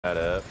That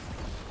up.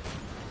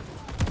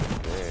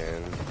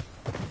 And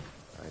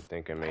I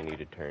think I may need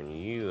to turn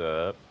you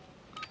up.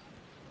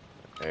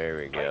 There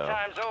we go.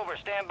 Time's over.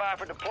 Stand by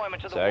for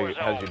deployment to the So war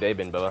zone. how's your day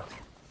been, Bubba?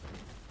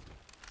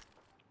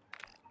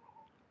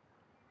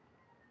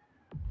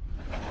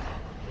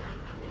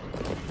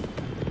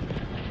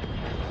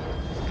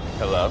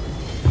 Hello?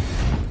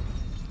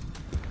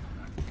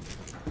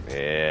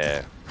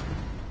 Yeah.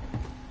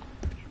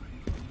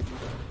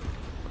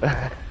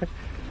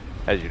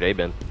 How's your day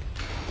been?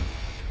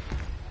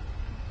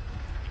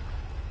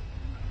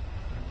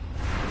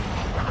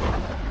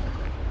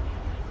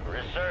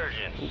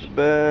 Resurgence.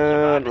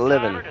 About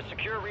 11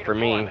 for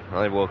me.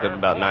 I woke up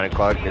about 9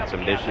 o'clock, did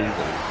some dishes,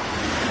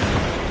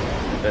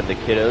 and fed the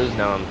kiddos.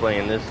 Now I'm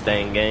playing this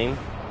dang game.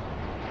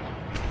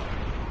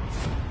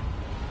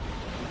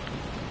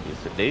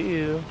 Yes, I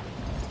do.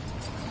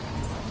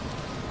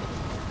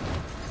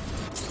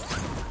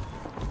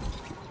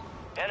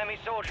 Enemy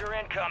soldier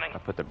incoming. I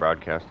put the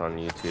broadcast on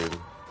YouTube.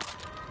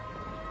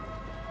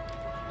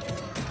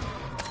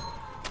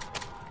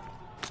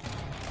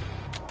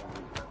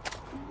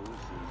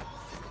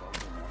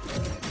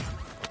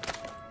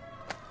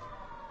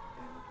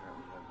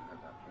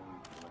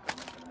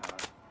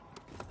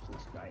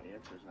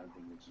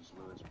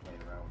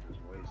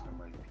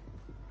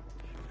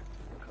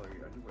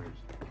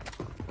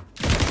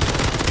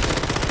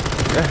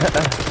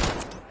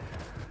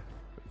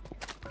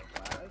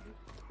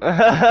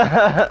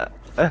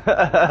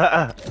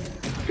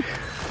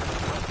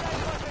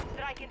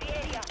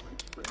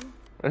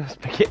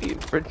 Spaghetti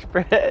and French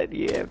bread,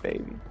 yeah,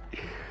 baby.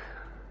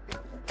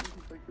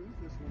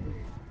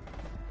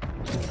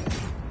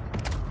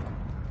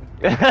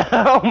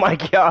 Oh my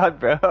god,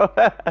 bro.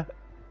 I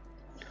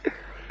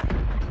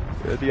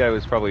think I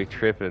was probably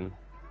tripping.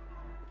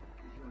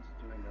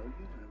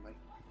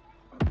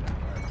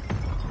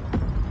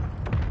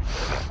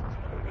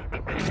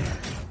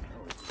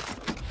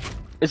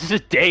 This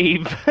is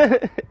Dave.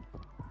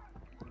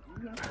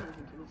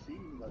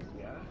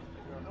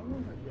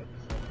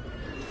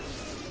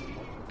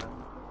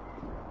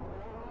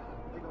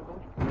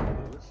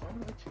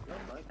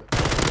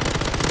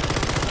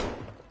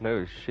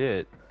 No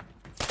shit.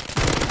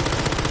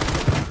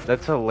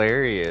 That's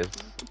hilarious.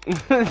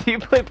 Do you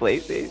play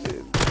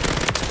PlayStation?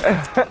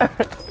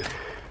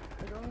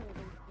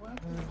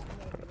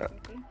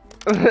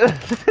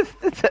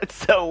 That's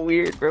so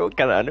weird, bro. What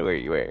kind of underwear are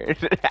you wearing?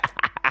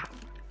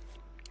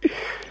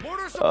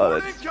 Oh,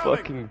 that's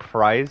fucking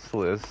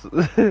priceless.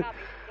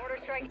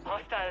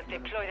 Hostiles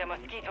deploy the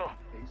mosquito.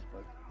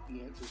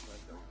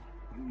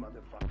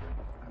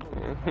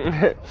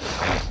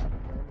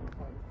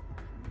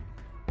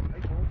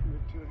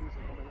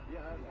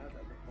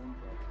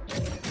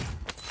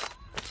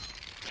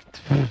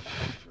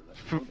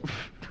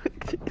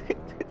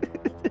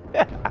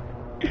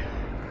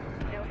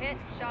 No hit,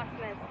 shots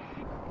missed.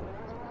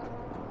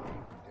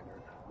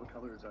 What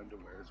color his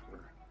underwears were?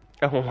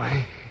 Oh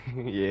my,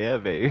 yeah,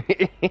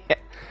 baby.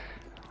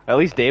 At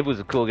least Dave was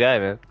a cool guy,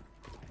 man.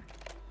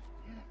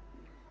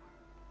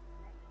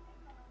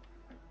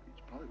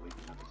 He's probably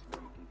waking up this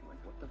morning thinking,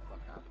 like, what the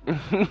fuck happened?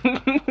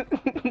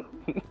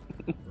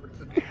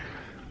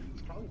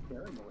 He's probably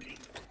paranoid.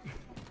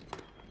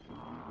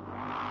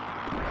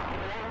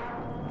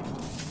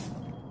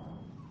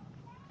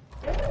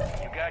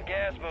 You got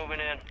gas moving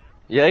in.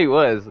 Yeah, he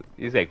was.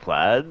 He's like,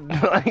 plaid?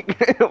 Like...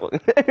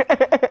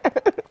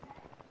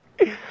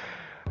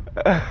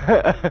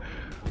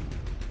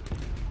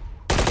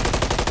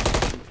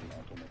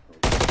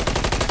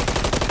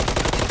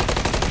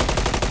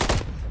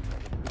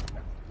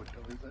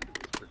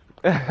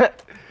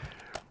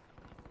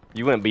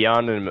 You went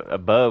beyond and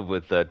above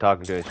with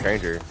talking to a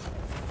stranger.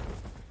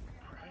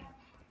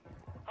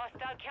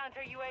 Hostile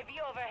counter UAV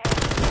overhead.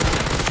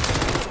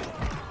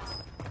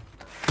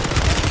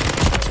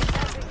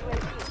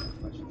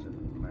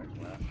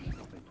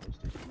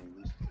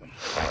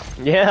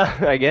 Yeah,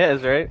 I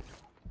guess, right?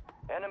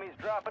 Enemies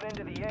dropping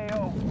into the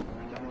AO.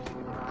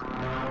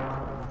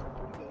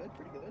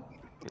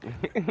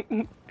 Pretty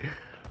good.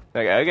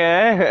 Like,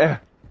 okay.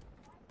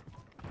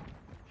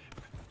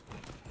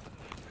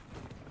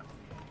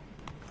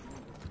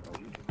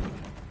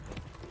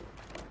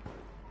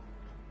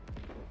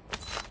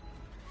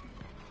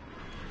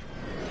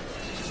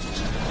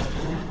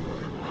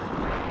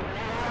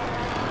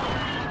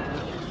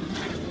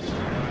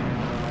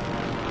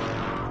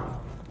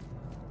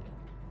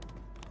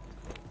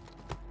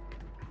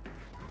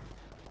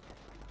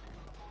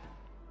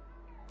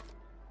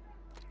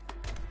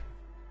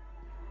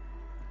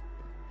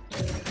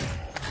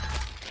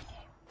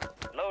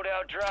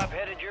 Loadout drop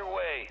headed your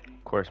way.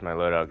 Of course, my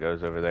loadout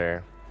goes over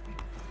there.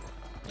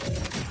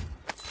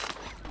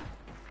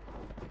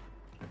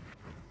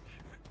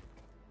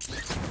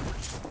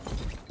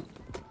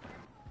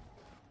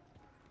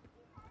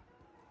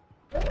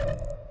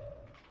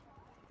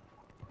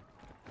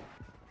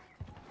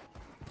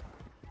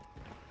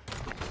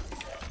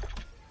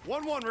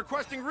 One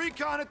requesting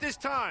recon at this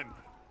time.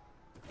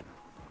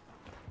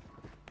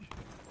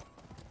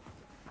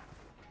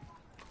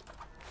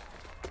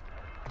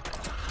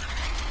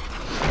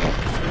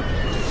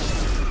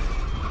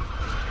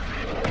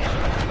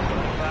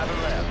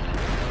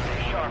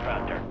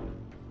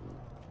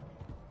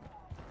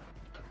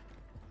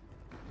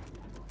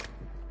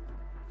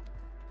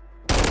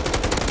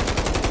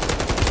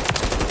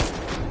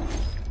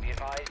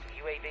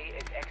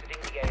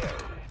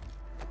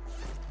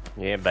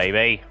 Yeah,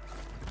 baby.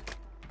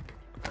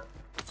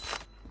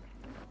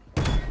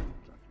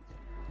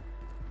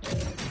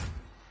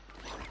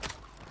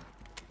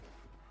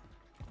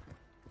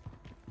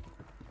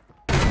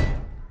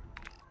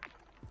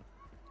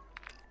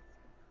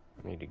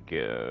 Need to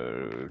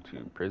go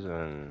to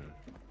prison.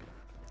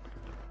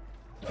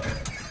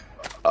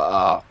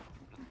 I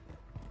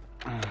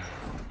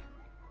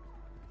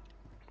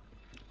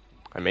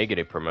may get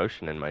a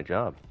promotion in my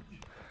job.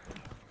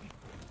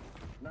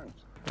 Nice.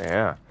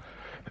 Yeah.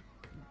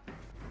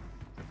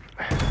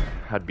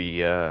 I'd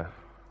be,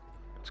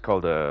 it's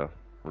called a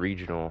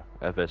regional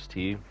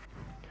FST.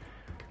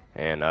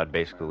 And I'd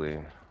basically,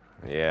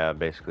 yeah,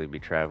 basically be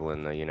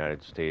traveling the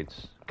United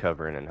States,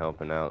 covering and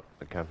helping out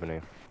the company.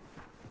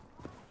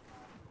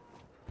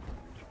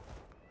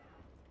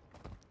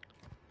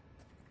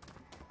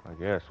 I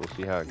guess we'll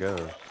see how it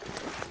goes.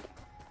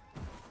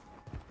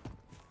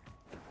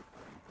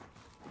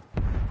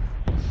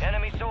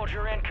 Enemy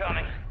soldier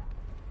incoming.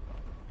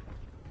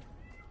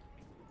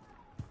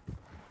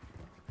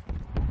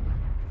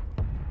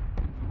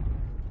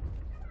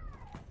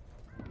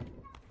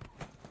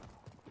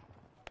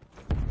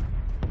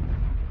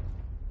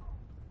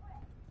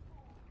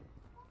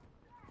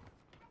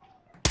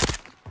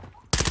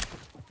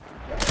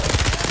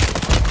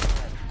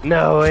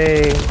 No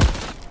way!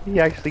 He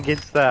actually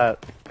gets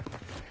that.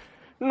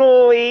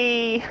 No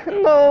way!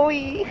 No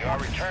way! We are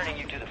returning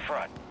you to the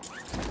front.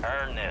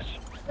 Earn this.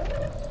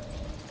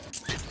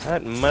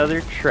 That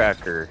mother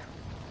trucker.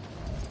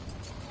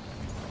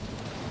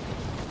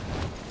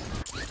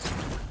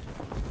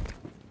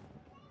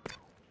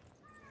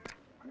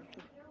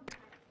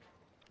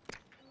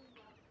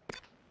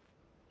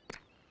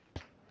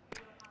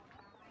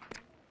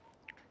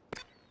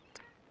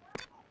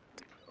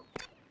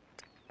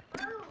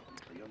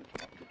 Are you on the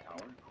top of the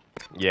tower?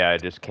 Yeah, I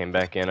just came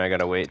back in. I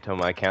gotta wait till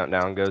my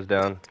countdown goes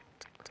down.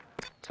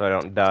 So I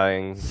don't die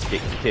and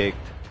get kicked.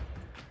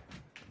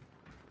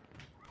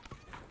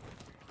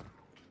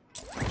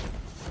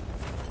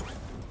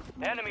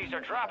 Enemies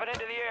are dropping into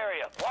the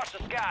area. Watch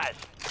the skies.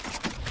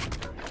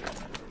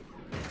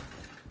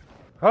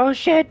 Oh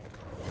shit!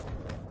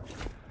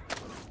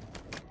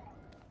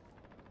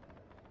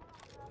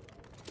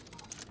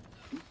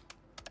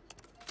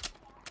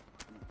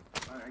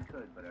 I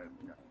could, but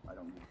no, I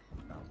don't need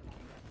no.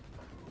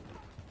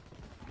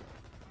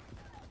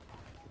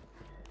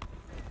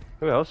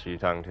 Who else are you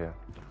talking to?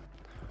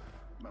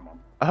 My mom.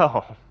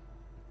 Oh. I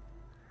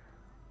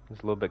was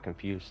a little bit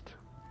confused.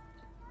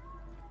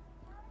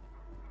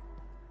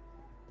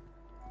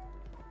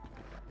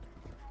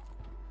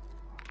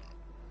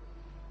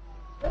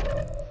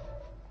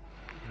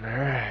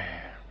 Alright.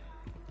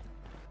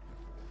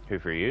 Who,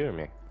 for you or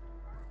me?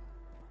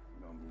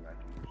 No, I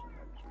can usually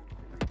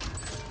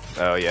have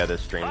to. Oh yeah,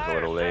 this stream's a Fire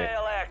little late.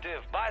 sale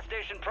active. Buy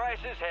station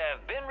prices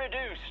have been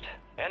reduced.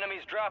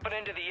 Enemies dropping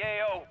into the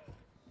AO.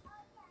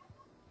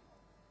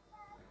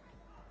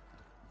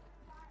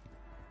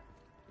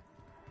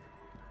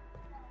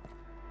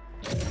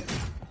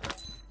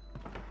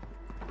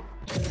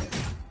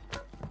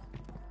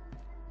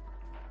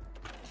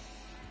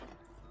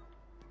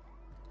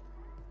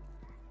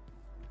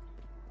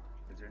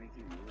 Is there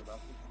anything new about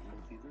this new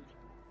seasons?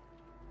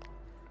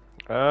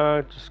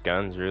 Just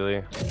guns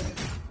really.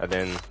 And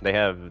then they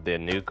have the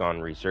nuke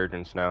on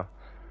Resurgence now.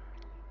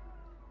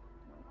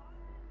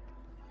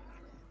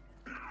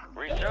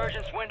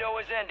 Resurgence window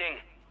is ending.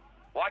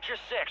 Watch your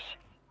six.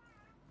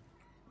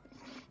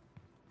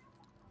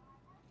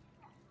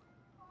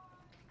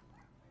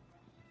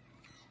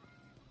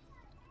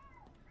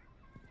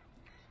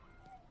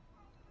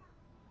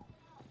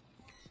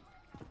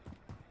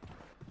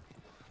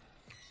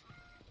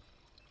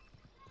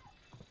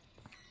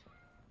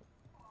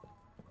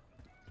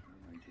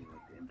 Reminds you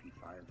like the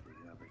MP5 we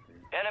have right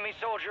there. Enemy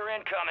soldier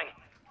incoming.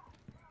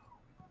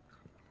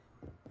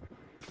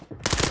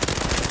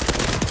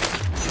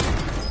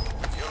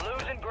 You're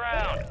losing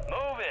ground.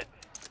 Move it.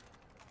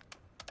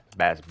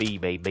 Bass B,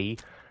 baby.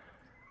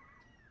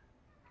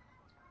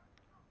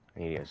 I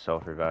need to get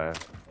self-revive.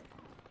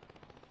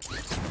 You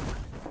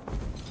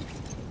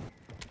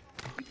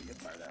can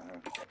get by that,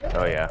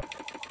 huh? Oh yeah.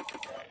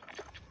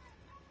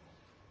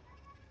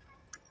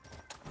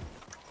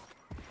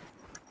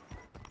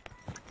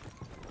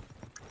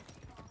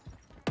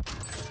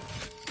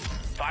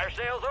 Fire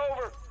sale's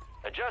over.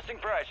 Adjusting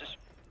prices.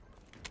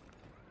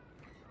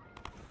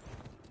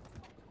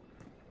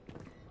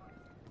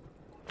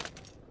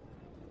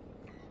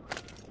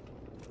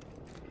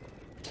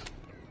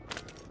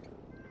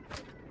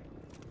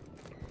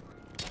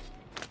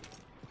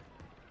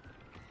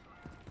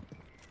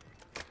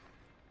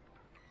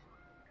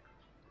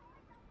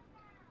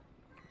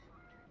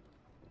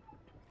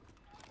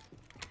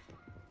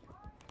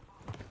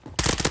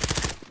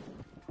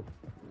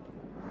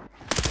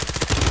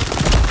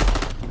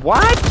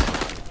 What?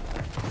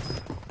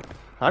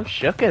 I'm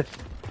shooketh.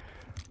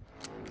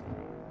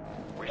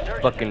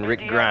 Resurgence Fucking has Rick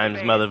been Grimes,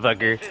 deactivated.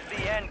 motherfucker. This is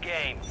the end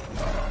game.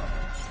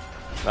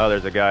 Oh,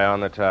 there's a guy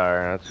on the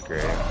tower. That's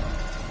great.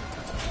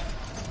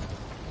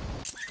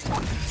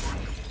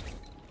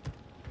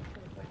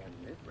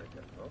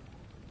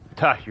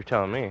 Ah, you're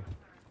telling me.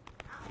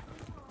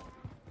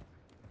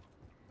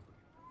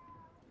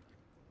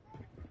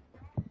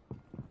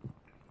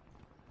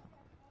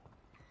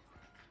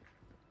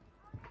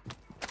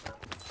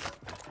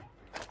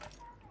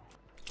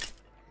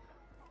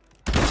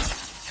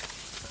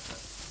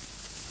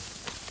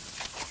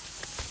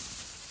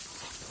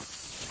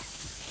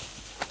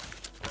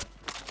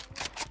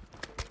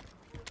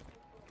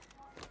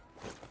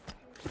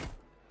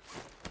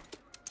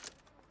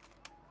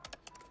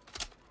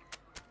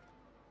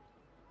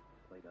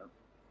 Played up.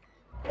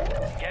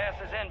 Gas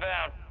is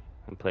inbound.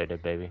 I played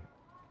it, baby.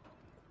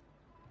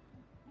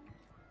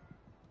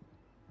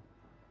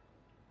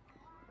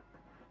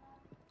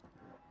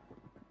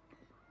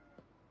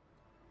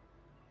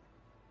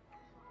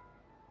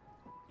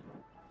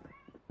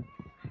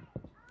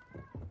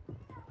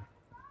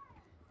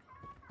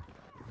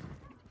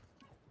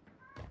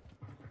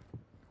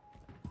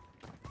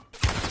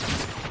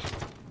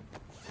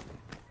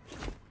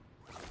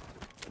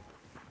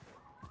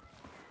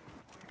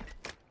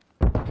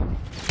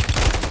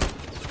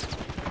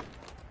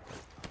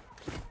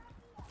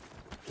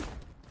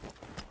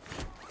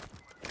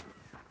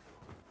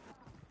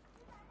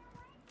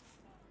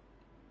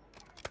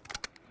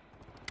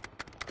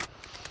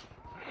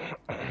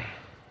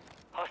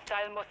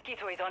 Hostile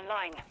mosquito is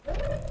online.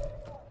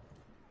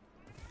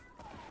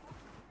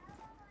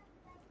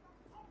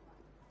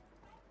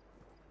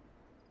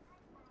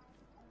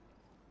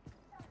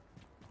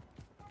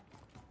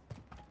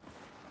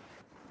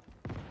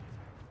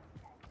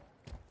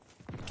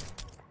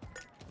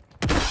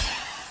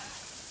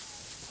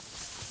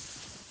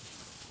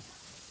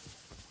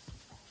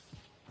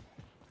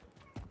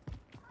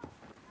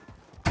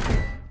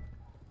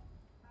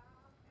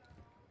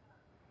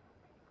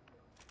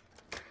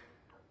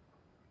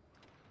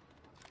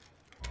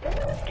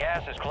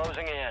 Gas is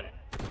closing in.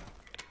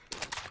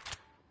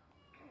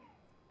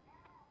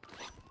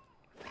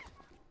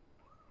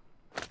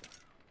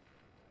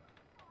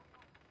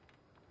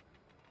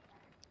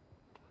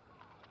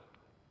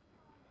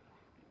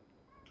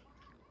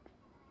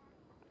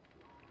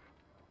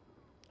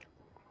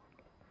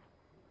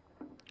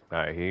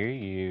 I hear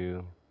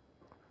you.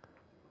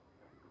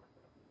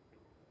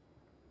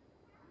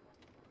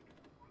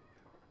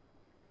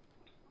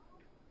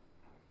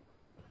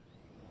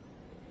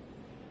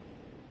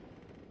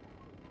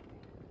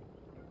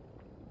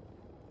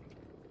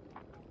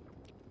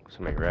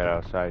 Somebody right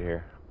outside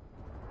here.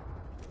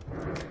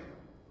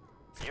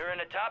 You're in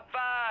the top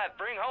 5.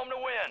 Bring home the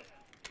win.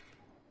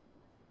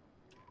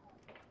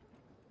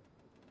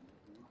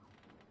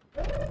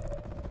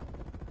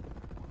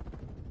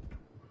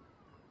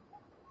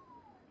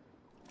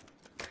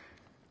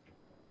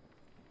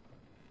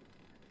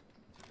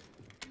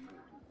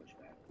 Push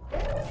back.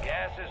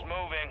 Gas is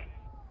moving.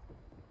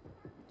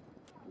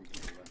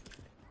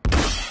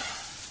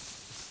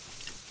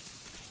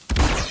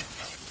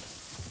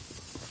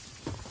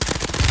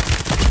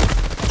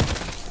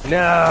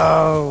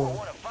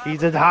 No!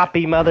 He's a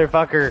hoppy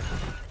motherfucker.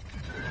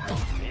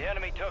 The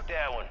enemy took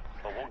that one,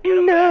 but we'll get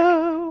him back.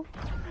 No!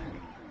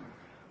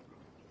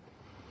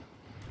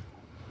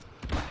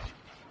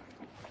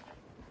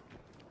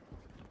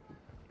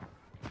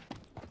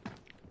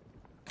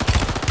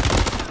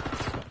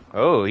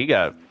 Oh, he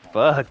got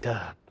fucked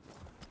up.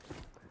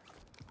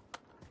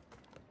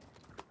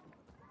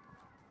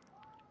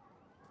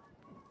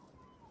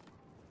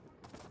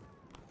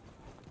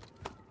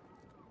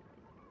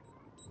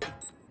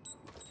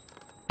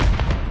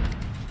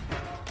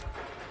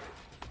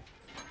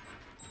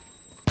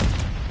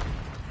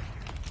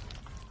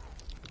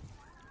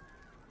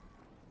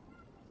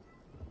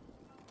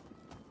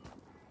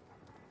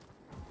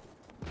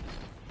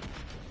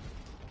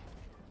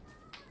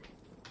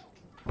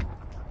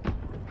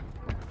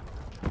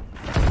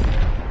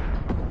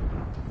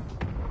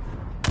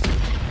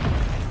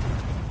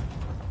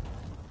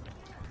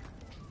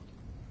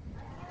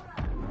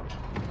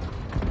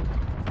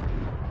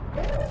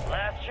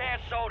 Last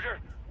chance, soldier.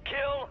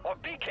 Kill or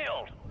be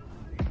killed.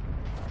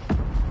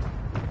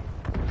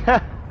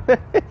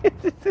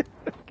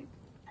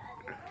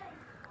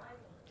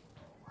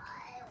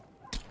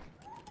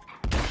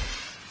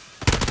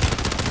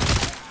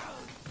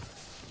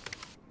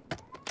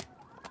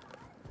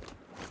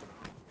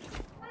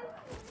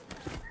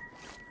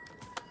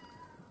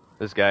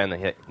 This guy in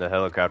the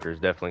helicopter is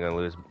definitely gonna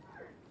lose.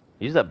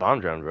 Use that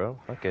bomb drone, bro.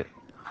 Fuck it.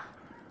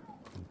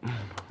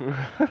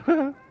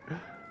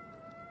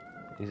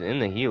 He's in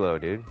the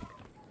helo, dude.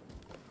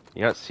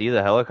 You not see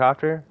the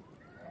helicopter?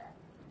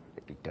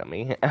 You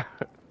dummy.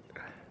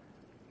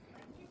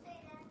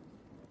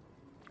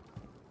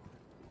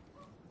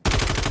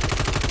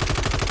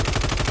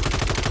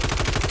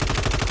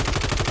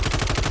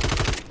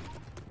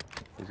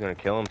 He's gonna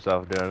kill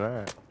himself doing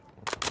that.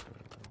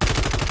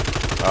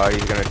 Oh,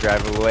 he's gonna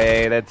drive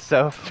away. That's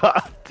so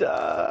fucked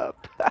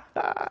up.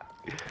 I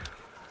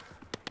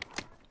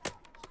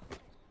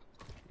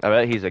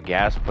bet he's a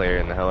gas player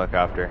in the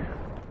helicopter.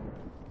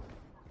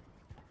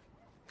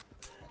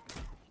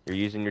 You're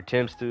using your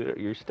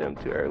stem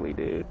too early,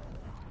 dude.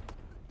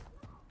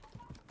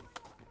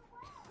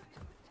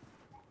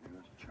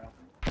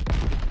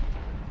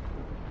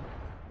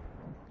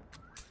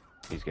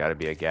 He's got to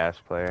be a gas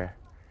player.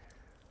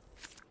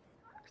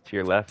 To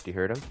your left, you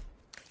heard him?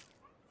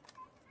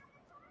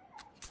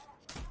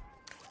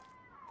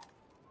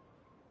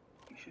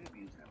 You should have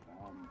used that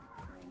bomb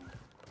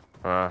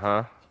earlier.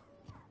 Uh-huh.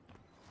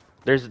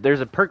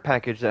 There's a perk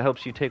package that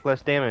helps you take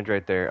less damage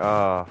right there.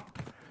 Oh.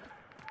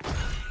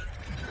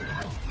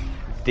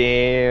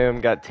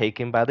 Damn, got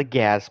taken by the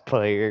gas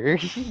player.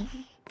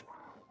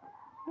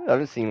 I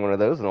haven't seen one of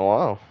those in a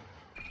while.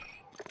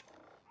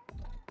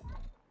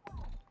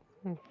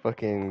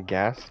 Fucking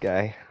gas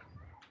guy.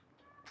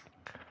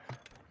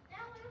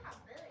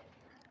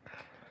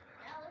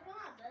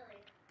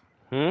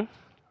 Hmm?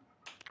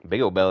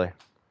 Big old belly.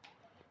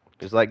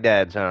 Just like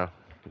Dad's, huh?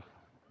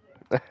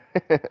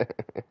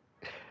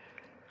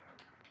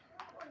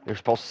 You're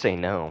supposed to say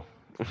no.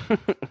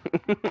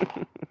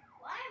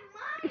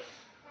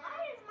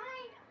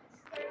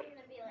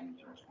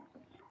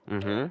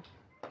 Mm-hmm.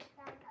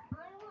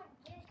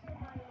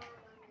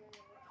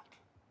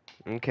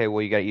 Okay,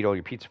 well, you gotta eat all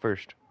your pizza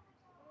first.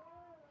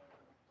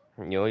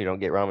 You know, you don't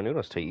get ramen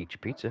noodles till you eat your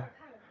pizza.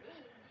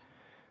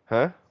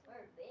 Huh?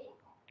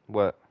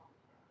 What?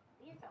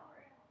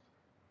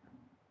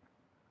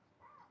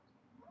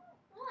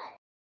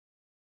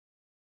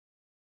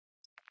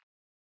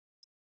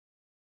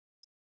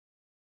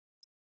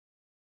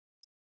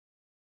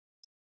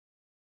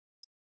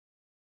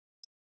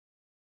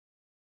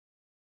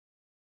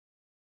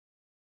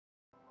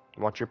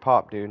 Watch your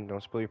pop, dude.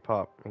 Don't spill your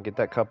pop. And get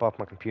that cup off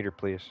my computer,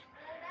 please.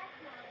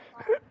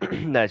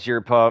 That's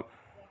your pop.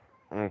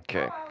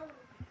 Okay.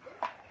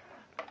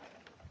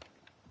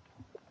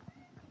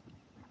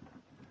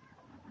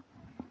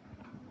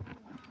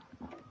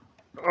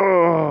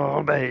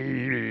 Oh,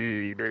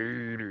 baby,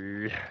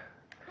 baby.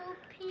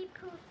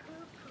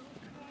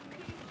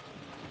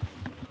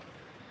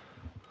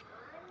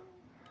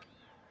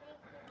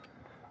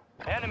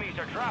 Enemies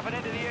are dropping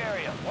into the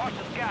area. Watch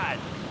the skies.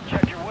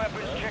 Check your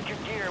weapons, check your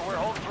gear. We're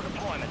holding for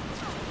deployment.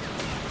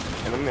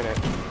 In a minute.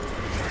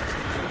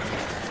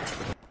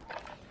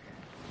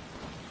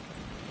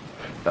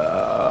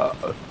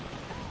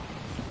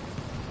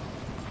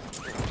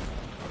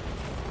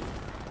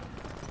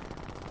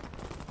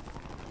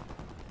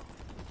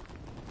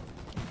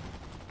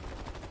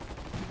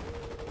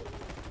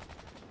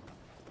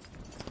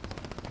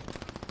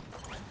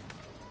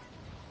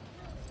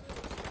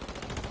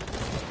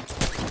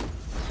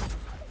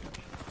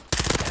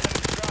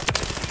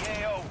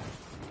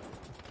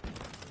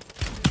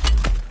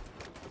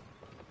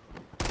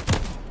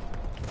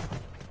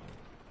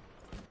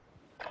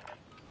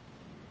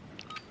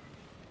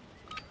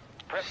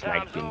 Prep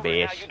time's Sniping over. Now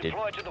you bastard.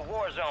 deploy to the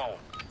war zone.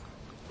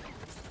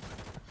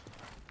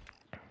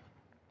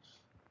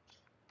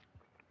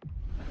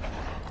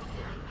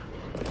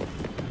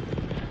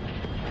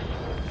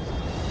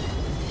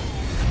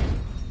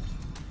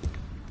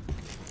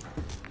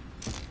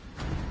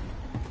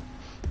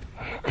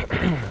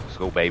 Let's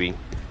go, baby.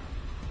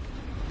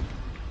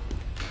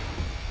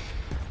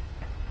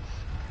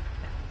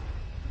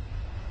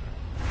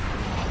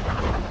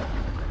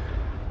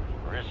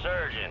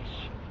 Resurgence.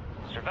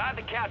 Survive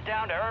the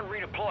countdown to earn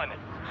redeployment.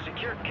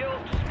 Secure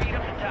kills to speed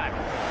up the timer.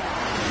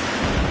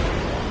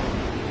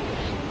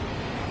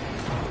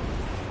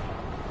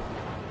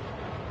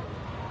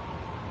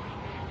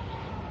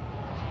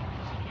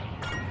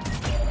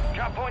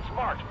 Drop points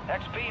marked.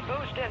 XP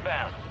boost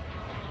inbound.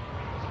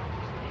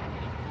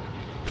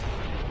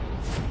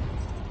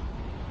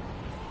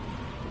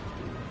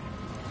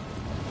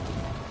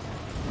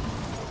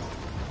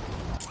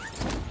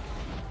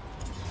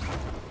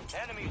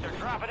 Enemies are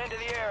dropping into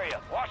the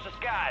area. Watch the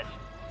skies.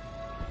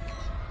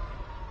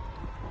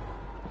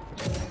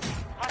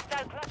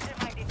 Hostile cluster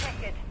mine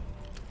detected.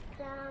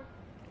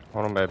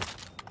 Hold on, babe.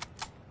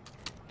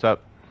 What's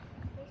up?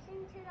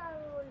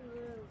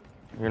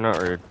 You're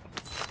not rude.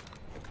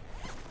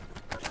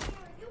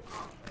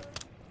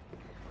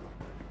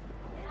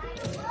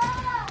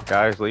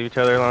 Guys, leave each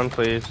other alone,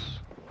 please.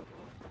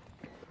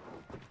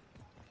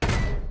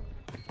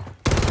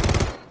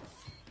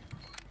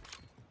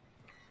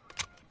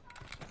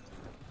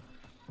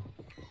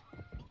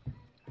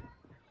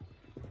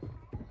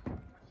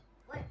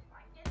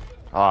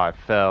 Oh, I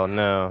fell,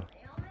 no.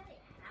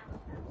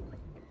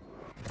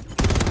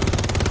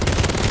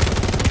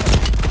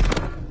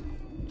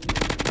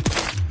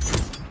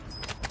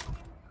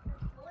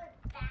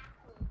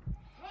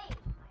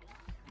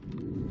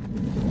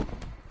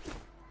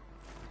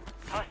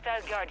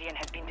 Hostile Guardian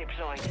has been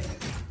deployed.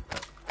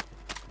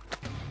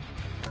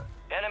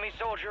 Enemy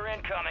soldier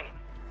incoming.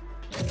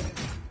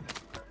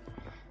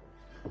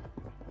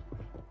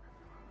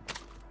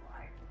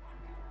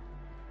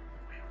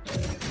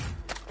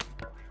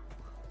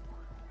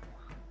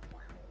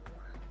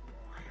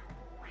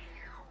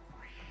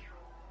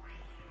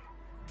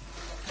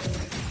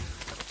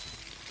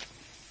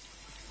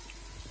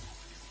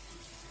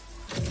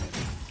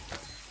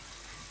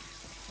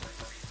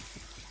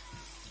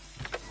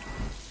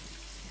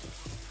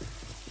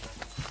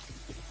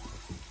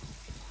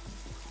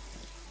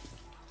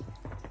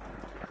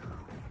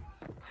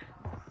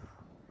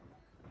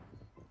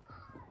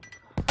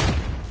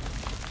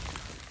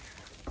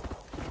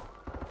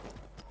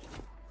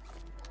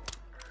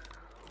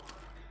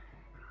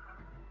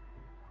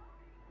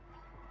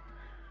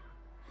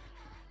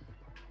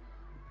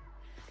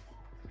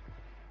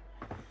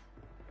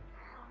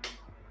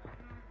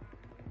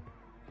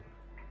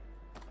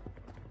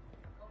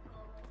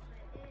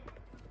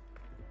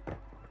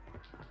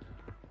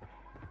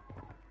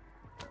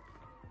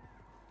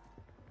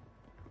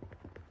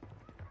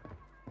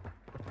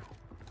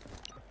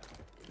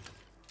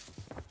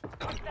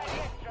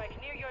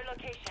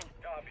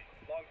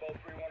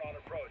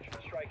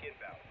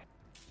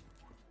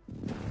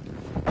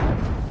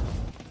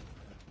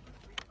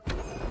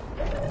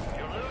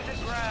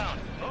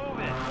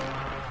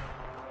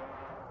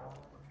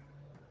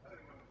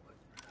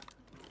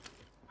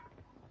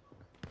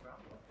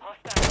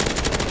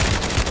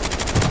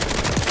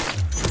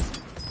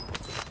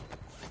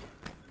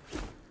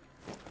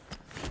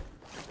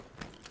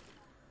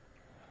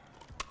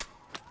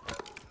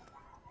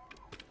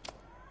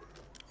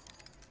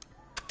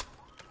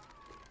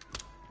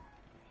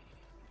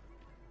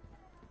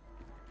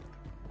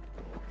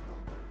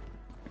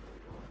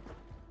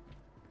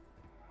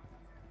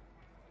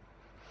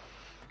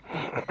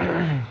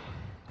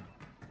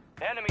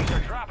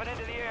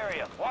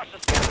 Watch the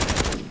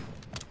sky.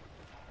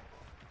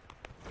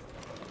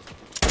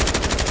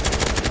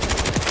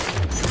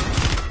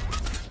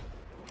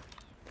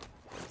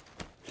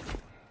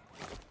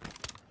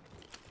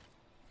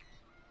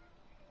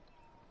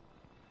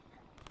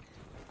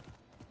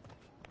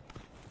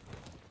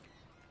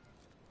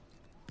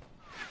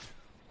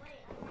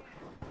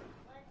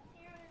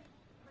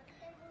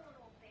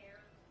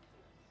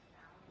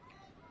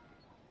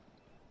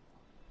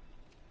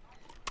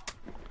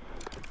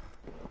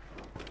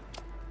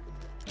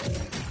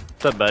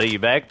 What's up, buddy? You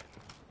back?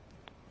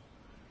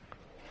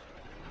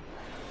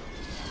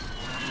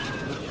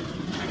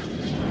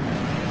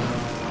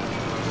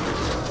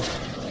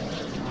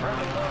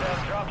 Friendly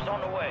loadout drops on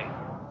the way.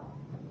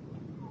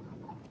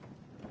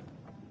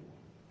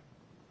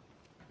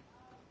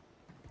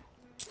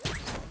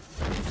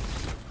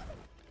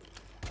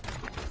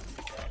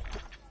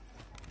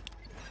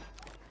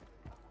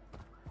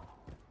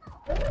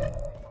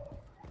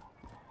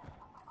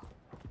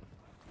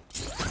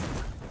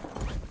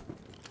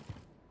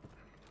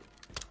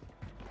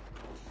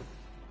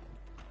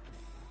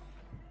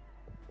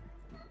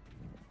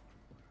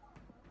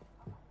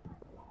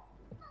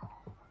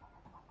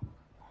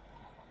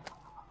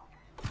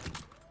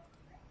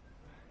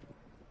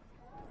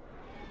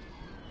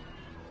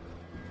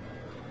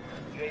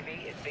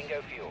 UAV is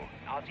bingo fuel.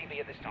 RTV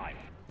at this time.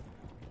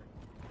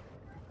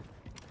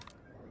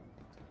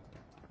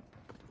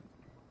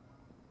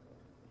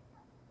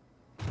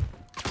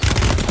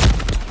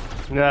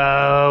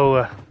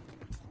 No.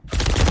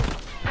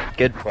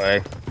 Good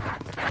play.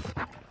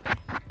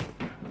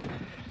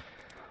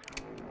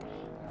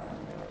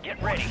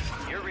 Get ready.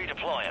 You're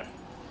redeploying.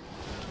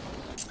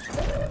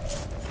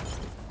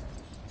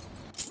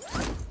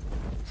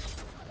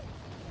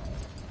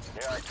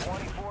 There are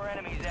 24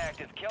 enemies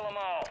active. Kill them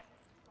all.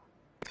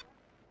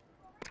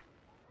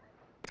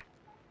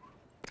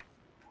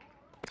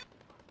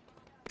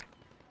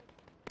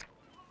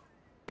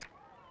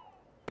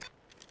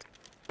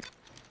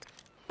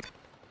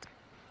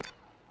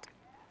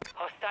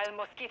 Hostile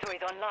Mosquito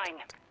is online.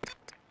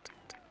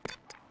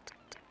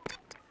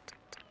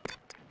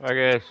 I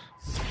guess.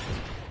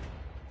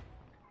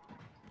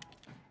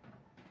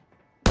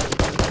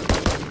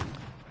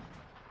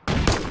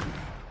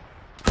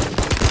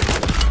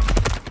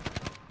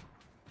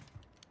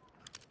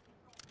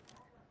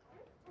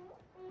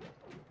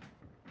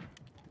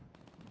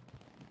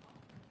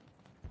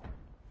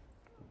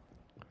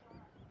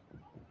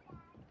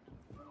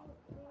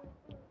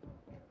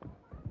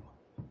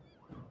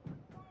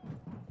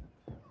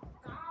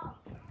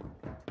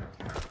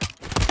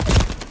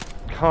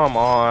 Come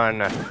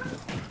on.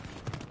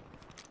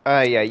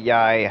 Ay, ay,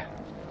 ay.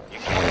 You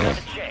got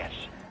another chance.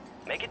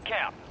 Make it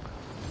count.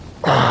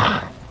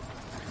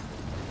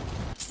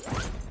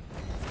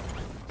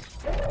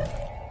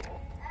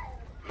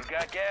 You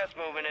got gas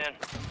moving in.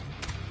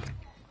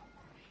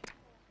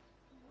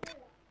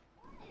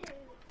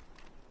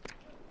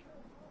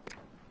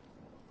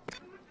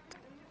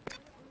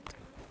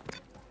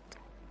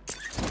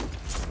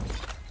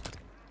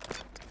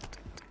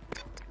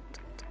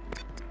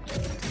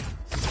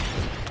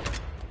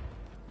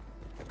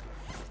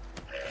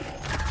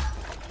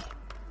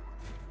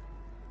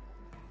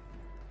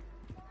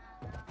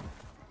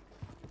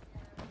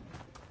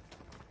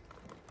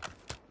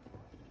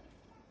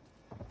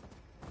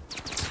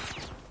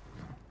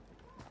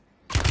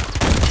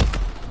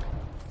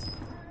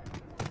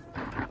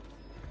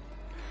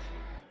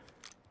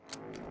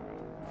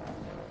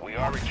 We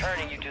are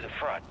returning you to the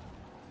front.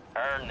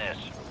 Earn this.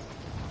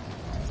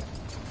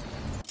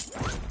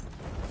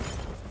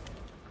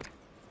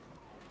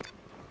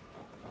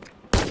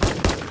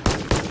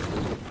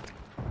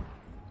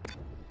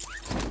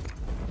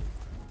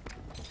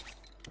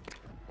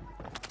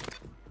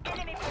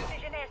 Enemy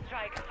precision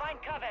airstrike.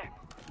 Find cover.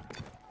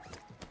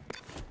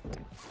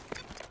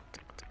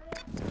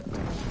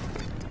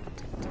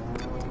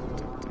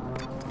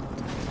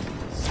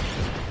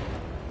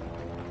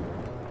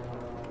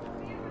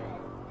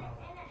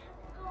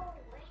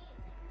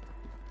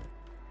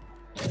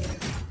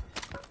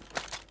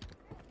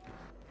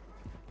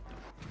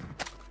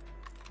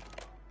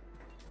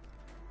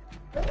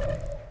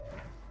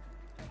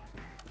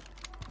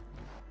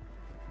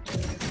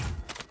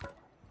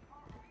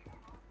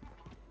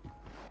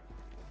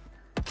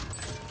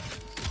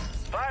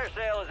 Fire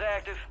sale is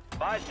active.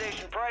 Buy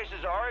station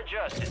prices are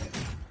adjusted.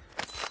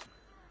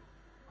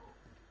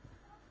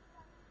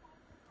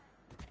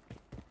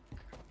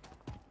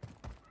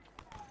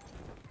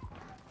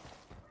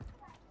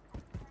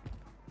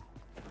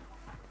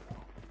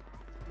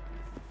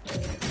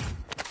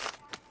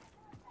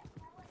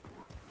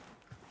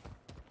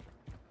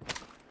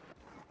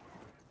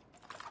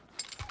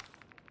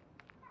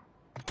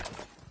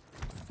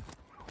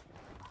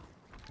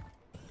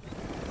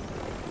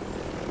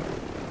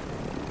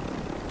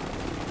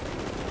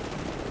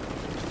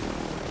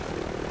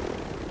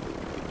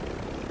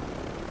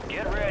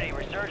 Get ready.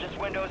 Resurgence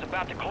window is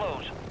about to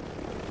close.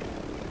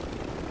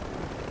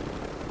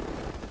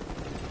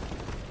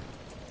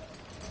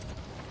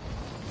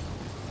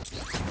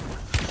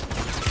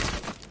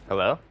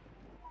 Hello?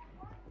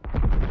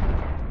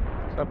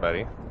 What's up,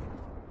 buddy?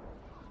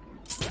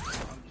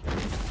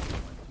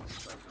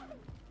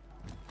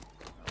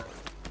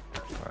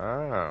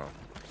 Oh.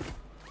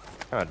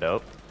 Kinda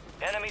dope.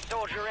 Enemy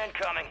soldier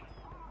incoming.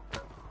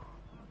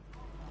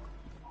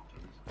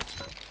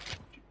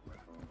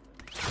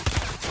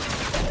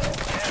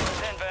 Gas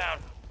is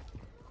inbound.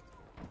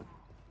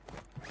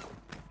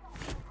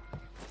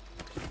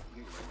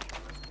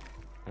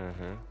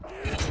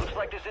 Looks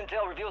like this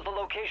intel reveals the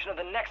location of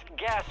the next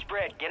gas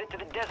spread. Get it to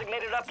the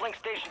designated uplink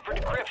station for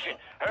decryption.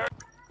 Hurry.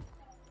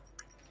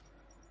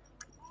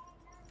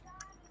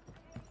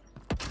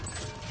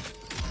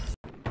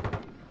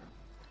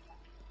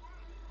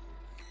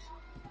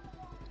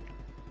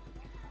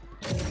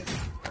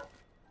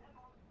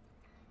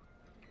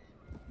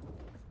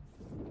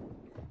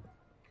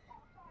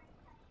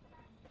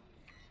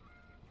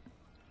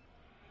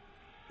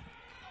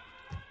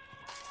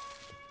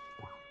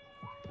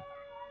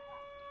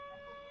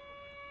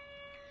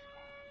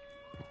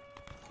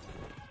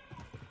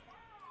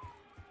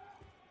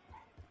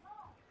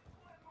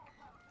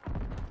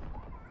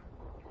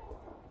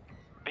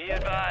 Be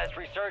advised,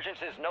 resurgence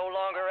is no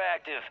longer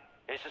active.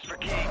 This is for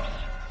keeps.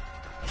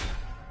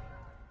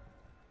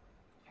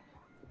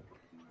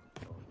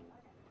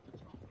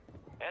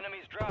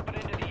 Enemies dropping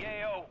into the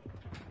AO.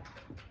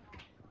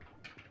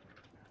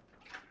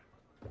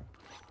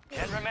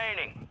 10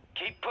 remaining.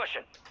 Keep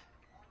pushing.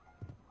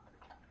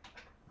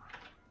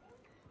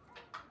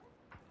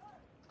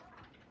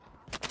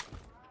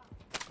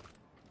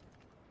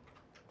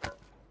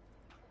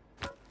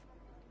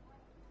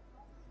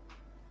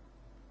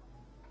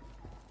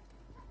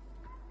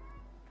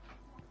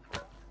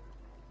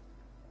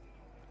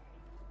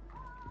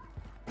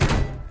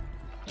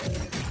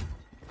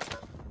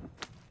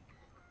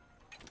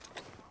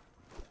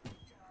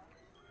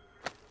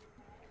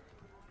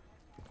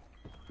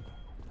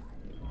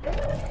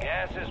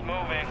 Gas is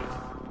moving.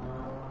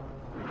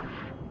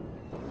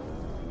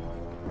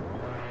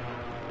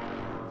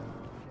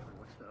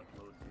 What's the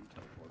upload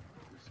intel for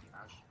this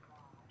cache?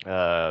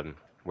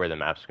 Where the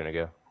map's gonna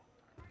go.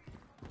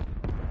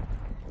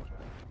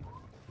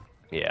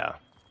 Yeah.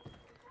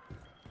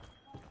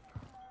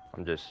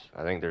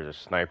 I think there's a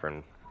sniper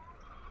in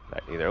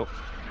that either.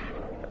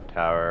 That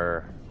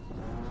tower.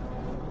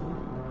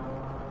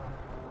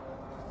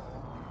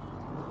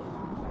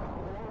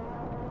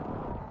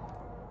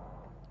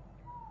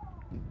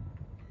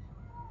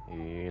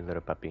 Hey,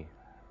 little puppy.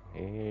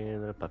 Hey,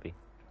 little puppy.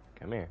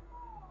 Come here.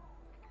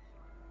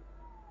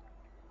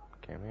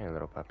 Come here,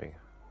 little puppy.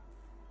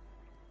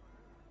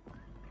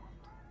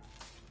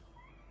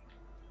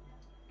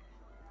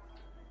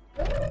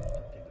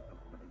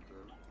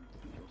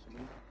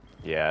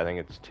 Yeah, I think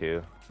it's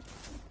 2.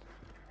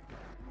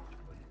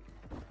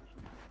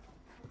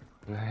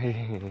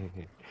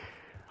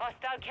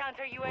 Hostile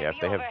counter UAV Yeah, if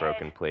they have overhead.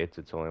 broken plates,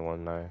 it's only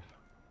 1 knife.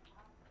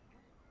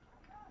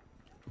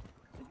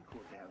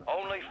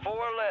 Only 4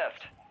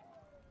 left.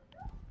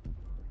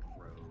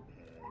 Road,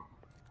 head,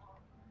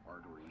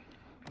 artery.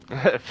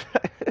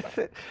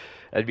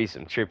 That'd be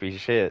some trippy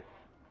shit.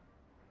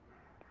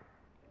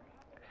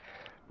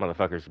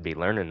 Motherfuckers would be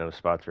learning those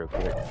spots real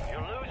quick.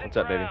 You're losing What's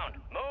up, baby? ground.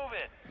 Move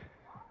it.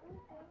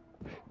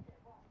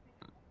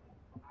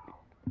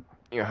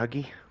 You a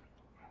huggy?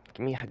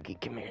 Give me a huggy,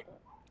 come here.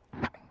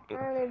 I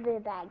want to do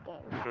that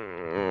game.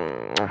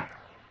 Mm.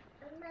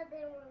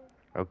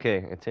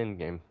 Okay, it's in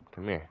game.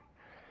 Come here.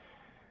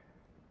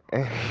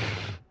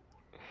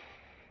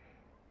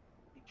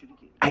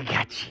 I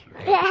got you.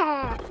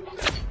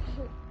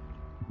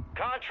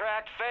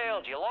 Contract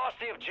failed. You lost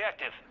the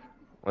objective.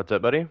 What's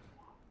up, buddy?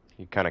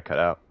 You kind of cut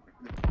out.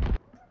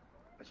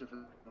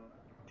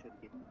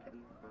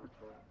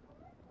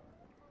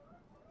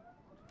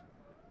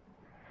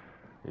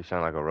 You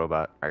sound like a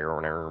robot. Can you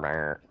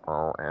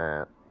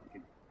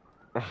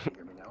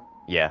hear me now?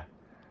 Yeah.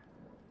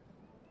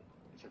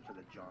 Except for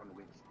the John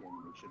Wick skin,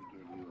 it should have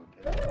gave you a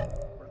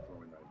pistol or a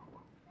throwing knife.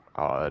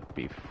 Oh, that'd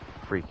be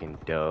freaking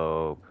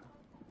dope.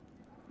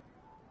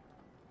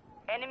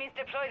 Enemies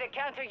deploy the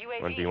counter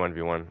UAV.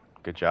 1v1v1.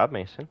 Good job,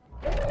 Mason.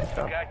 Good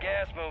job. Got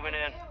gas moving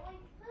in.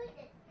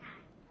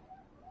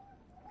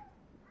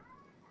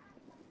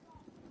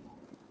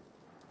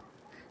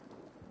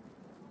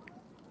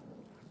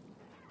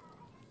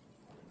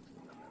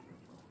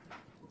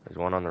 There's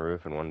one on the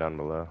roof and one down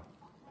below.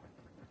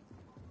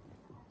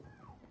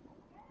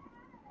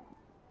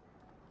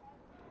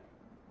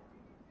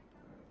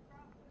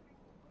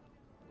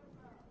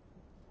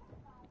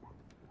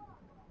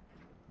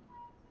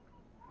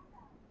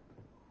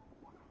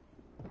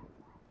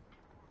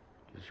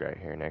 He's right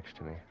here next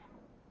to me.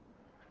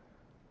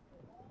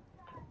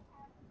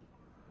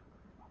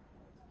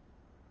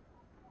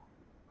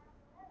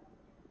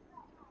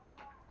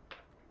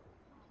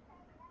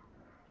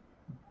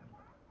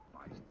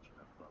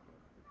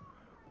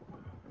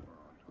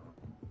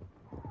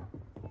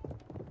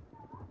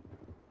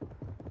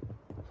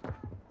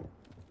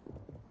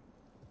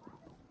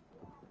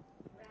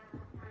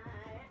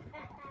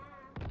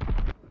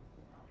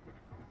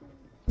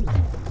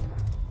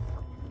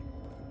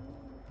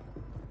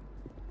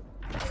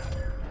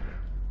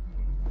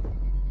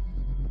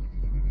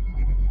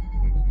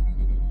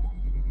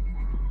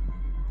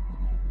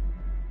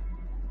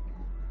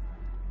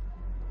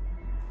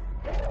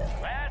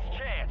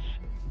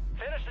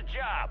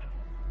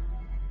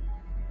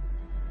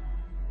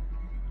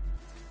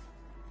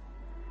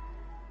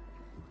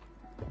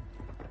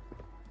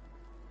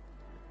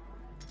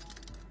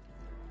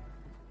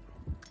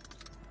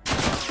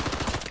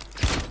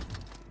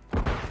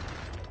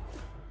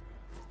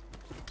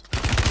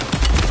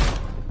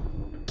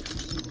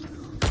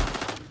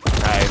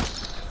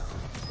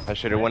 I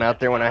should have went out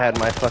there when I had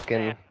my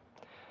fucking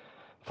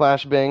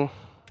flashbang.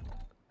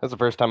 That's the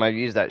first time I've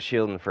used that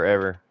shield in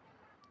forever.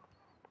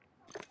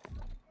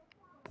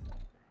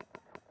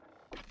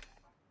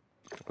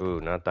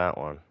 Ooh, not that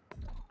one.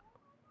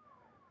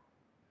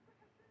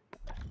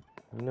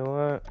 You know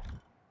what?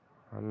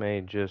 I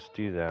may just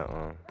do that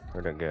one.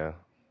 Where'd it go?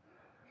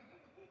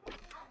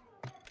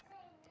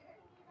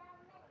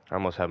 I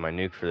almost have my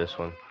nuke for this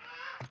one.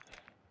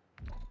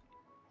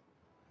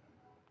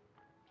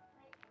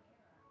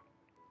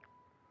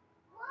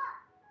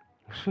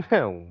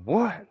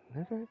 What?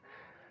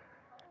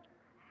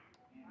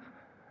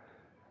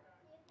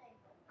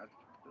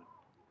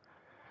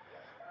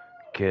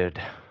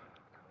 Good.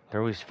 They're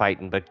always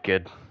fighting, but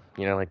good.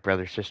 You know, like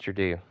brother, sister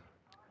do.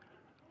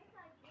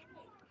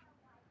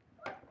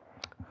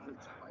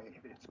 It's quiet.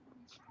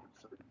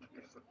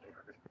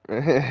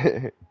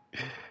 It's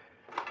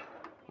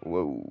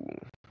Whoa.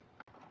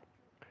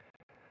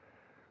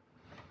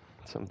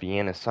 Some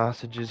Vienna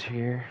sausages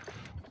here.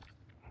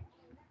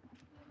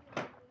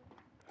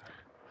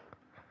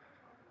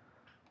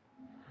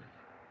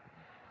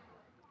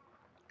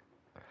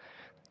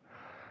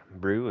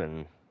 Brew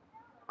and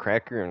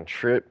Cracker and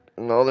Trip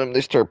and all them,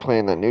 they start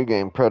playing that new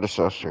game,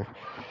 Predecessor.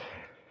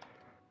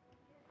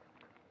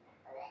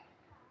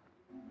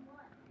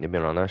 They've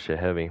been on that shit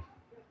heavy.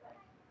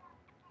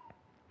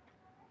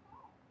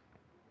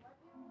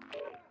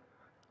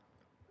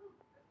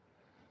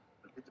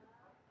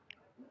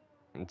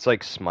 It's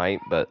like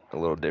Smite, but a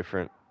little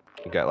different.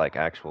 You got like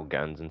actual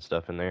guns and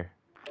stuff in there.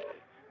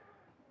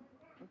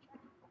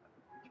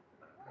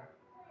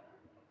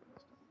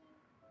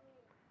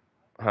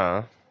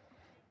 Huh?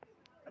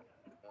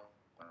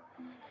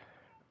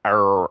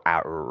 Arr,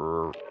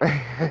 arr.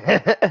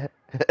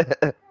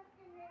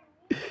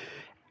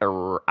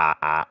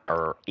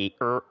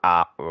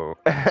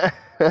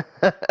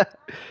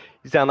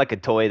 You sound like a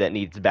toy that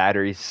needs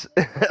batteries.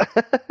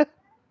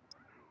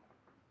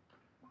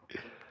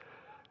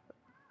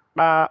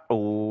 No.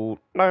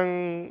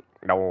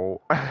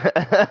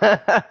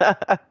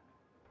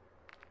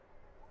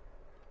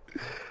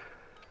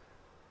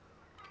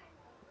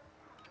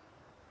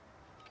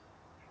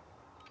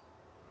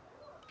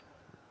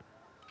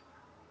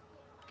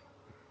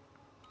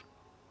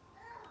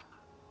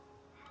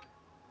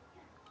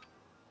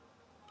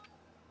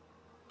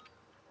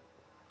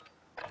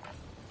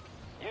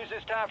 Use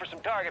this time for some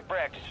target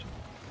practice.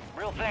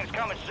 Real things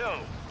coming soon.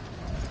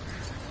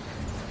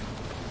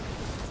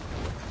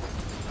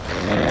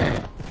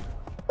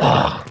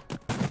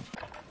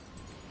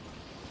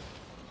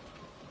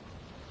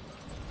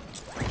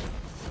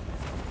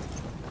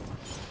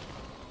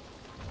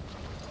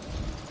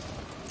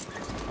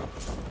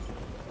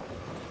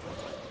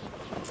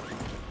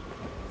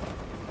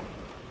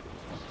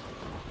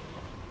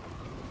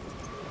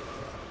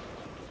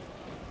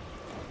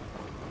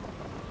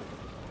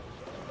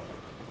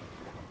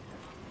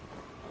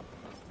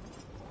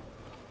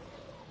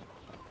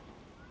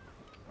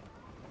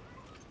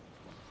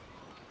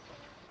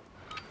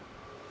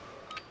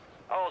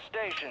 All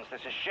stations, this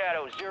is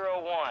Shadow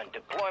 01.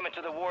 Deployment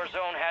to the war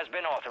zone has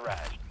been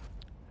authorized.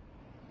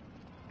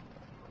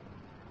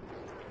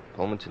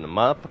 Pulling to the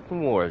motherfucking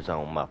war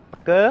zone,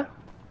 motherfucker.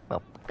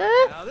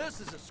 Motherfucker. Now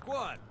this is a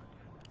squad.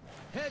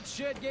 Head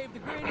shed gave the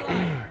green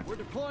light. We're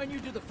deploying you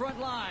to the front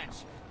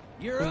lines.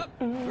 You're up,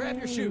 grab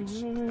your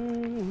shoots.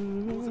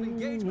 Rules of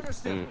engagement are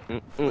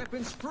simple.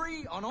 Weapons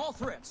free on all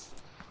threats.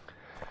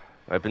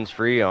 Weapons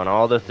free on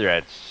all the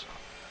threats.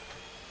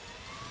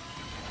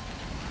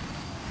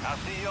 I'll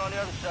see you on the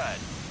other side.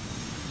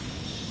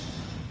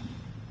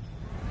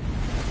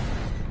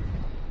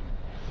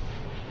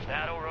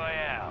 Battle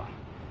Royale.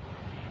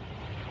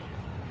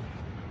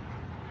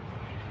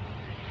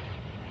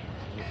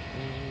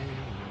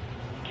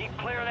 Keep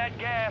clear of that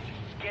gas.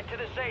 Get to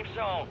the safe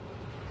zone.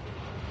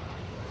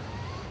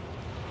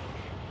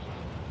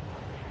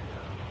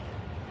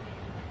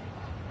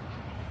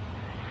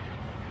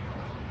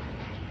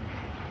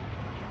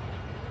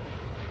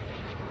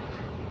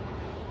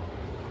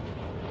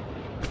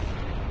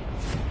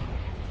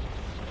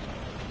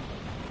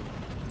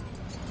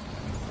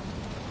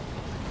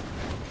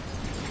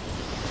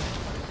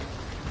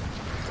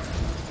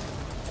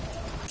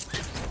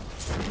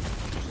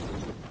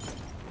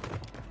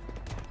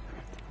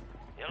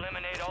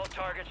 Eliminate all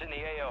targets in the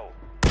AO.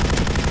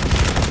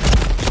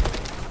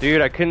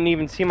 Dude, I couldn't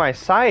even see my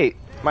sight.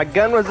 My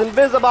gun was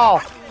invisible.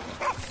 This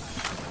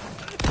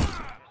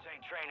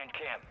ain't training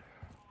camp.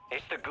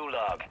 It's the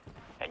Gulag.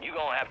 And you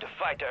gonna have to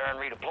fight to earn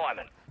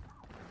redeployment.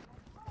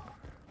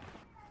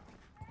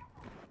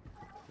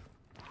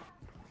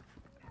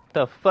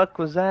 The fuck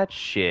was that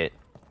shit?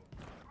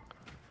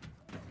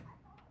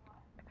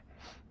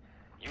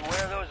 You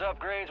wear those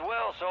upgrades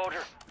well,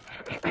 soldier.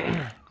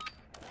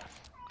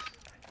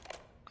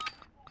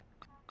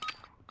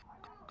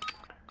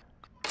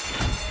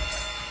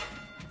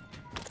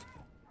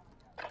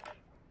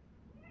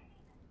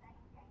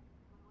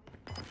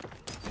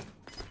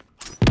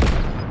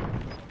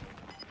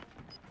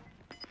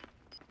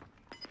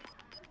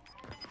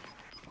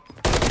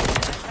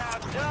 Now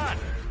it's done.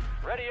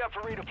 Ready up for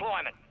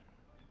redeployment.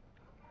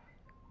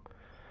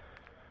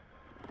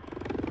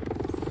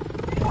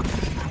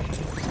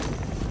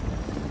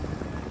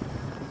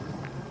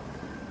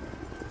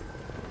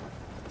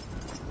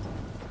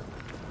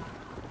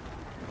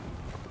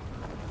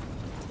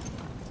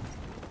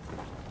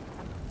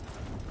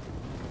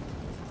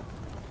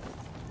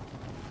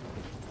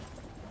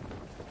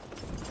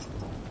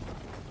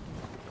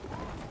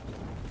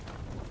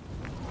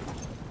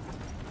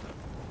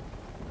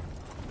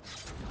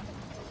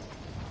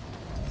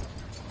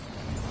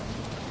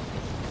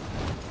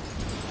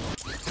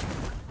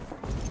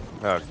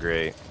 Oh,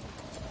 great.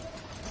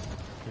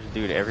 There's a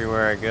dude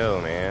everywhere I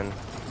go, man.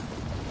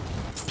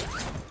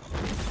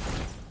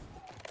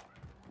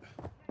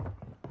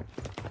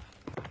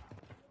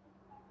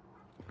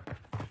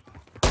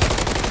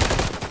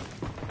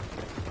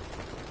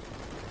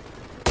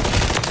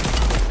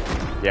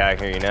 Yeah, I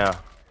hear you now.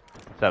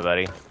 What's up,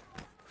 buddy?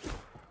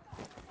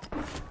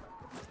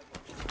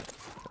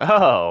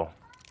 Oh!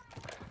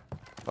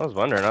 I was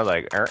wondering, I was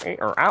like, I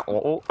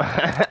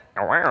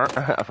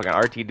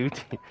forgot RT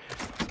duty.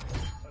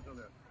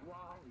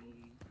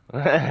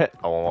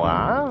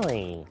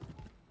 Wally.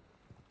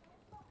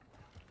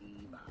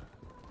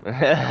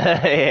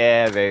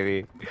 Yeah,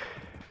 baby.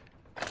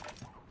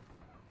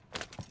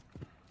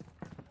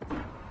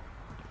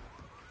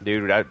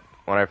 Dude,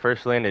 when I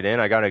first landed in,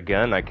 I got a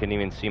gun. I couldn't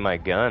even see my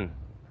gun.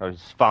 I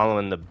was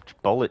following the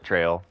bullet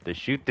trail to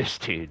shoot this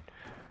dude.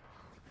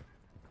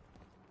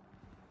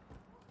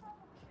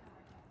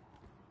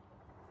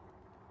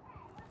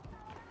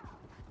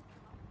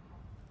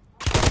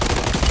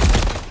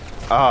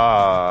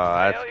 Oh,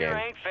 that's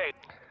game.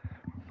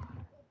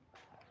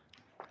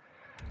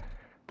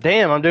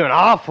 Damn, I'm doing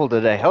awful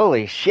today.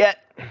 Holy shit.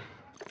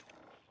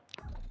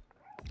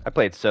 I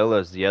played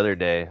solos the other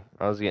day.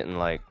 I was getting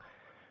like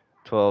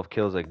 12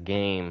 kills a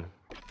game.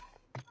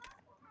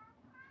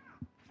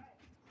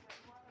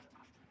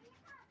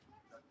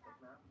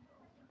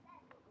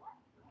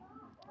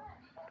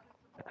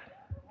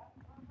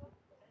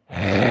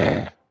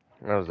 That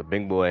was a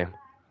big boy.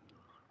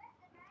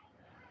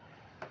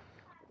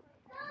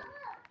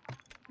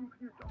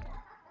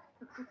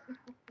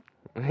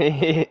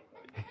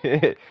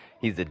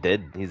 He's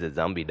a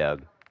zombie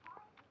dog.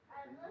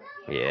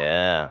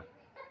 Yeah.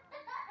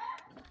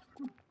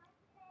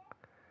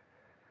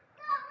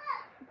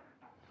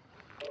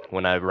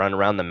 When I run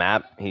around the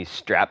map, he's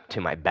strapped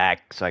to my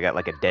back, so I got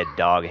like a dead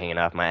dog hanging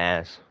off my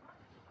ass.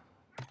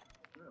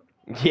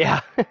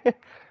 Yeah.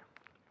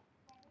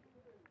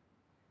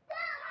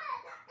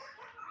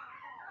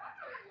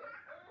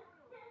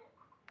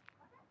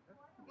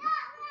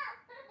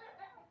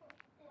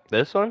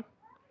 This one?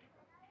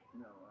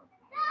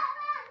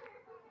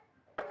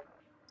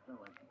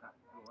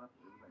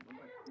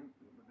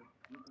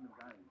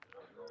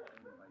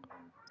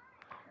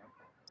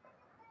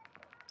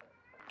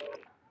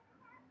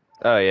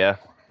 Oh yeah.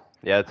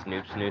 Yeah, it's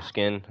Noob's new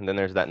skin. And then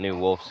there's that new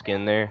wolf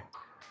skin there.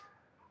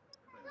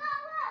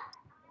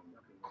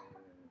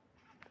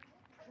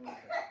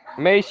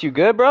 Mace, you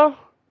good, bro?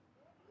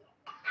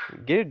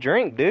 Get a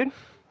drink, dude.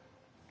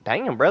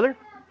 Damn, brother.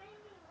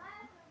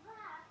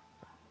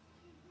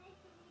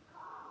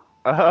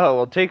 Oh,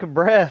 well, take a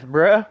breath,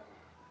 bruh.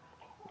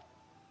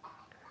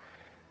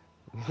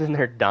 He's in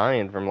there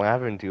dying from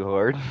laughing too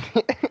hard.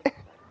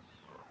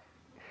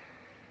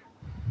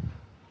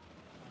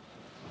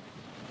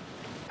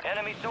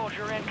 Enemy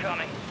soldier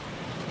incoming.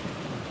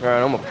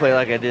 Alright, I'm gonna play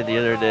like I did the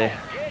other day.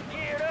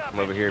 I'm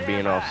over here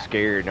being all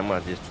scared. I'm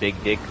gonna just big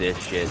dick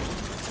this shit.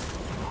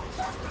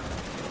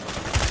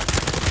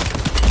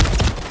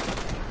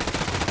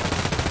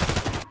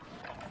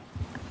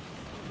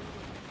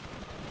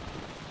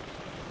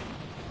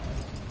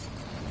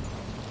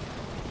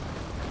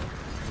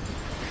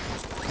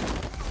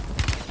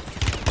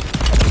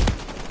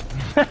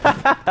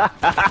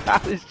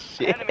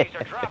 Shit. Enemies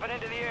are dropping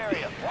into the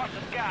area. Watch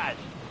the skies.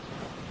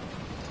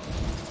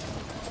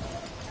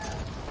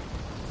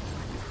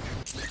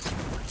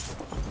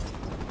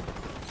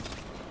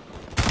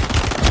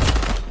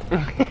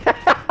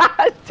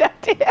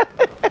 Damn.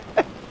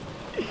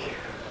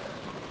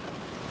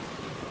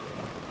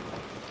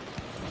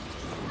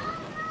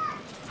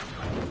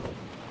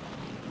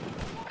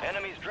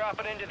 Enemies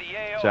dropping into the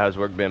AO. So how's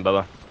work been,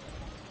 Bubba?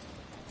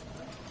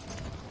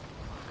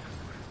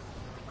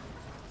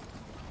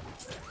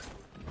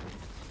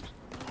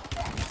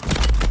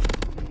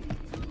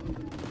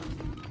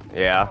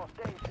 Yeah.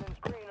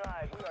 Green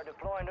light. We are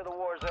deploying to the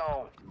war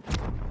zone.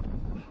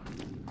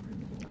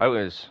 I've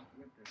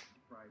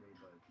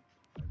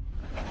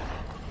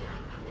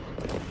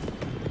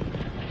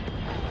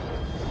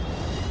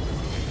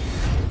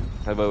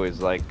always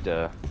liked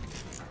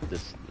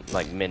this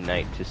like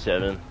midnight to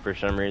 7 for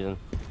some reason.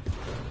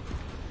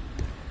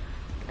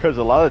 Because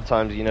a lot of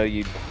times, you know,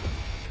 you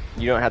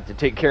don't have to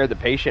take care of the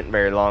patient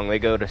very long. They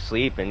go to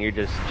sleep and you're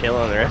just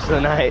chilling the rest of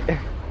the night.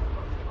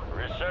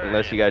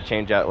 Unless you gotta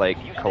change out like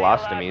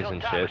colostomies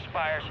and shit.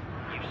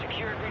 You've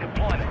secured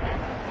redeployment.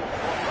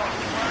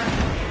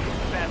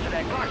 Faster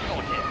that clock's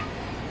gonna tick.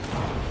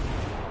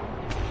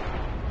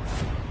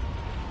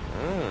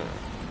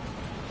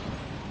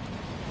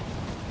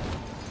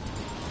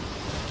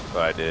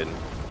 what I did.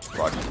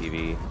 Watch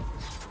TV.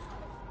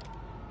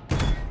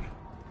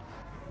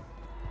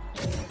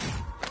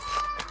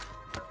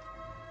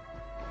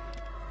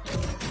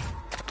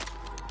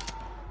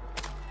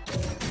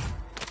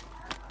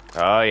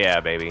 Oh yeah,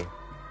 baby.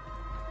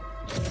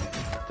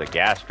 It's a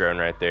gas drone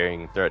right there. You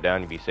can throw it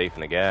down and be safe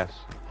in the gas.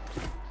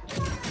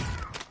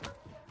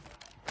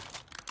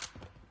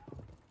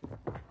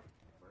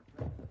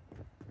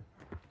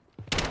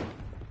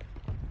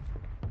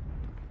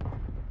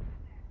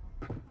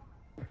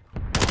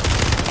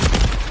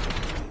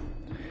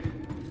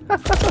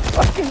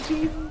 Fucking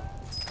Jesus.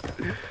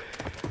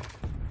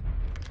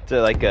 It's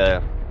like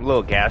a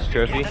little gas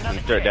trophy. You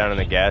throw it down in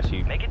the gas,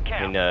 you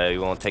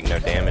won't take no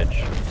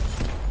damage.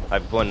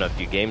 I've won a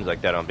few games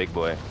like that on Big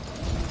Boy.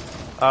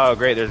 Oh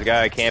great, there's a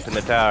guy camping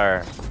the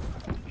tower.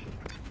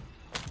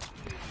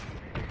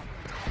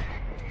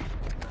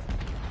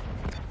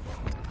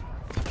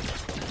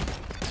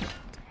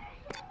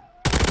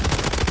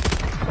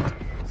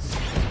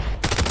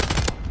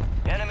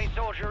 Enemy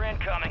soldier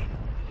incoming.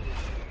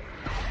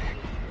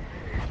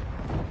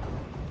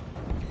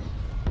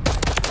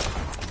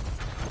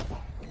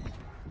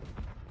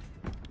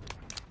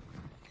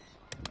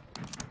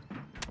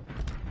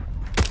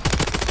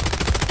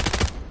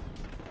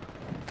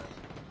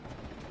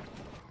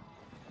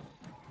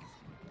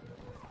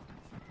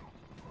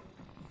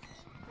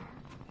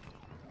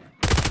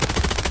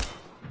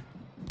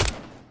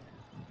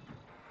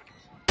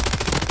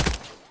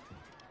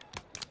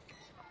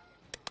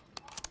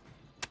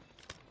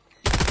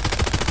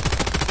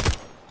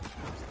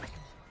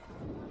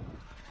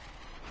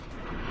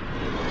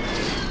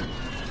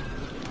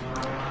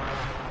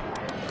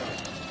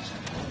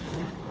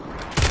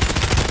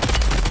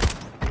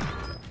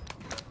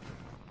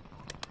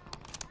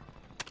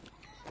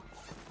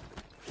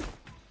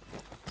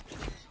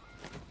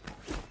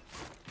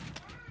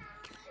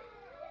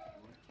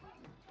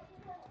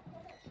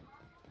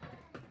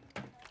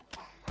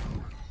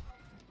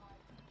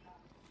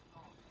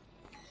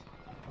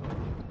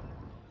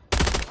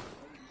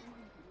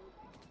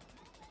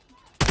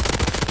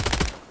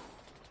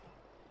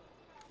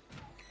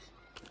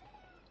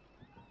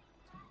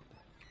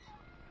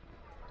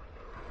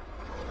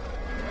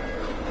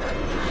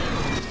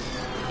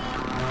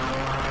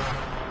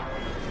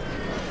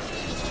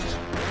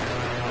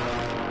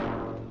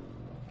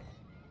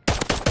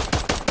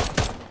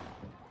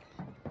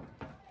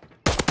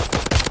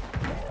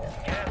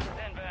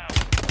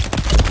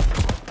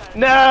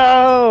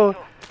 No!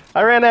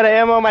 I ran out of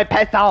ammo on my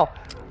pistol.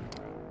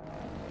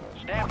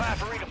 Stand by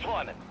for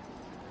redeployment.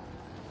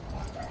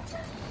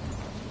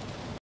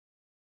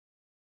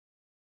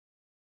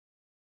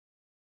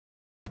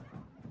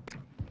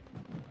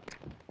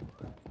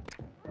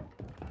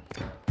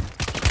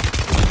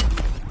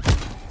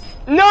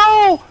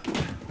 No!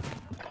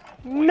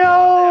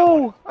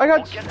 No! I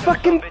got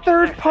fucking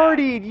third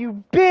partied,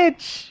 you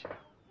bitch!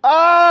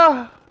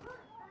 Ah!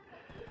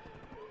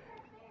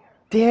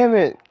 Damn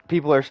it.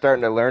 People are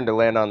starting to learn to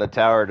land on the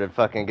tower to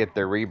fucking get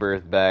their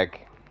rebirth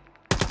back.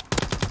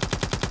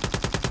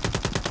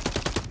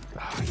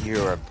 Oh,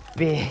 you're a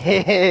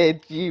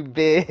bitch, you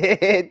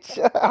bitch.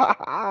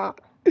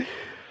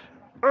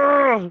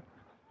 Ugh.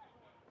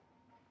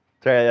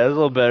 Sorry, that was a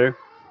little better.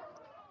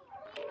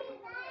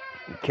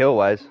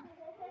 Kill-wise.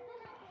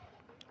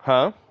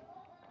 Huh?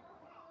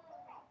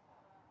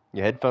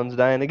 Your headphones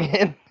dying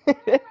again?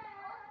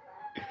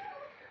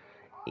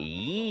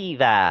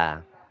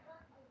 Eva.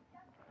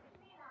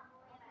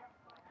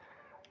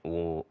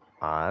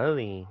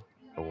 Wally.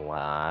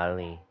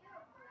 Wally.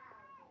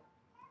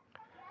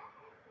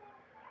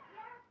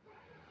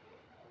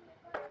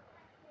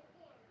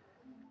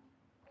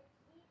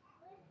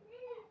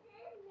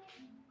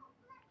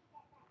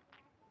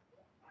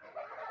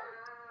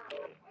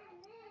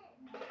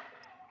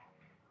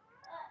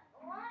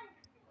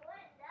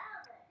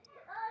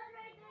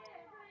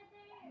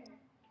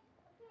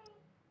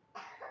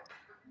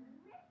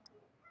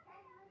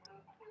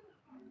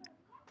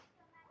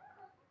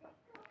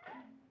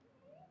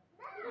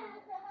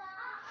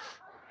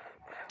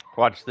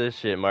 Watch this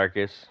shit,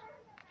 Marcus.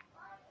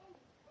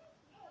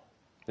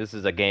 This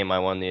is a game I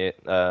won the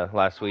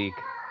last week.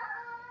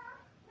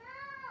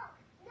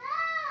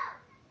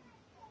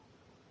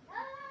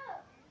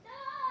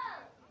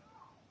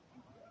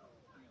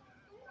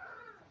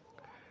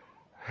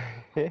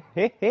 You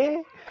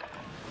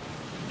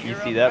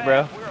see that,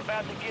 bro? We're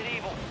about to get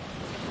evil.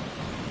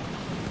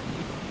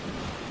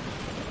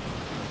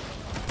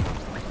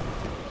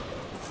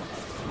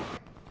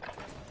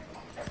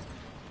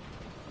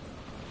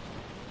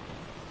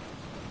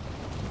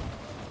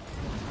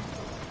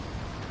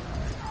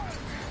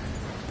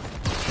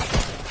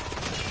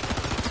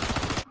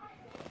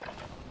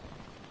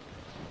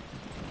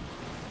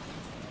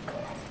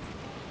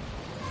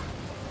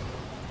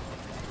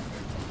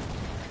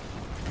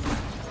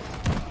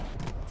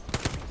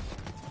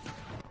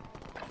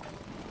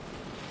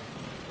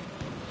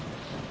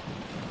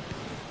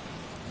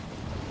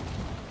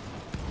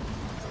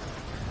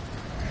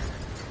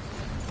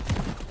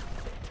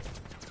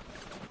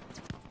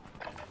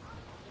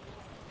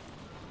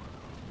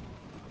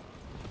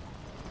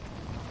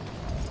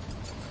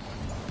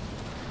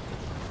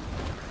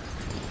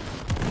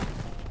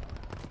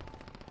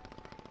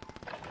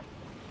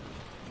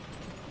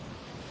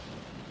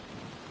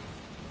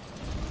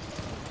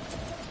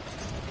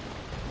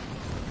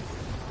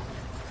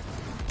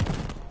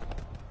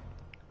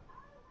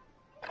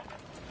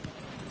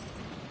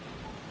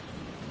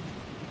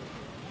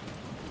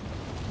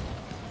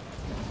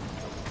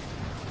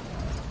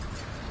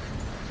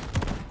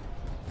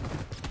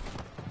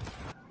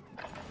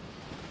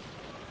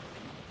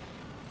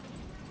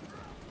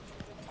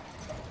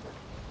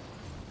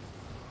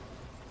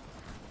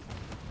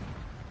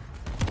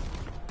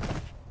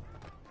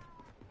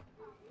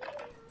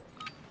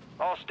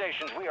 all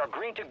stations. We are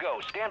green to go.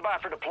 Stand by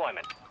for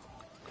deployment.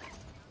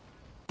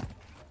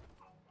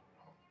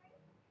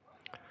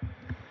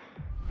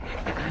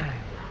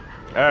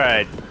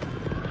 Alright.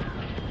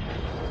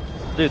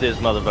 Do this,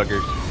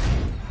 motherfuckers.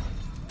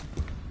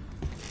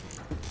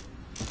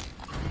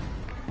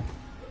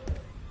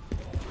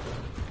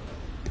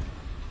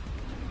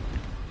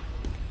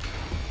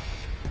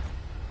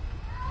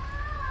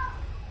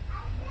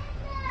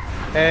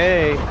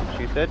 Hey,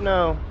 she said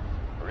no.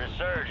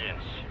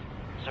 Resurgence.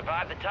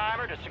 Survive the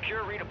timer to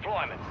secure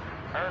redeployment.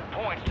 Earn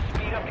points to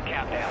speed up the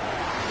countdown.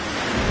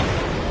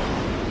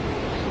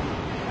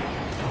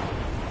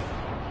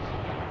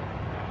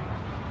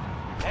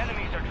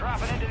 Enemies are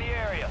dropping into the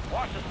area.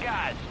 Watch the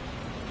skies.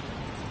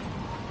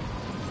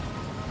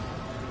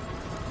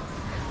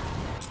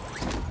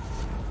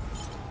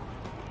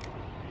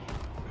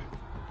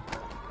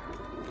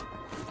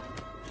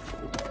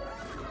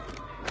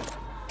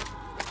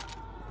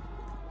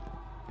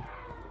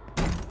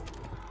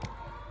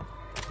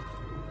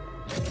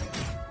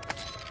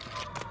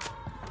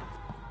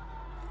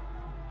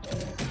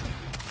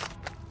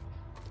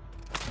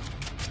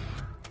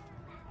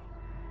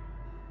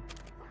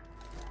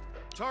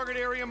 Target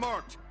area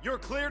marked. You're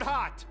cleared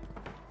hot.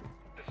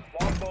 This is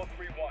Longbow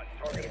 3-1.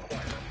 Target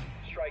acquired.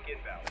 Strike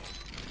inbound.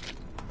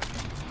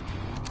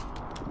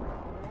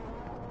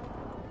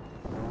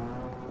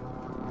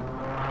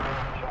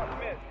 Shots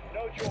missed.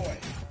 No joy.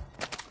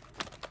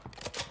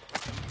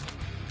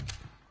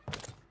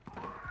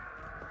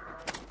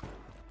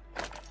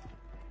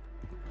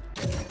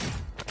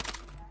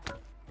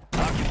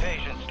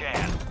 Occupation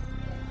scan.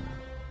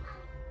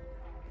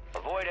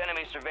 Avoid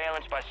enemy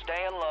surveillance by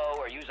staying low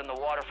or using the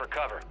water for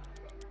cover.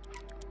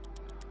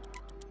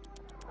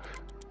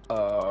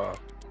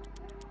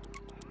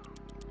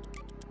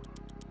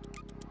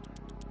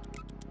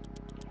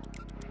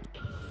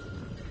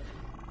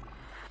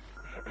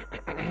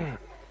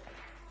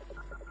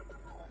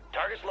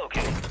 Target's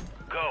located.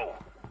 Go.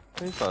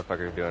 What are these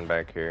motherfuckers doing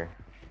back here?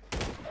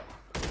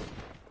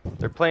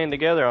 They're playing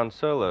together on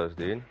solos,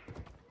 dude.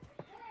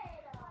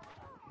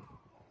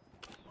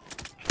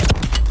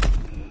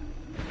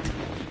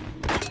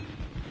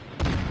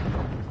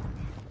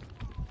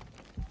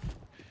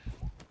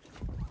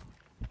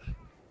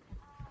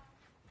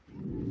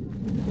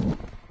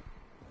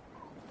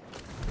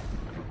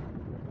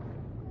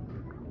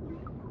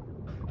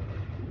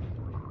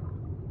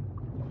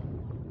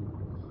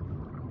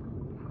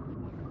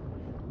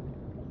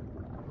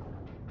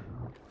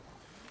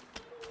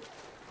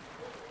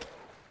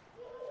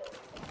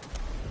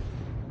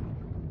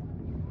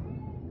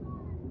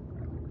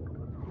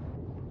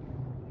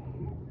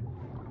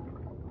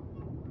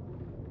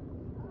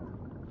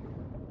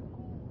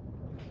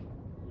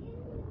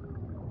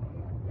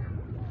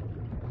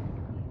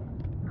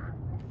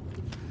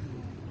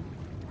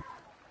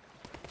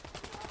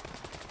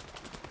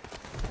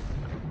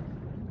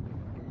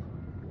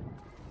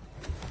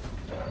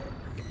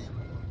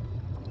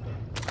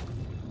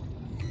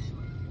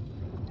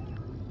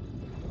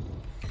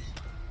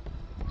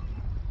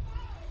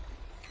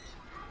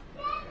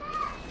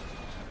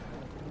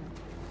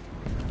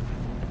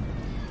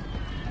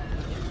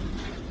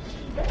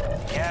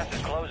 Gas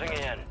is closing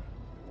in.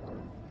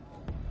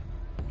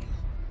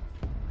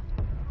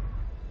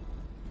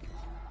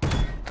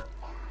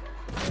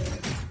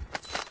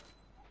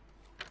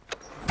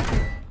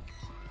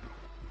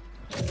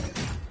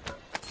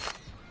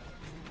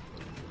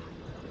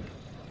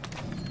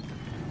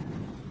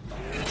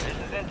 This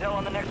is intel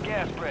on the next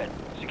gas spread.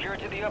 Secure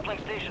it to the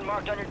uplink station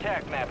marked on your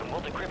TAC map, and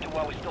we'll decrypt it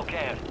while we still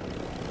can.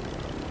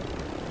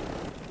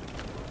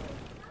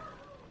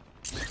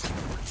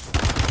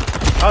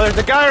 Oh, there's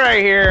a guy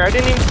right here. I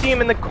didn't even see him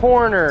in the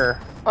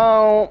corner.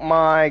 Oh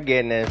my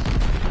goodness.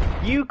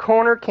 You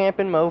corner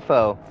camping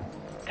mofo.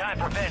 Time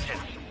for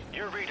vengeance.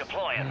 You're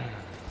redeploying.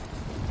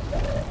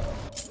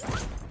 Is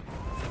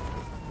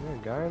there a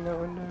guy in that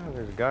window?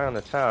 There's a guy on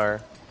the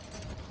tower.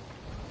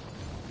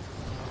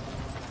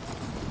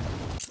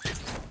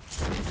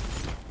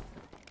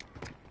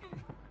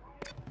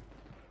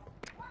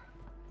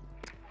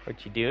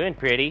 What you doing,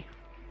 pretty?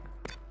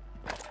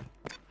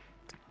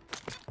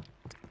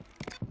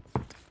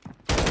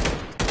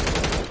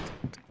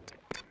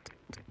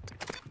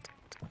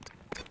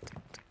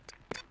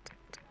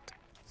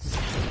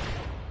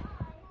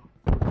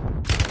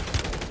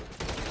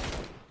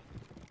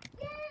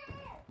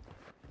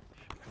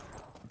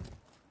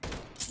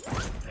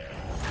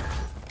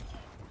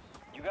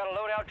 You got a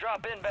loadout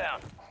drop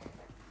inbound.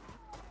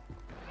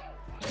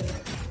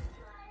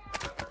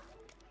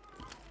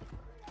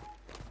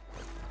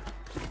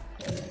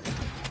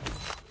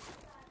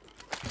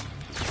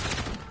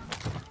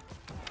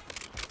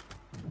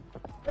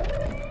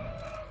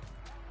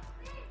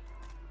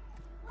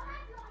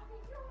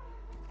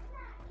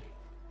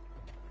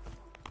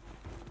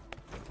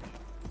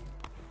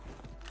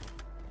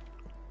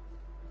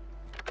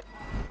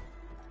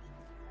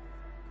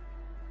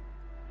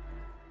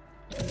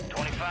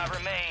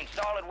 Remain.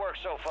 Solid work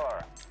so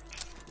far.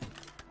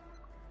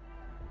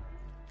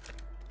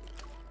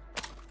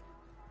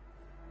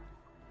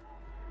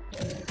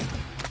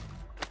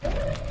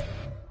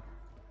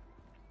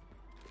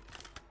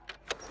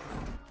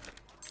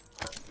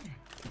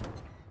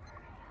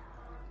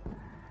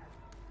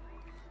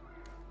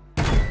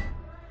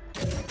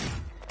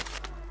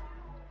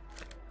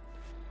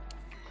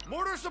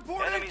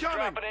 support Enemies incoming!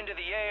 dropping into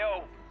the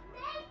AO.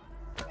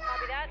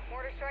 Copy that.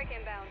 Mortar strike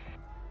inbound.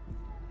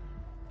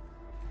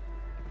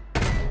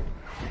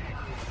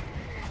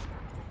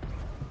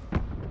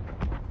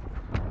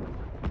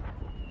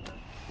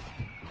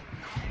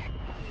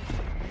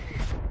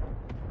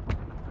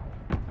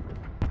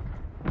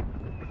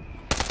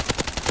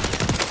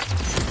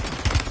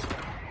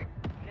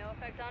 No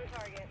effect on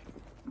target.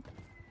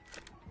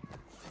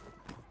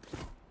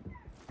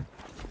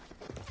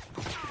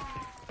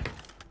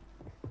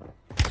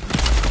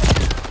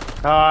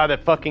 Ah, the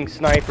fucking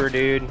sniper,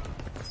 dude.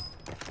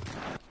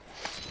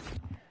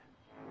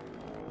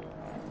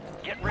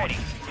 Get ready.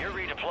 You're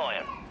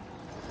redeploying.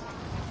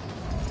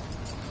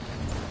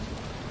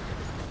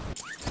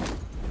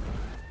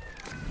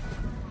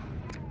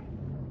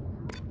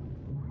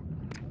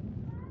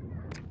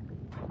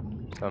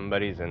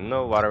 Somebody's in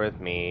the water with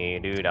me,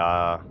 dude.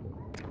 Oh,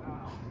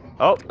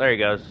 there he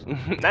goes.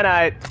 Night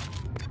night.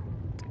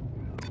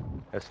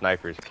 That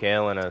sniper's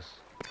killing us.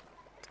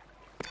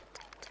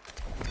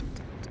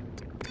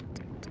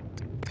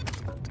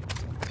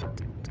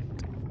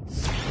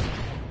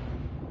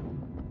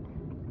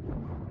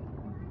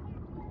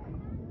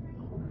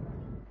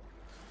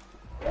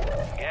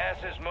 Gas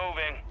is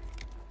moving.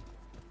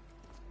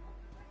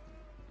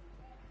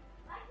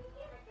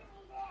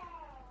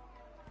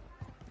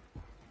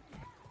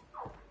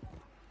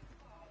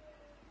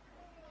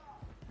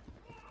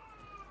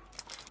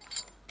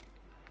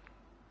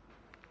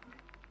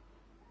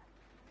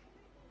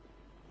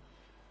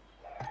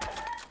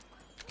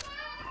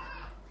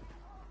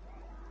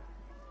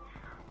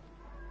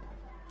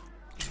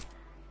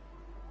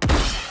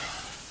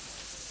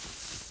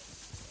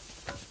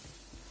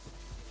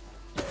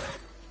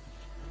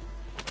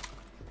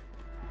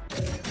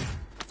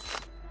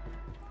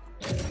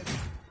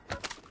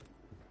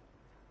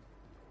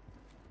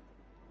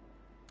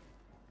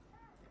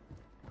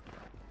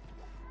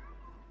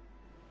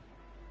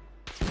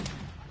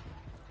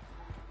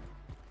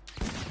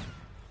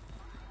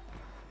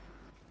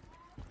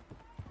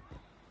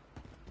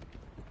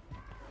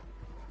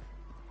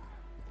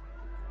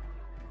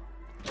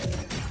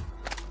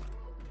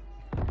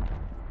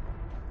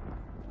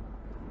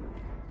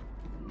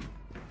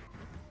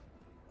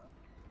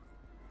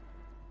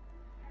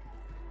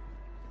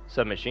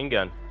 Submachine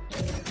gun.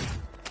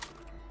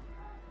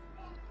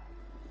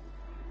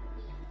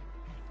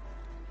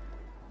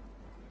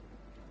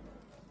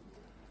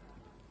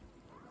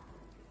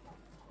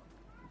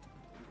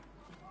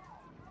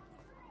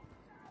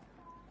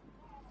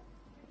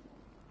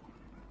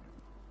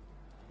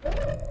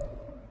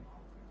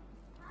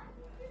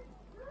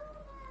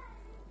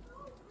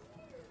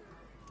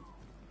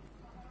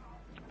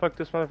 Fuck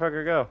this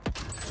motherfucker go.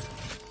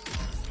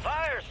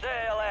 Fire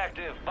sale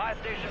active. Buy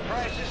station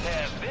prices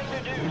have been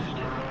reduced.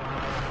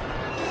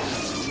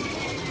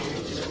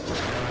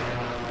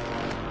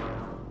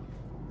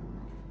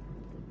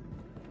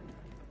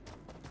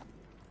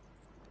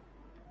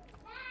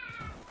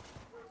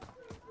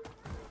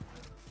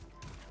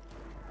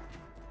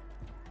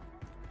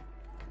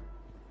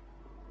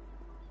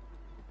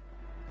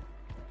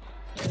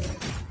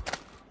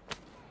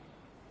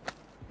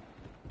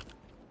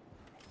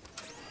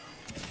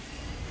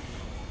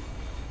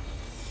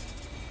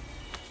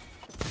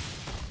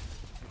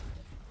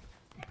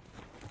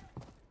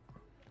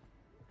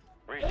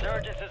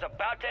 Resurgence is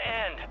about to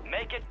end.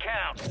 Make it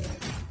count.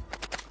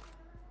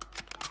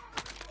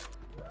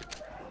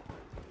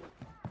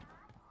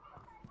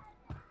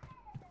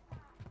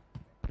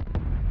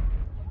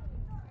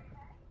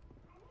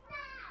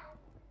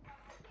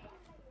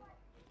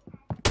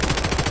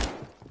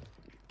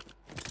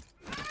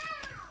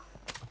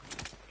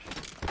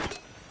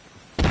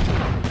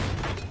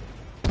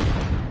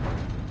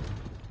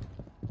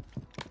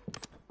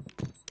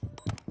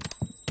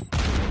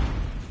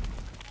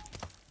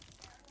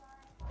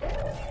 You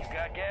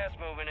got gas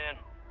moving in.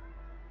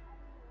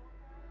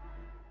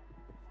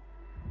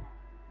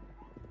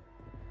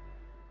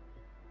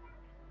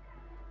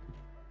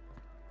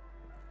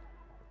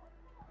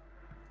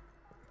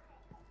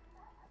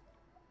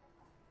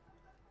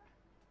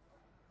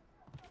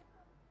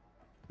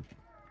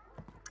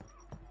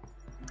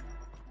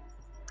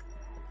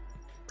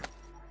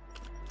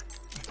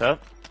 What's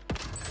up?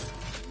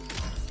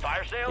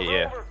 Fire sale's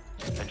Yeah. over.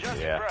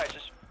 Adjusting Yeah.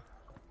 prices.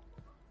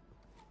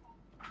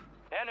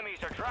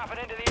 Enemies are dropping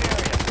into the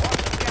area.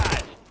 Watch the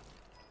skies.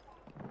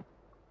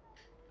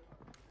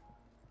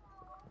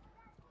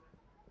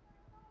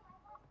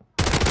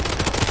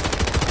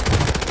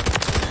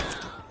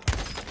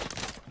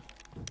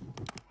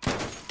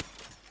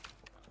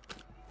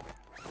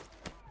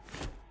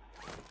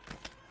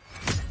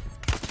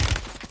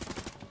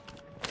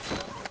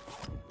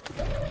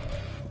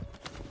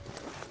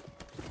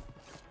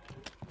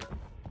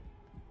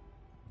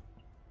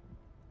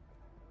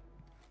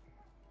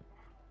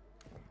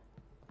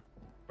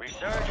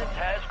 Resurgence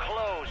has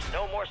closed.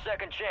 No more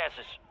second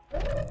chances.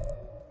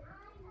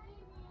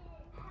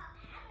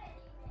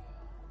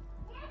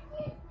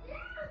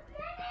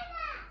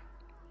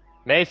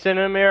 Mason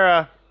and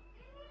Mira.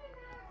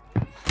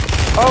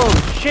 Oh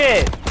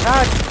shit!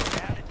 God.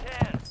 Down to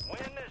 10.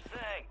 Win this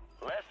thing.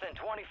 Less than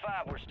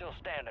 25, we're still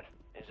standing.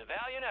 It's a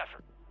valiant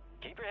effort.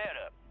 Keep your head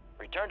up.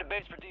 Return to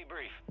base for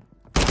debrief.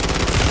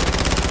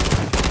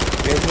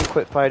 You guys can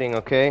quit fighting,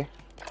 okay?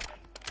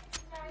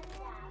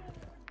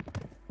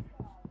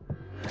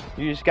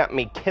 You just got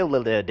me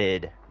killed.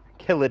 Man,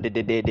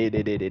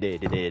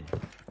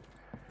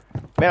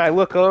 I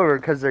look over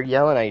because they're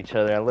yelling at each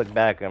other. I look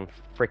back, I'm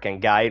freaking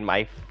guy in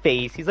my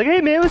face. He's like, "Hey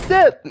man, what's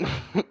up?"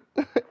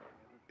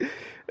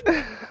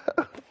 I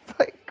was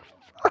like,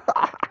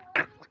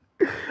 fuck.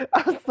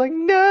 I was like,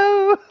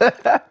 no.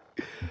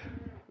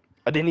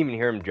 I didn't even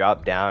hear him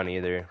drop down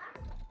either.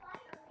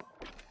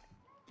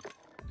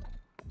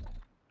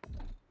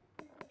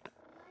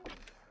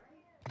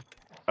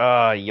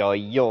 Yo,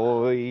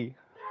 yo. I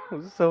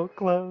was so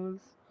close.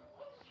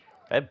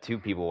 I have 2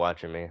 people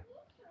watching me.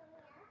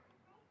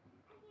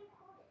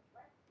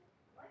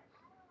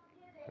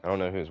 I don't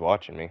know who's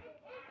watching me.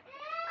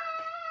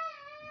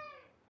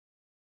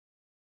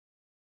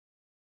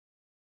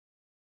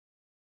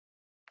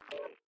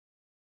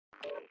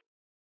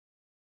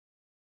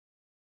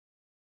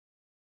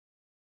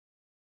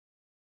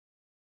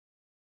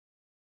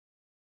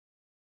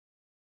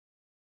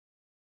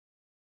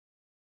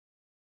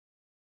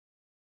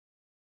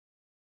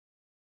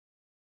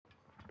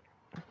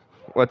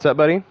 What's up,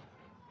 buddy?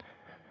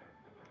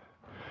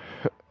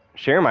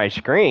 Share my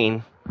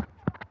screen?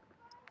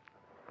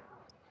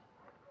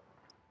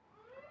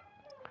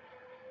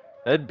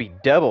 That'd be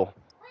double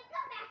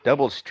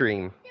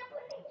stream.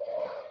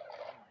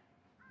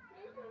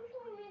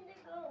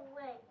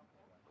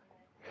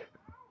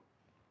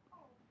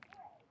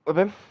 What,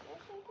 babe?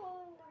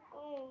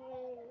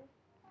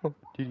 Oh,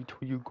 did he tell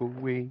you go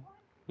away?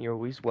 You're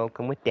always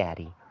welcome with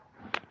Daddy.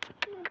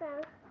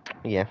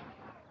 Yeah.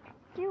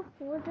 Do you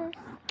pull this?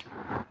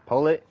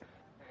 Pull it.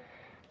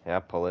 Yeah,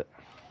 pull it.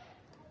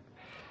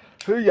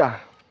 Yeah.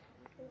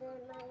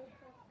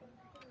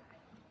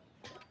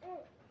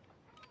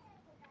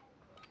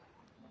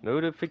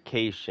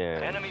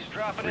 Notification. Enemies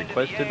dropping into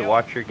Requested the to AO.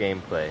 watch your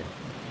gameplay.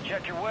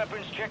 Check your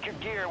weapons, check your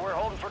gear. We're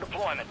holding for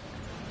deployment.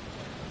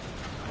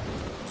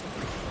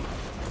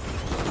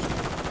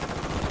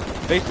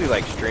 Basically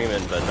like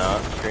streaming, but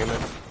not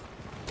streaming.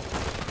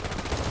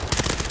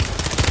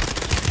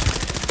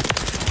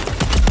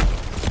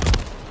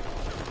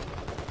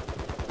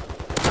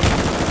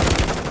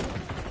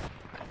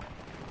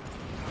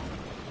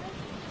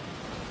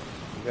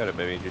 You got it,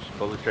 baby. Just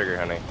pull the trigger,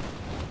 honey.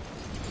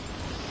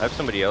 I have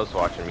somebody else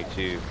watching me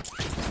too.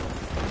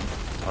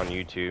 On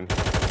YouTube.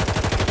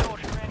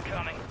 Soldier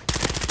incoming.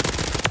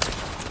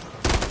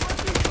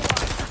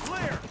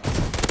 Clear!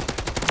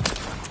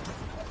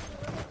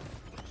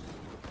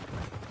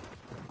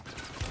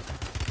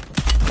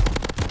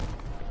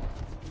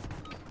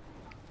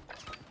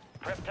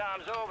 Prep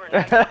time's over.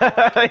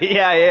 Now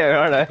yeah,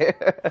 aren't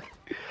I?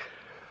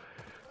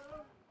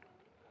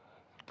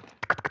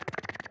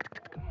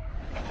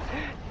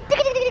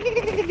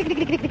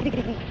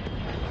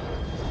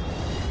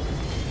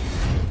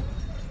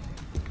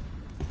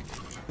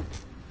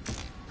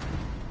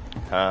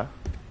 Huh?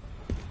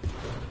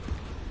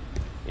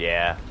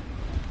 Yeah.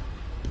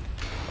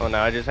 Oh no,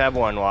 I just have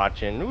one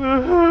watching. They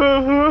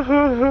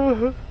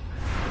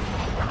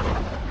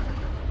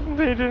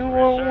didn't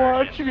want to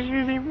watch me you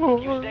anymore.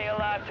 stay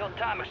alive till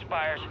time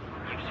expires.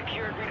 You've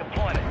secured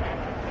redeployment.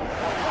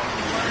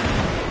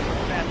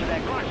 Faster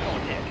that clock's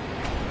gonna tick.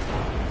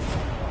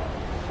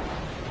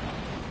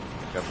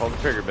 Gotta pull the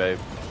trigger, babe.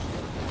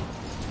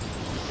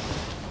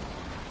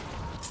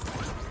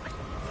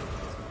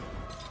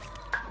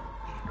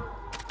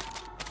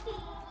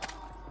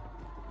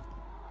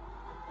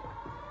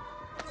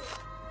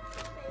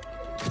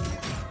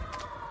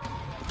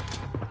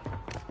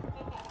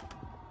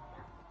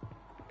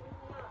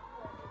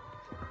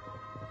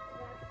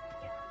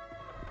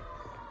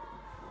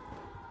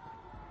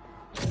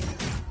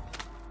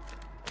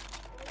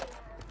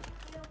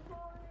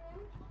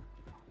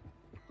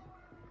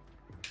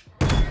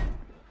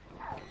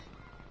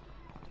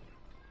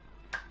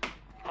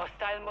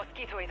 Hostile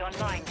mosquito is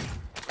online.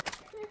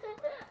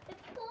 I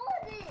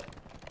pulled it.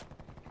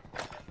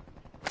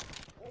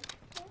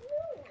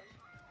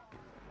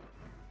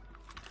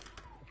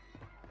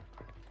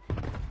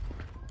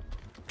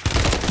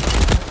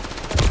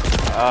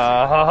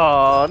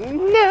 Oh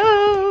no!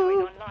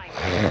 Online.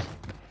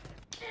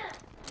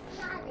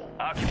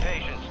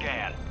 Occupation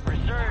scan.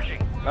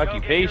 Resurging.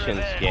 Occupation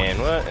Go get your scan.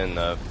 revenge. What in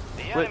the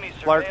The flip enemy's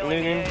flark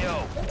surveilling noonin? the AO.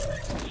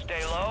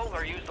 Stay low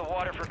or use the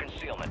water for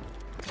concealment.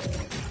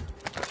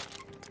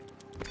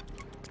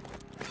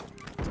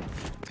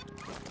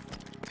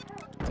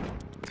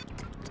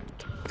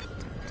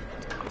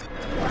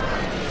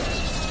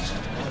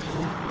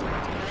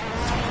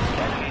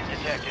 Enemies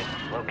detected.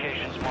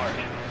 Locations marked.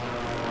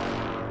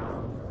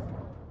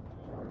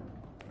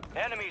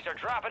 Enemies are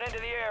dropping into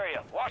the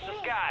area. Watch the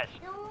skies.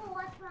 You know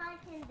what I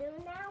can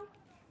do now?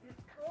 You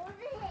pull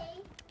the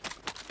hay.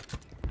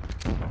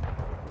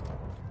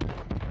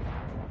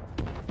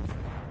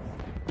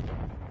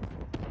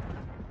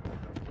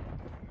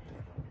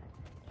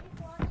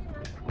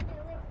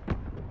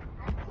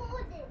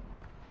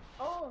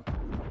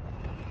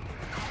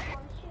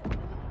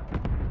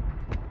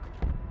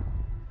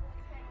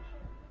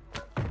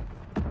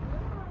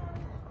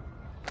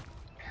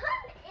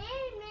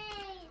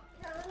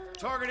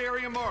 Target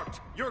area marked.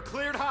 You're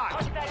cleared hot.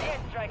 Hostile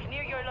airstrike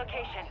near your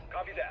location.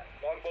 Copy that.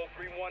 Longbow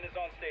 3-1 is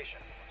on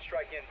station.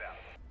 Strike inbound.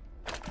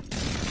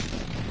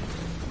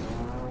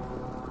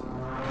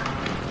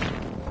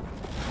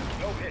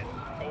 No hit.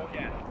 Go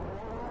again.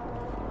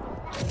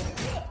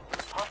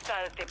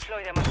 Hostiles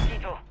deploy the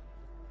mosquito.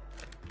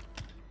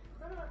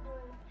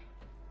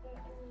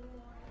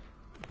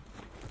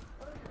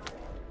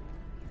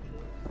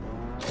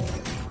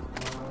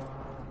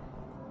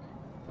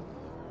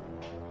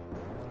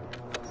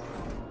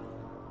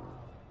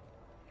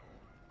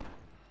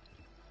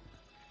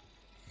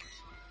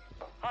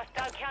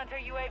 Hostile counter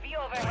UAV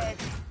overhead.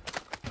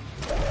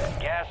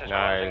 Gas is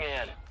Nice. closing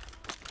in.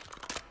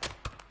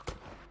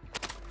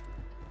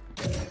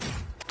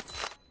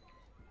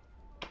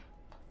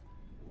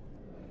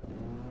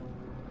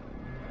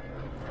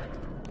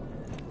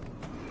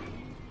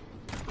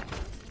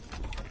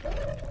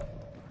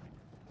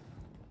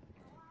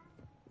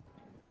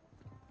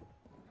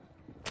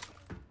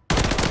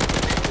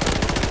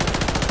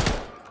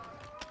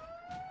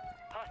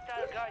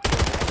 Hostile guard.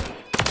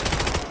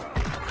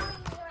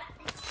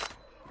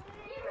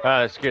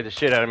 That scared the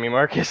shit out of me,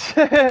 Marcus.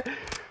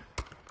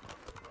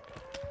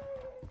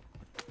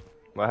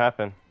 What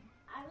happened?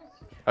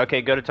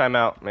 Okay, go to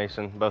timeout,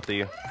 Mason. Both of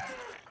you.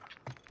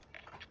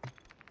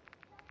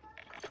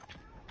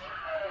 I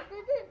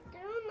didn't do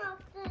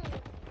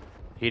nothing.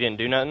 He didn't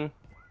do nothing?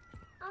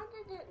 I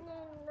didn't do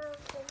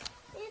nothing.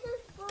 He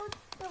just put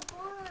the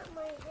ball at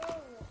my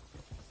head.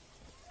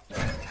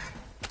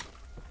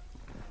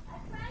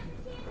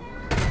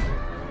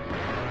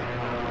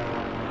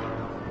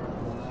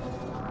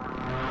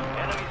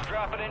 Enemies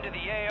dropping into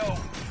the AO.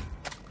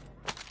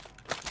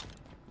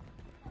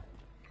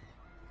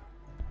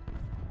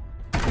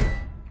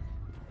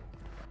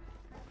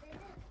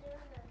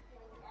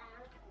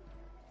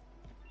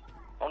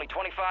 Only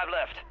 25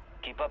 left.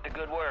 Keep up the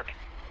good work.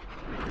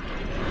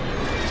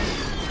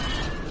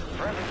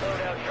 Friendly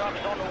loadout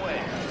drops on the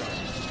way.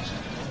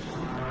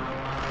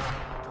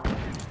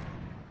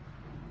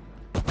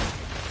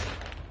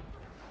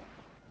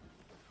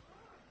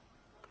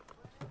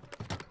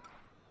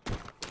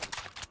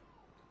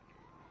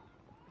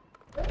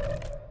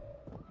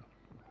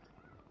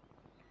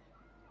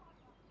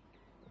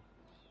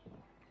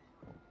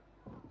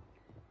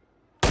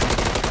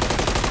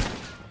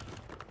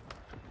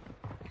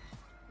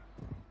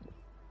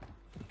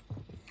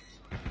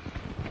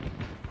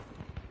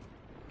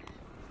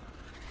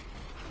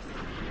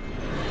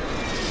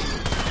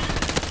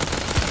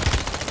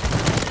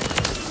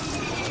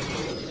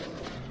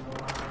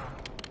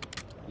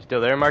 You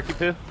still there, Marky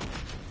Poo?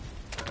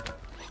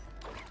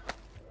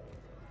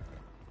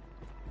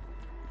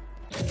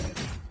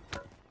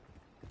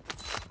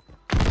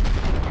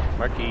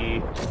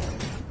 Marky.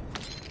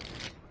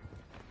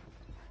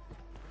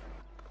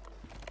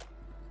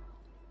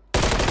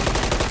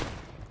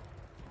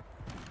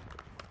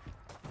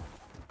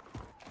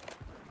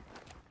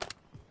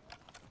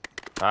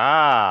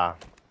 Ah,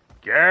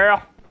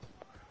 girl.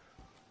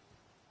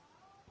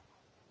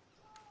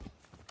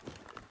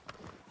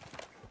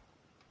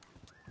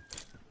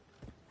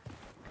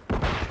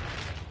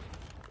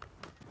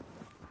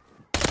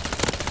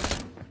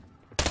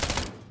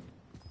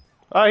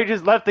 Oh, he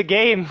just left the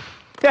game.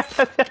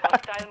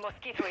 Hostile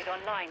mosquito is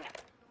online.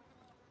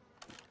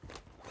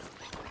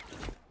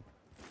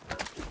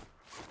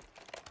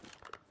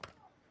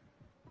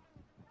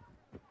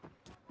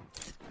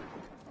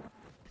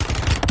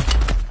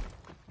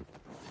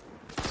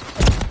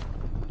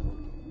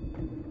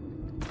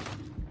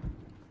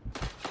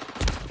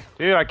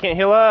 Dude, I can't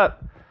heal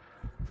up.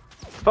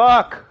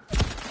 Fuck.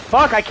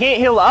 Fuck, I can't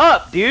heal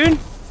up, dude.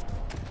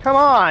 Come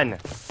on.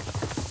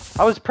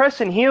 I was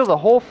pressing heal the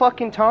whole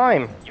fucking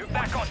time. You're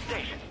back on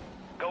station.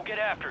 Go get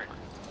after it.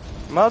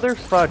 Mother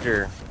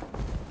fudger.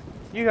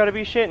 You gotta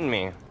be shitting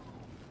me.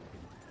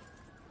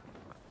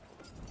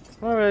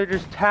 Why are they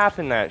just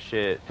tapping that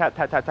shit? Tap,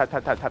 tap, tap, tap,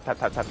 tap, tap, tap, tap,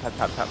 tap, tap, tap,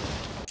 tap, tap.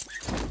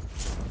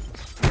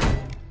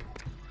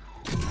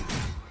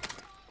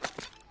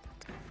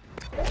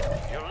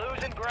 You're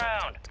losing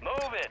ground.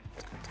 Move it.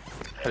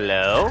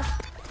 Hello?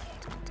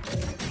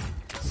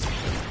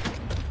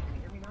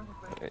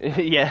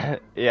 yeah,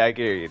 I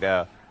can hear you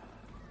now.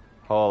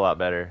 Whole lot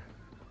better.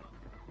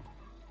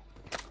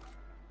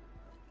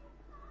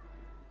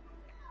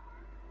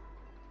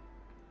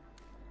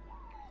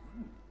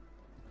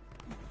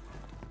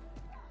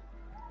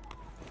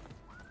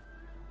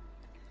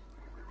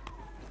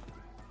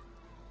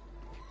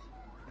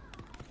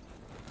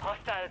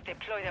 Hostiles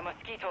deploy the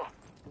mosquito.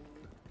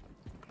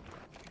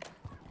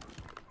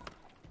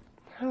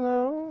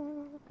 Hello?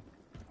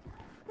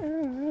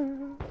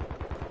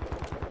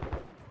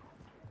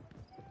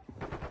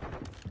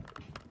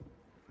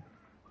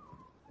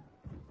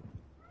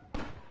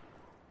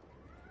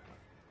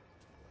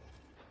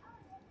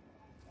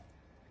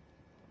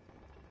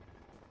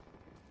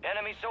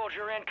 Enemy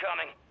soldier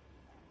incoming.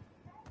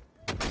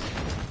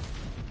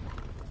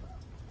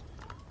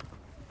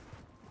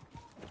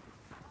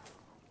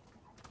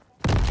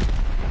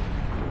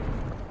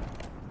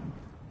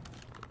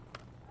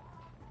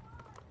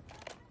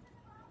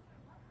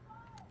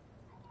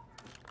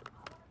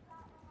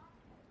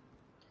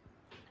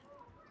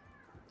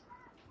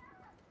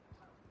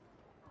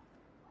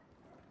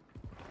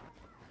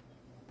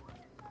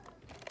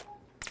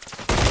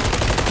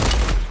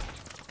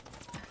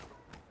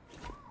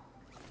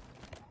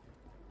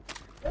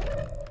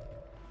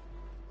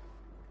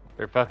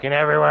 fucking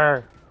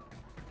everywhere.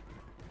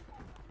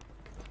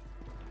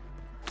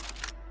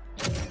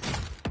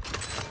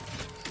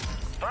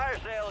 Fire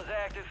sale is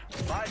active.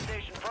 Buy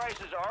station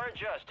prices are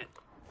adjusted.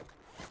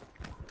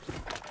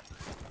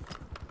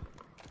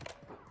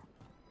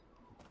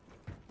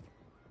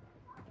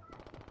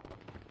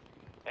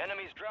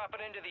 Enemies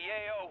dropping into the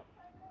AO.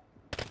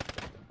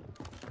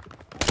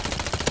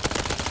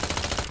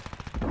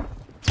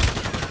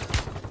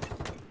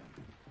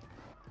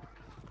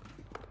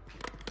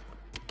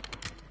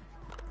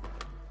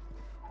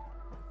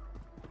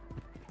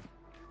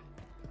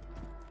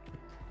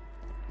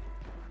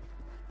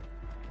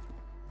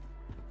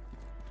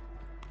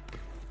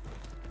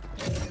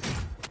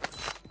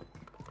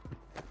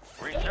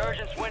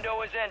 Resurgence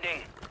window is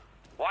ending.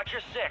 Watch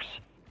your six.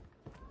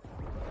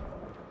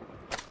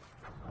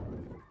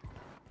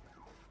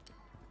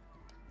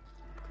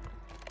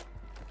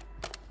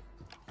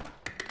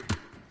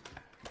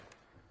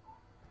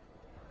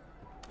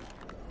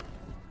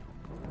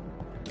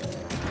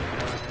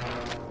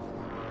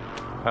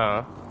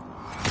 Huh?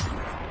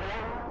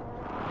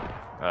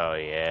 Oh,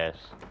 yes.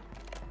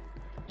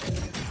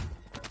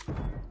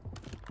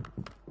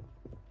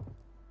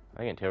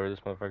 I can tell where this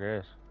motherfucker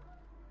is.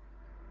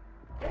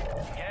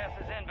 Gas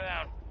is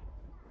inbound.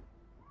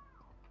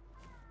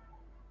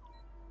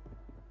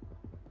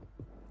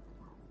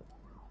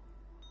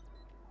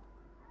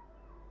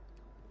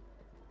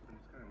 And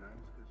it's kind of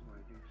nice because when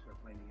I do stuff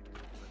landing in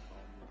areas like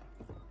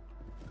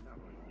not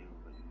really new,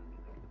 but you know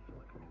what I mean, like, I feel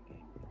like I'm in a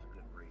game. It's a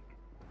good break.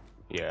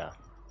 Yeah.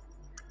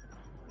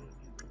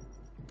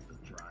 The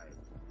drive.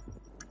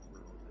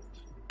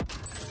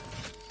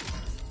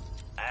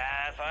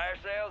 Fire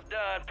sale's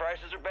done.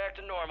 Prices are back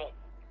to normal.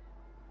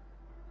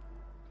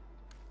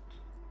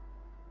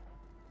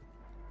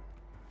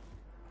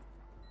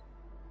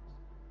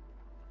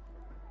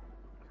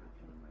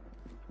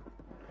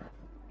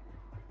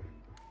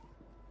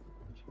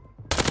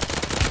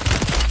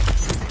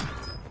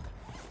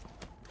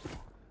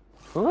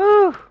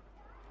 Woo!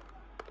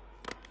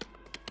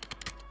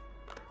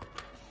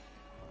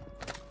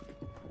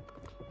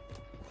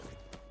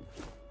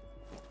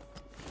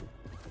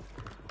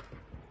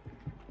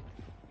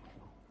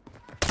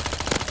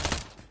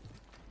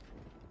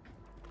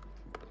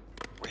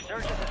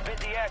 Resurgence has been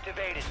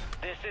deactivated.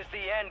 This is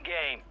the end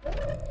game.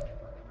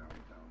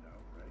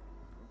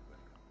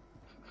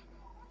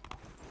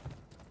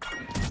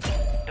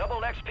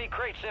 Double XP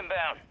crates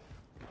inbound.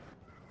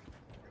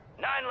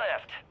 9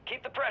 left.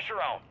 Keep the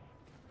pressure on.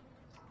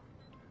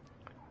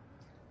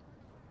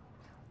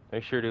 They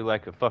sure do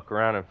like to fuck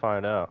around and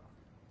find out.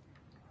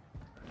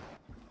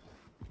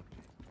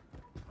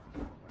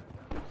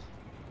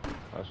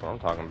 That's what I'm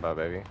talking about,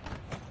 baby.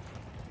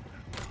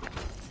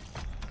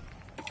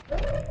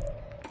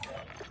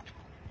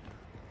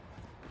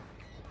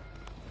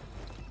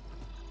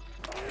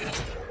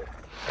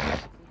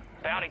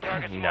 Bounty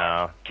targets No,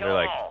 marked. Kill they're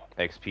them like all.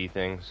 XP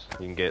things.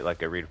 You can get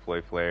like a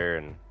redeploy flare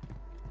and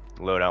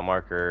loadout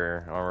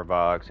marker, armor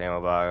box,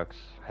 ammo box,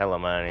 hella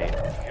money.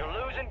 You're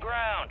losing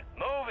ground.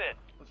 Move it.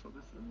 So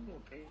this is a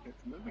little pain. It's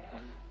moving.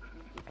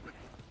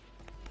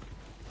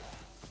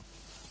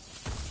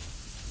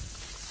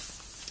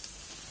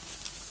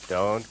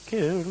 Don't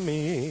kill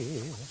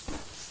me.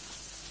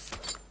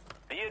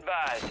 Be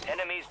advised,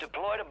 enemies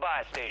deployed a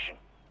buy station.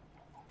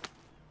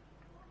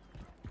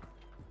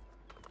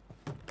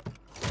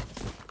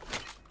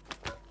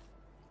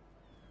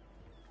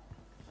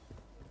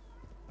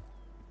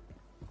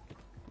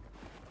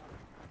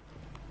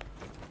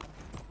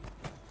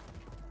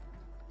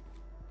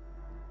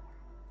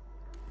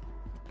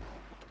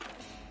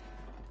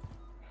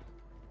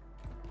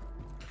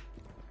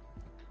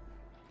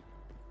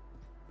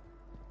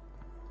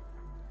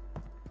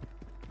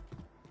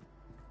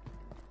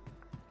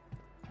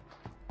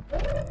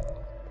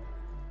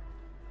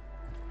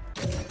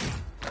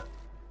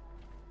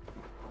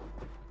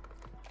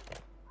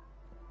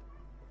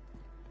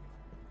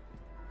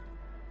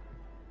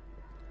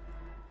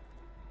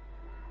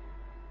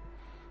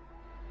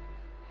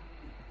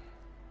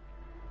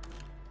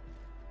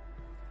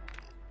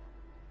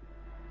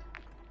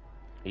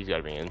 He's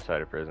gotta be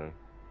inside a prison.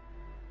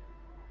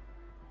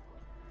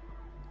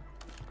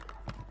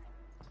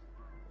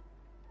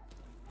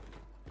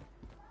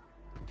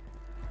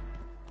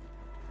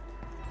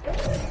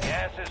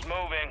 Gas is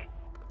moving.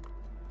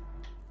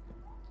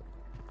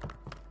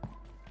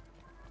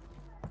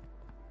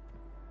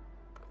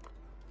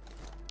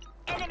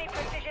 Enemy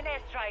precision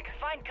airstrike.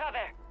 Find cover.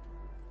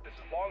 This is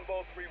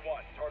Longbow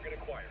 3-1. Target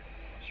acquired.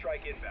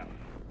 Strike inbound.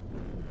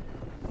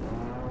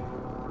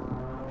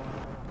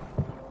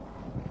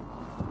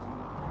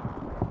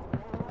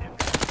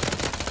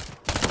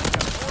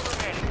 Got 4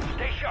 remaining.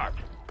 Stay sharp.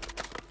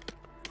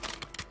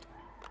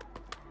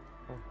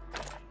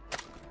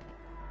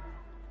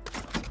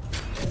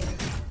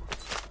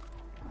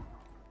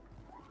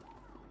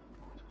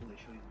 It's cool they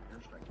show you the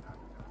airstrike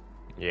pattern now.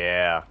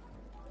 Yeah.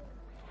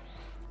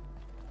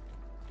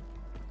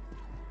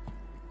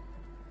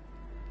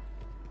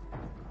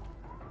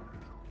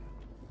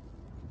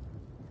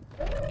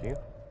 Thank you.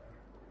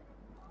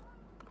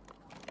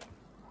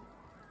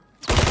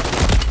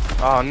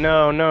 Oh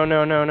no, no,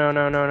 no, no, no,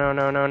 no, no, no,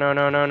 no, no, no,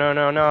 no, no, no,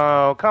 no,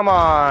 no. Come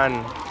on.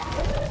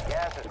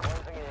 Gas is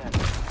closing in.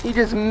 He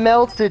just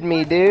melted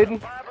me, dude.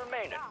 5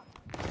 remaining.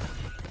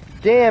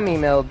 Damn, he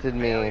melted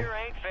me. Failure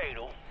ain't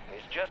fatal.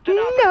 It's just an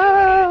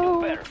opportunity to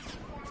do better.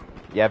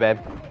 Yeah, babe.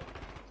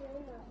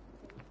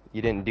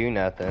 You didn't do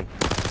nothing.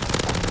 What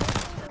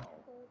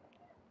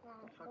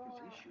the fuck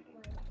is he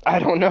shooting? I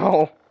don't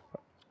know.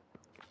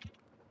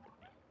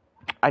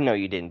 I know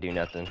you didn't do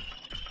nothing.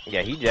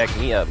 Yeah, he jacked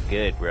me up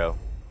good, bro.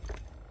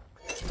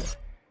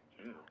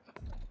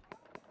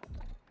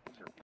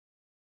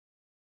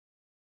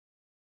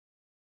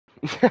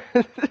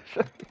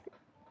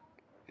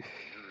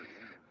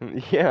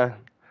 Yeah,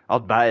 I'll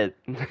buy it.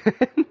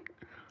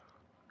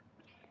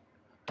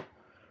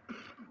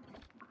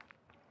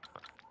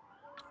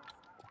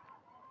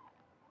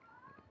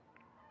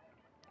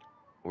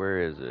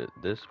 Where is it?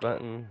 This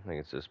button? I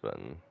think it's this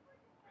button.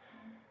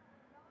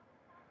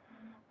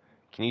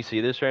 Can you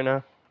see this right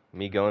now?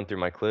 Me going through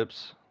my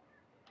clips?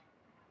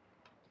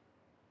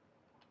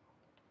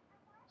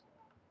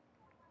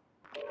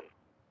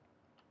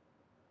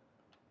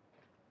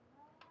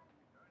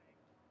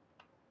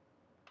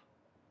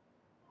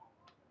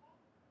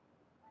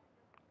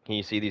 Can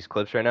you see these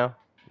clips right now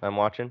I'm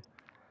watching?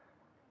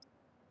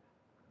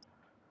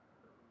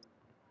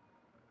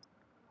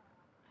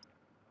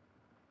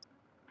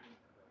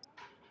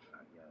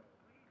 Not yet.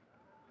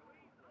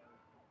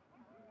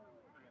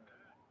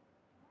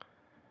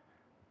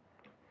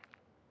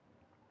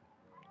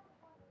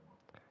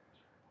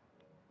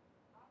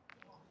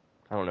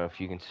 I don't know if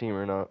you can see them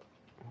or not.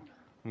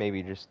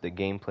 Maybe just the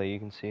gameplay you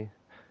can see.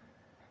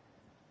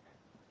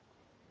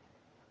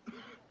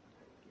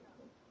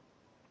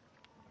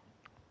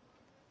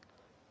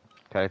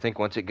 I think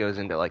once it goes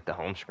into like the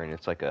home screen,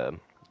 it's like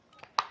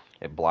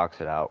it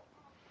blocks it out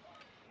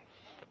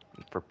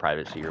for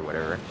privacy or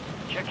whatever.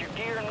 Check your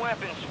gear and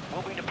weapons.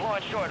 We'll be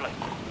deploying shortly.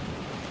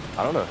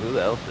 I don't know who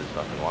else is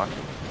fucking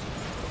watching.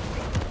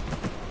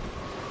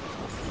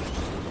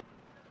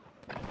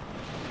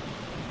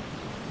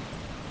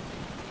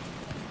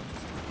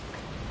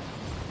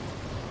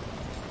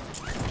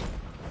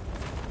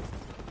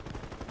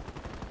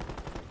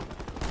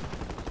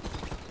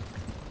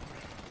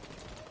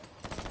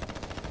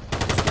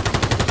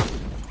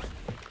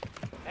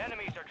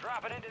 Enemies are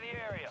dropping into the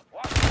area.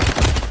 Watch.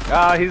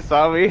 Ah, he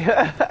saw me.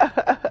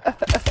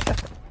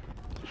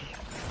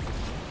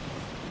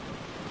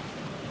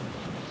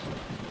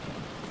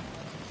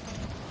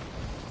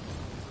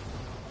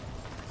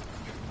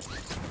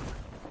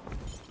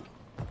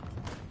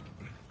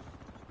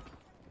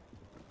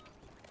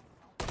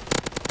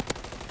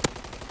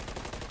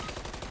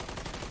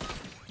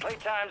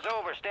 Playtime's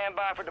over. Stand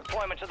by for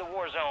deployment to the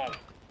war zone.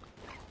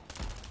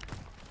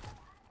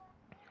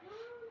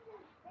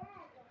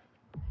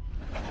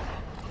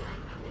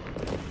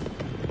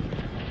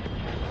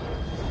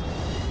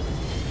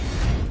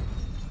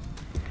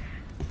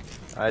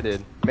 I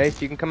did.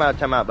 Mace, you can come out.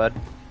 Time out, bud.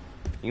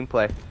 You can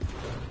play.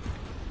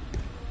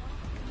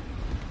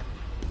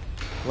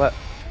 What?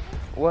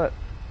 What?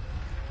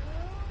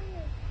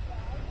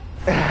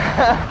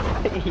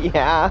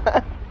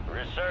 Yeah.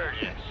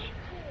 Resurgence.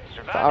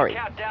 Survive Sorry, the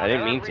countdown I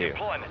didn't to mean to.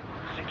 redeployment.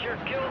 Secure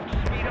kills to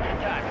speed up the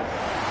time.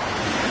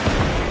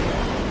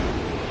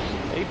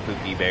 Hey,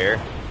 Pookie Bear.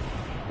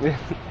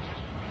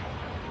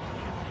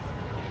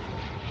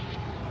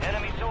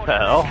 Enemy soldiers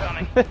Hell.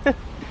 incoming.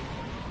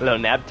 Little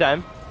nap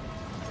time.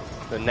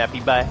 Little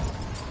nappy bye.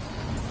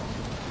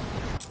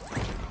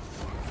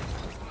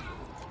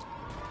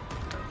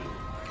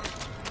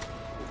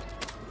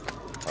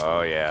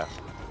 Oh yeah.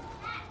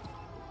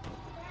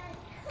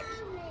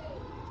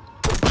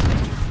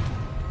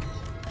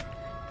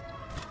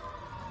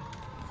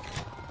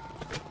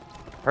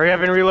 Hurry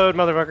up and reload,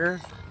 motherfucker.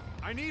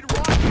 I need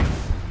rockets.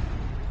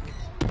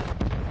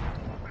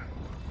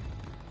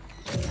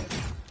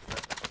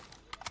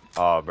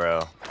 Oh, bro.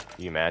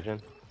 Can you imagine?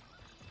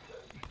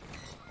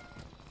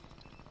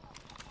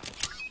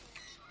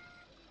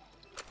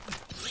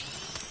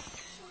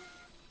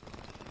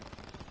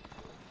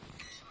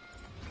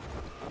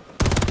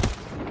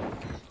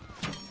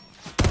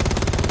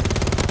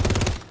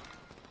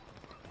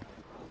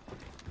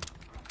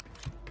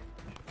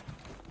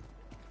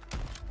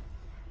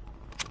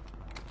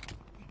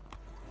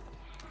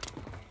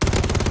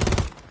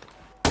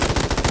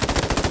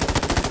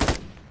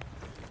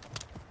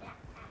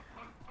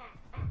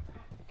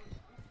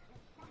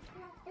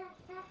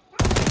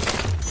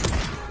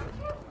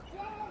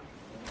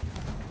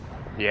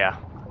 Yeah,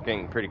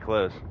 getting pretty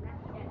close.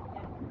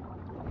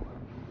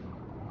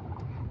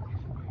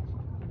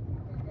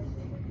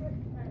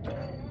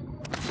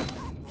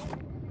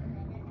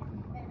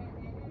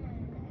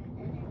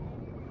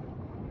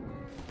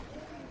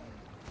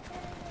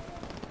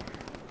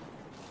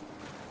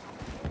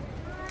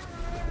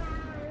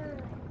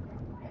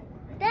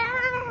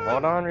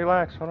 Hold on,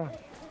 relax, hold on.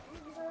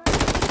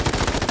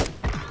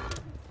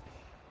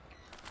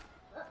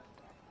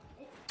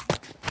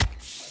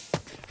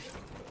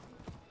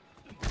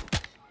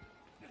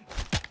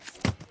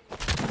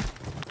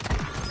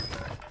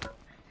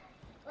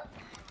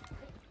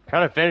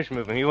 Trying to finish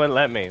moving, he wouldn't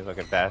let me,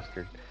 fucking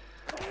bastard.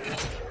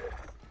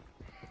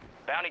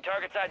 Bounty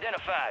targets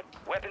identified.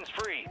 Weapons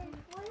free.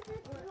 What is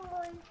it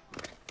doing?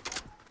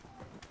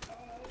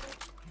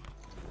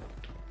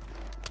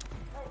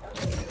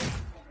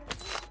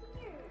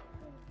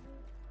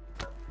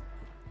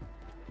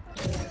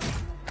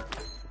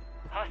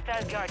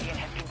 Hostile Guardian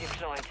has been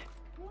deployed.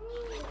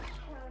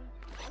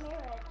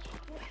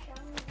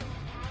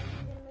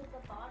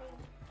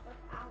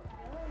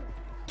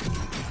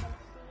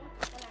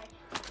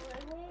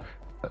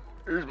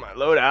 Here's my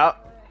loadout.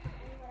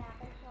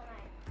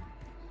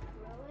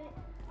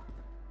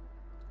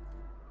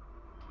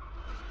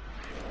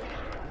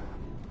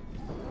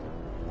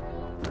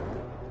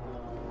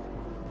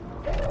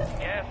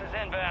 Gas is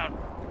inbound.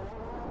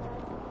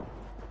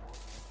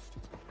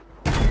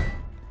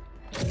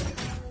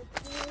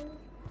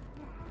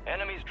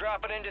 Enemies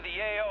dropping into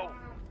the AO.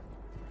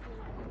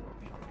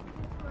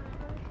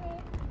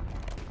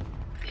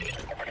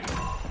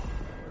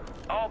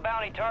 All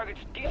bounty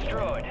targets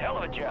destroyed. Hell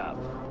of a job.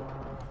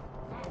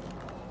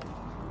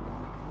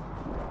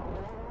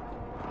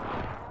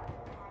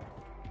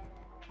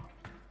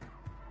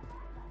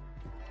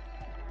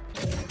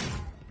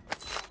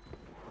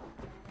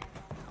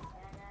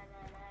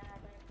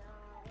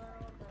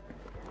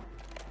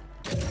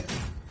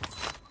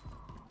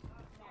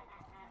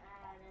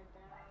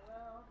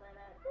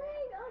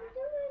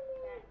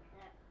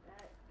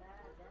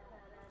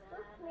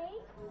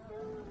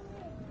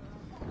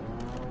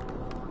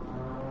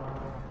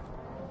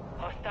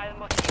 Hostile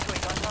Mosquito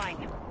is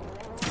online.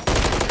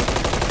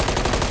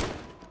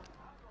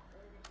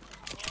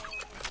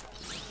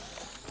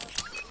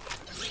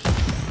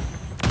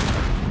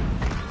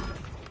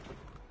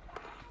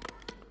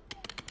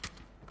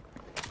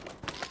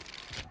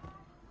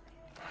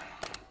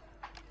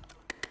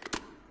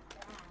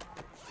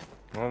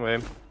 Come on,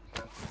 babe.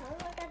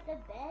 Look at the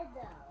bed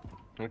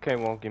though. Okay,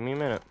 well, give me a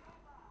minute.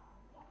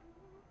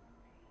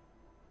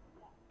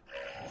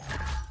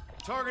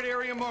 Target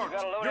area You marked.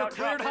 got a You're loadout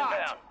cleared dropping hot.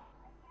 inbound.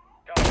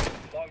 Copy.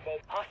 Longbow.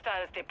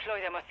 Hostiles deploy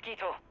the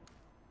Mosquito.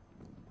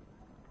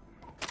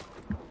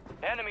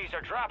 Enemies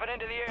are dropping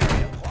into the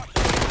area. Watch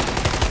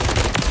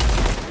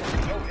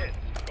No hits.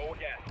 Go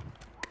again.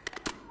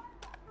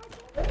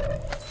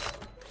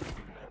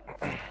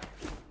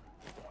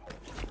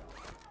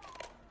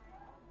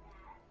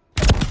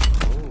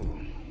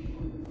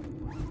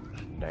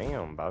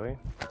 Damn, Bobby. it.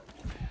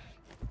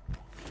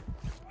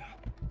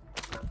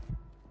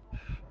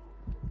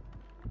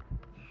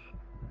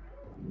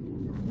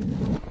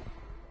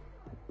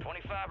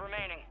 25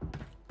 remaining.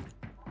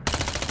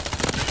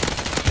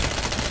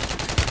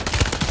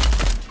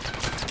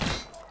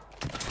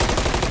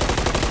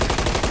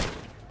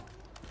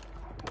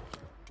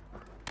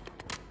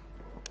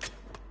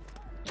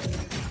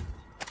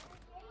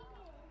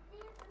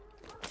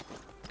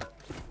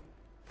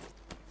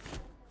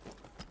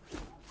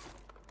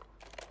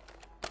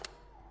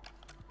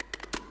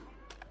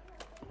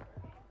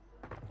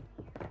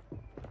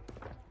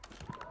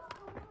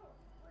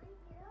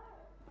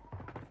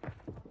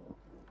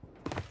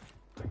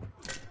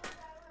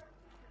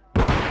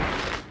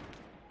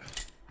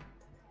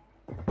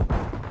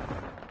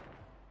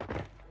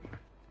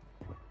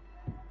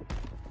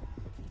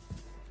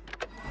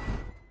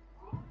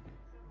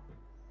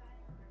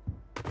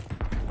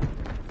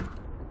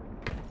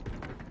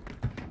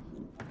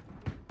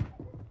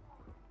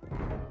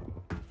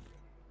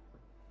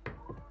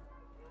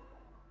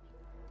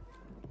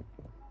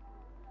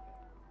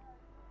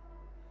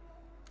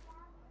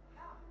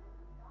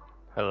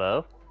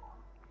 Hello?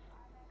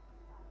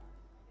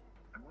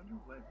 I wonder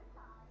what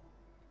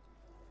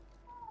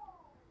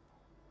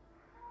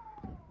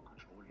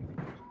control you can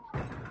use.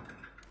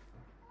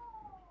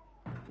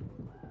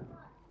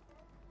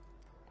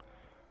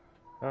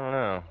 I don't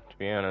know, to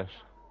be honest.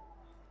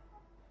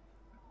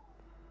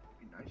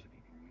 It'd be nice if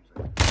you can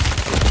use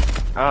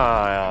it.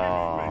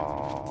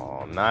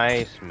 Oh,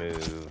 nice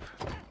move.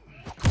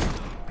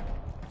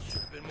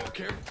 Should've been more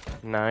careful.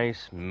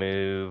 Nice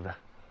move.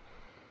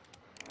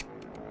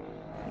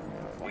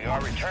 We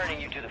are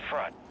returning you to the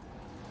front.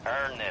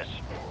 Earn this.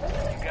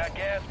 You got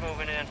gas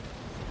moving in.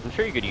 I'm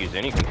sure you could use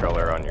any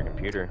controller on your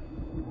computer.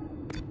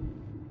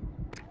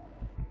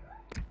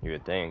 You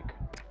would think.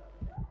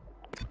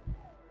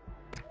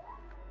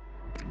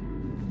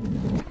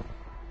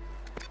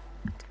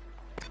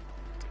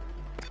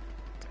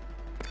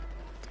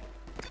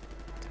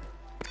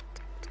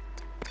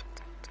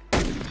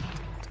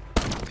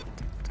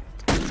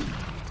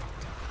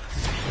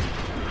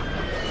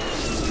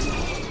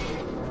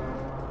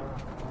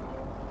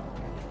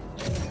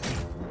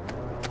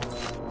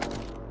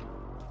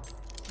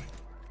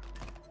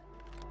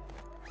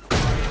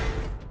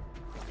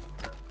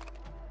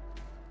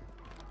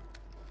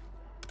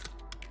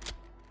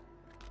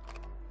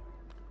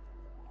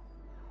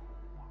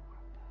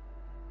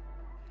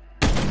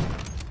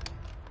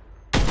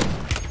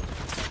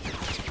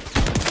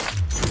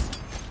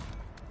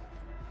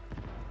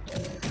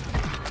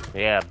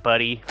 Yeah,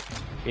 buddy.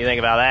 What do you think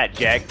about that,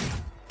 Jack?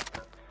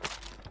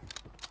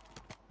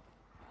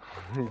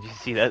 Did you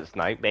see that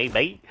snipe,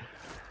 baby?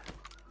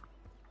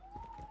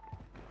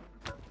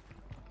 I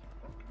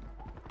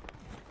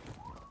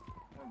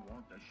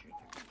want that shit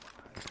to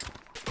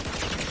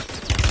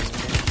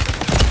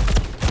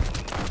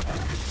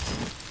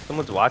be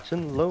Someone's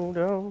watching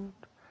Loadout.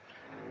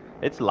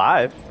 It's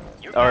live.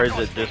 You're Or back is on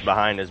it just station.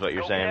 behind is what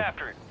you're Go saying? Get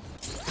after it.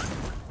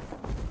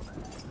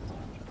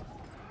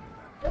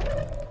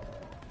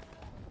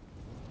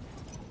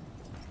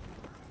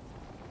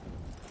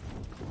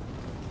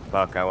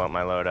 Fuck, I want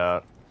my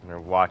loadout. They're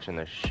watching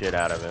the shit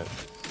out of it.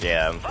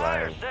 Yeah, I'm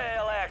Fire flying.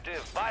 sale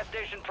active. Buy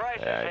station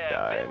prices Yeah, I have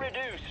died. been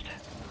reduced.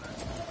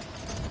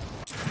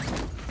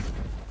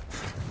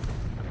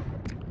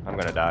 I'm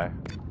gonna die.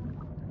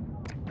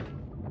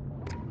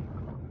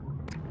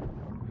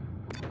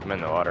 I'm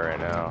in the water right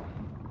now.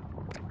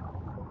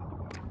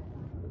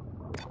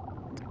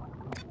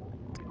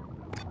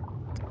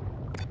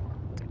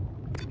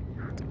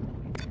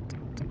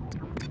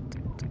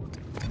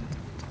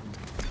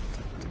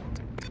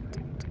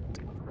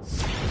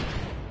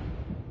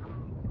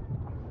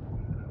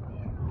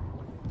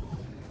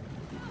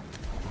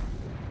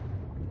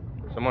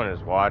 Someone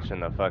is watching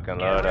the fucking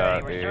Get ready.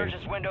 loadout, dude.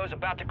 Resurgence window is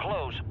about to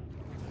close.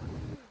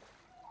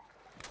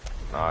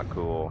 Not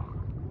cool.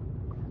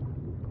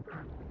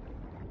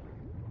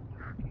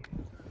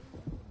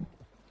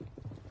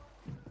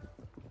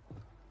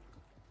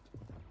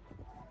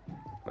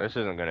 This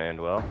isn't gonna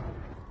end well.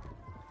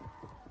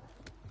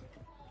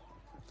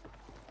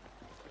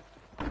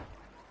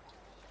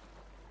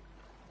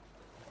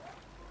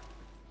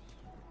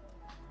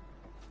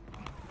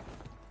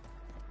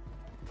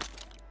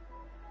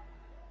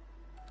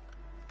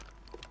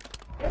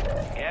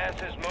 Gas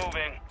is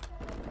moving.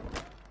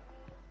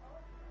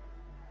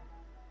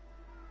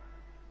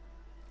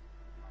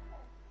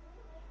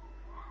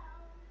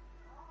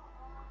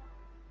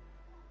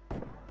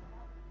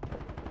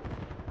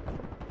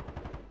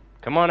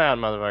 Come on out,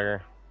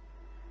 motherfucker.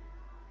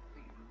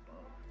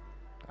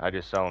 I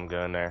just saw him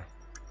go in there.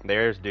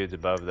 There's dudes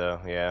above, though,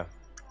 yeah.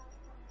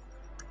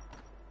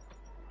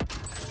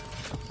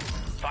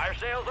 Fire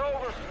sale's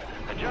over.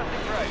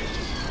 Adjusting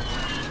price.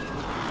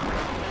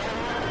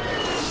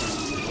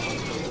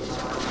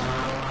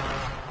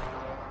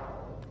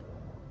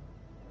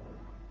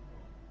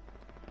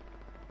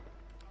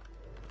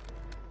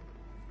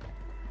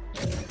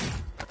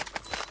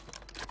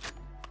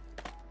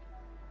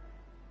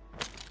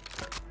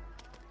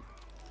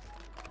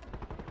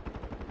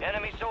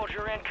 Enemy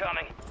soldier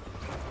incoming.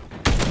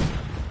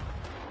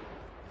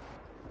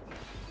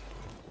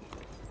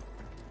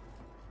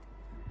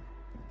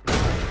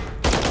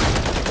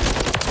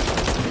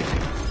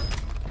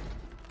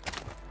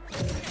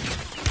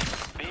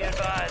 Be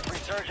advised,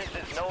 resurgence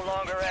is no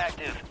longer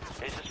active.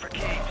 This is for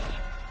keeps.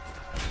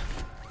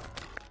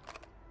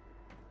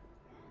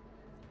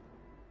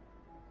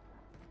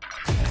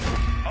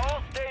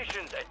 All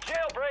stations, a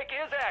jailbreak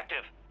is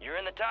active. You're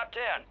in the top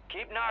 10.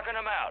 Keep knocking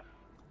them out.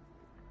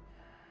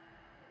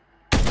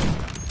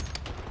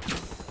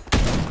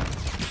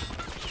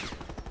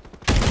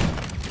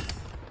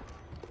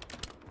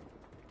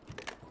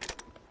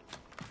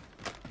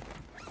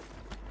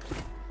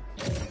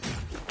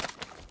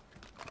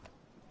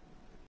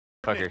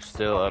 Fucker's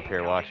still up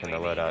here watching the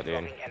loadout,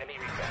 dude.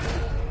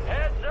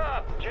 Heads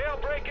up!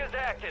 Jailbreak is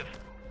active.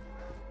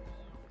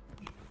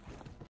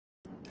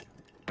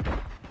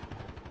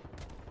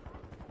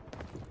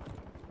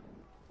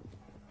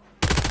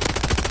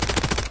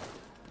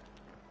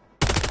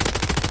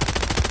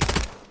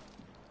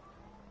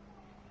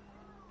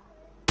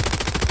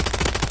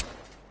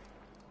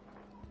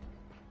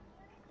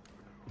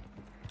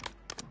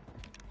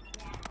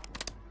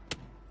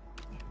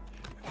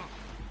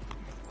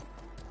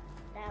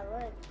 That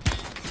would.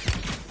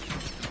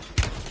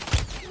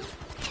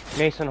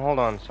 Mason, hold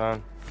on,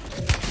 son.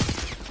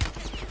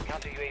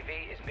 Counter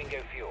UAV is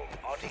bingo fuel.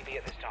 RTV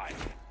at this time.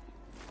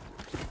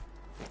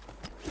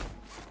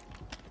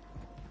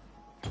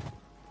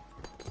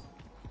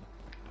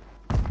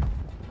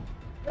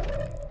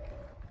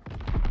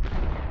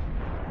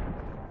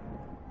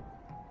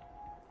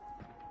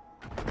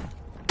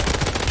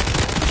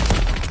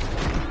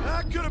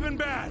 That could have been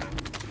bad.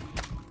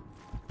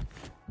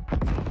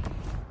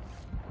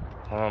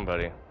 Hold on,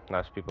 buddy.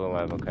 Last people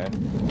alive, okay?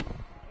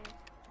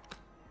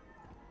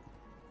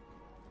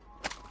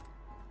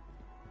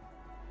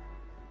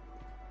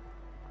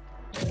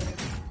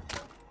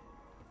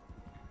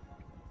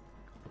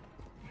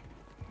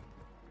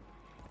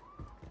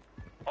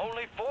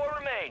 Only 4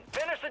 remain.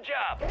 Finish the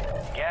job.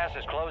 Gas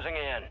is closing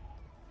in.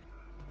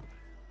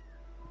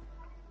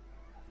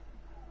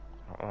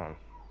 Hold on.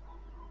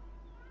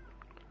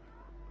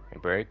 You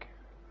break?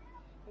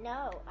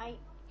 No, I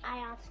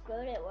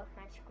unscrewed it with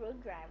my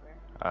screwdriver.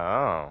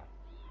 Oh.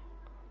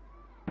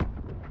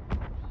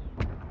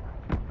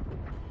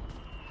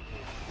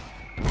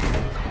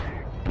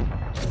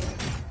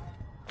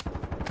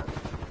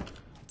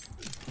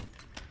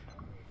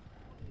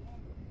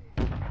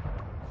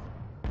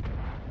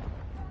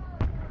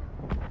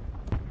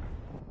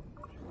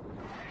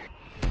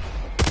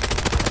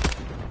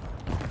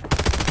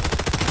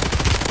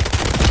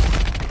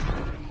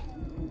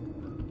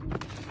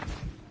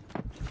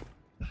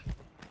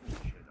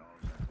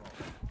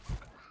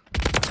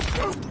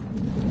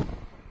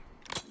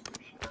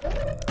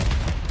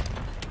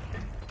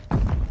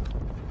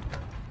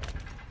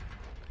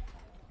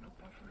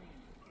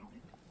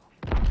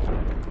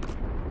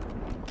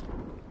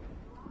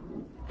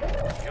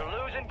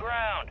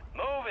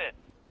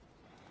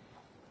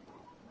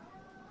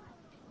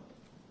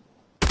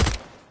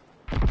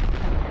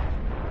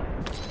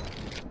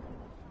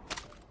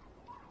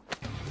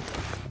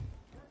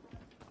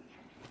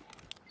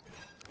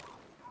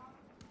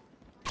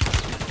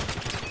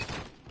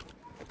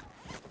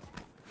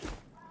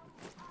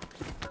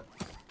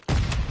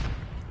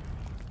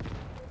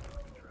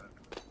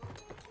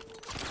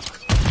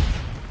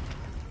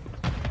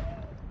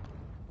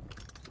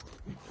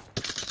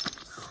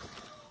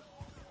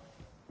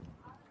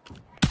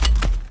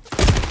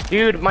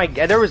 Dude,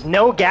 there was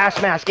no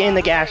gas mask in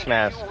the gas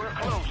mask.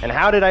 And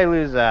how did I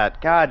lose that?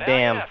 God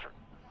damn.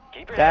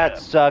 That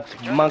sucks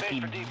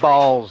monkey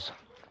balls.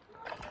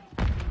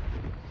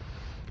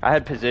 I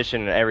had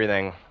position and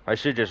everything. I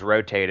should have just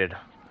rotated.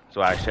 That's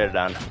what I should have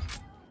done.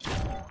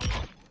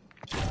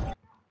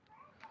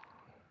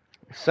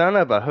 Son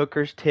of a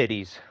hooker's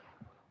titties.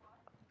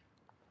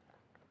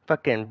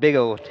 Fucking big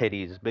old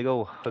titties. Big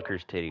old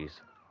hooker's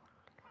titties.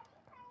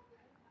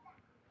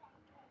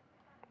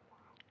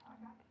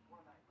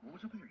 What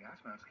was up with your gas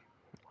mask?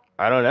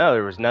 I don't know.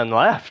 There was none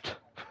left.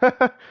 You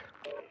didn't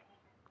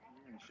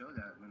show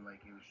that when, like,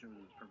 it was showed it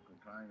was perfectly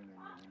fine, and then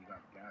when you got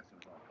gas,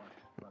 it was all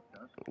fucked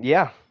up.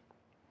 Yeah.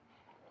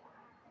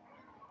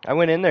 I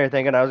went in there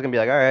thinking I was going to be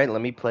like, alright,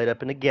 let me plate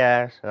up in the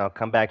gas, and I'll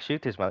come back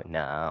shoot this mother.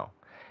 No.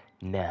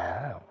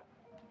 No.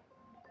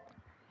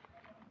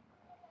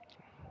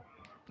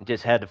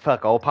 Just had to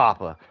fuck old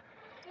Papa.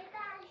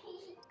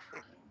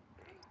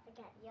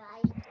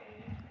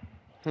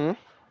 Hmm?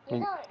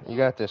 You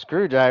got the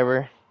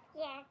screwdriver.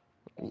 Yeah,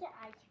 it's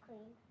ice cream.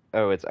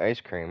 Oh, it's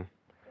ice cream.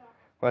 Yeah.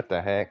 What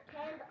the heck?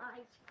 And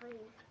ice cream.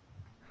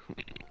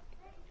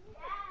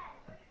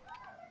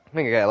 I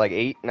think I got like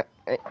eight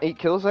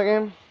kills that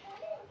game.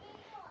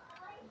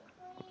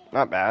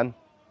 Not bad.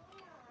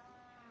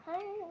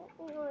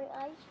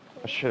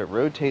 I should have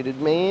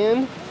rotated,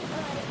 man.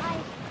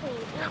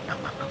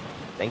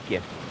 Thank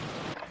you.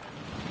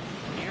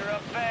 Gear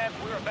up fast,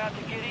 we're about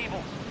to get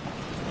evil.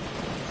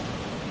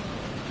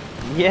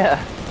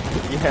 Yeah.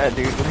 Yeah,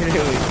 dude,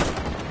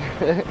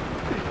 literally.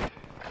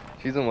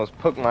 She's almost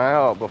poked my eye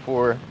out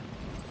before.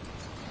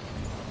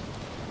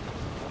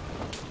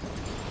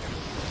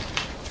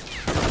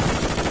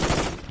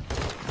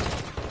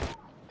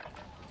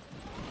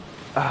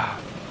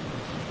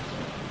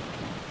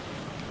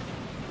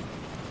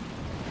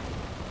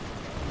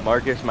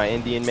 Marcus, my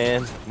Indian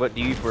man, what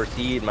do you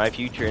foresee in my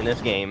future in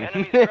this game?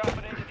 Enemies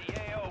dropping into the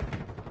AO.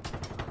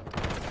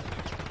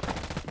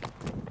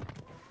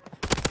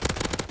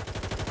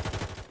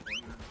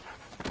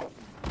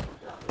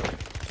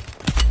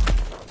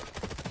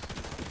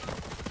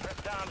 Prep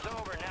time's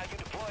over, now you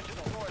deploy to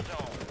the war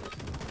zone.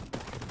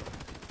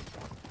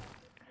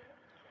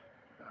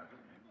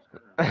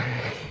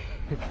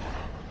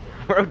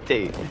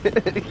 Rotate.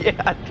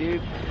 Yeah,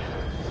 dude.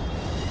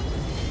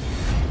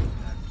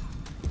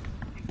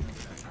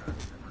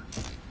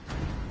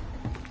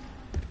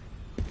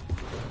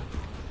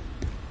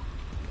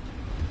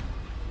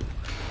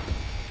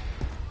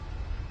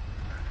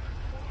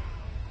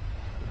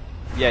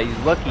 Yeah, he's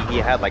lucky he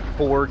had like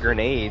 4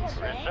 grenades.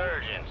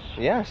 Resurgence.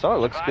 Yeah, I saw it.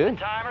 Looks Survive good.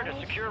 the timer to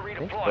secure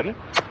Thanks, redeployment. buddy.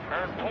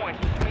 Earn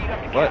points to speed up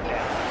the What?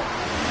 countdown.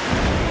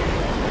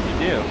 What'd you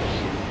do?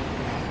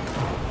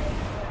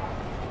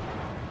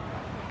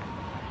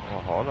 Oh,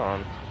 hold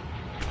on.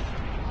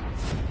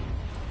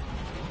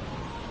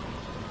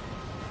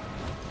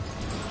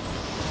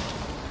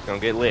 Gonna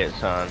get lit,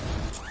 son.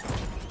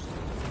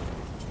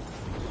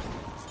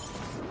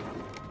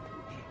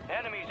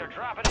 Enemies are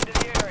dropping into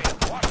the area.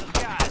 Watch the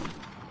skies.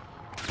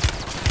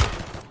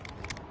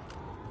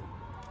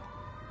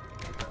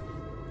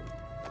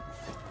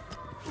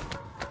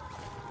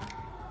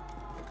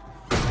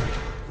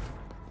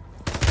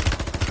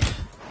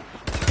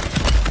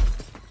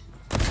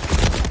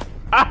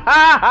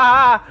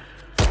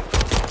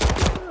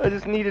 I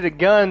just needed a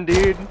gun,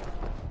 dude.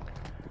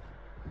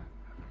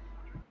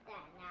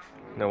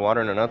 No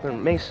water, no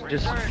nothing. Mace,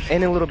 just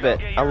in a little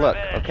bit. I'll look,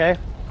 okay?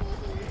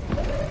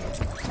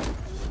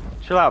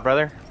 Chill out,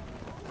 brother.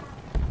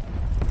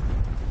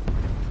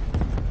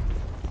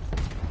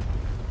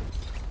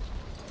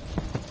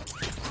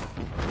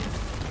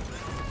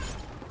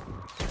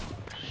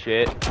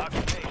 Shit.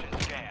 Occupation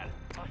scan.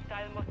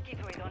 Hostile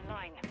mosquito is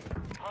online.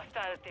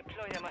 Hostiles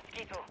deploy the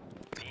mosquito.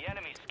 The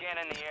enemy's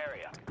scanning the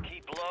area.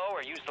 Keep low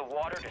or use the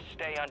water to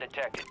stay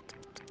undetected.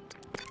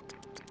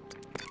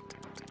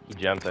 He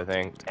jumped, I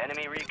think.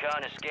 Enemy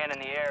recon is scanning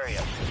the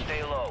area.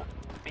 Stay low.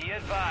 Be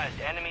advised,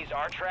 enemies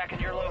are tracking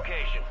your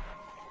location.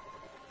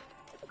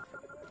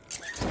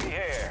 Be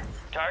here.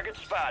 Target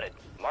spotted.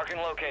 Marking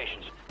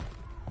locations.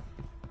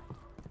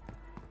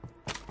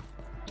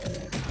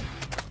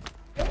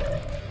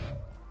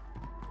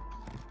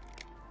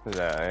 Who's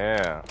that?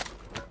 Yeah.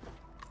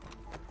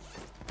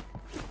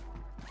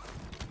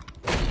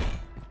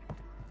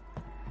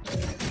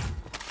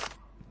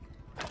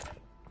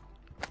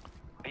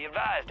 Be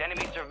advised,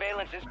 enemy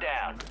surveillance is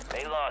down.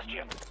 They lost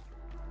you.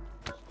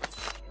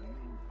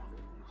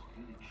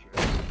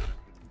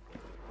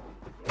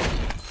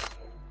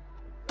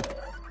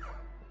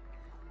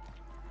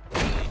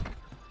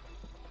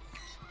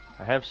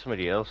 I have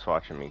somebody else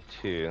watching me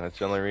too. That's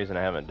the only reason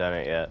I haven't done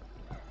it yet.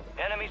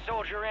 Enemy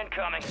soldier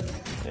incoming.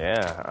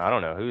 Yeah, I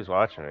don't know who's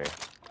watching me,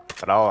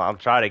 but I'll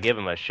try to give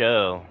him a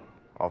show.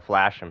 I'll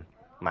flash him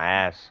my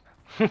ass.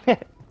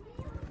 That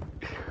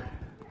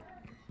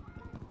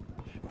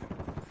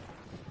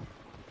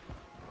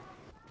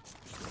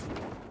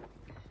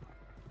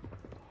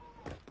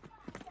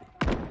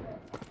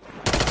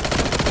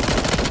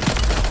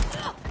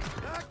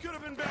could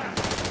have been bad.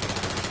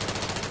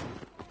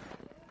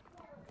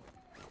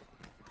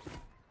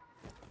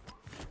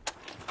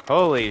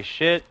 Holy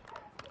shit.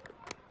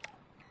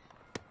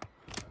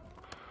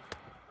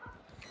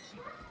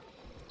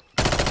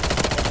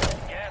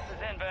 Gas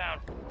is inbound.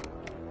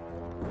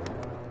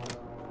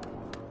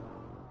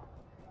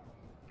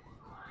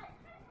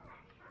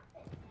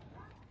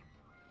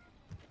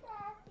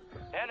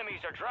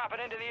 Enemies are dropping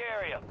into the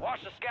area.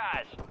 Watch the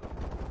skies.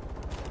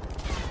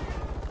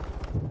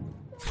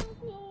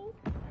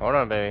 Hold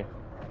on, baby.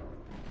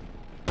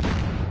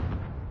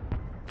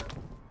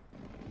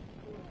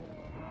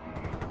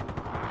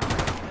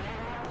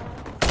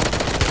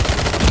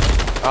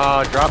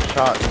 Oh, drop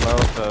shot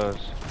mofos.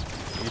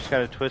 You just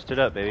gotta twist it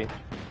up, baby.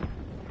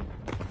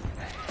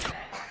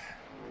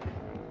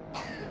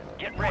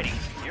 Get ready.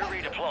 You're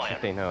I redeploying.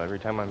 think no, every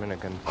time I'm in a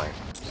gunfight.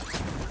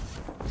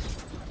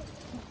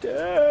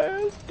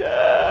 Dad,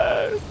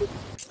 Dad.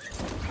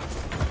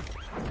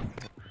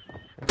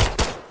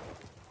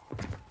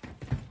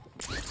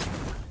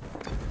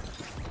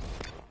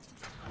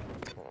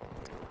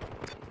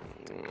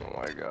 Oh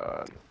my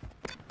god.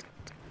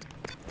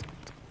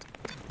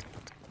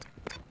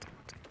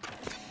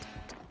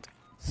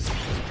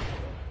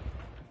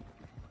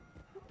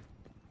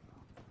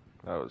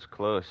 That was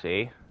close,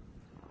 eh?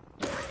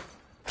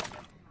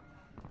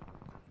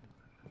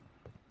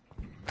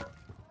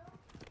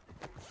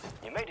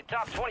 You made the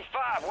top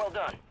 25. Well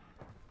done.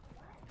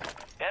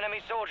 Enemy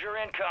soldier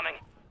incoming.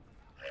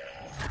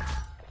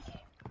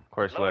 Of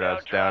course, Loadout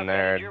loadout's drop down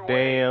there. headed your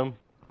way. Damn.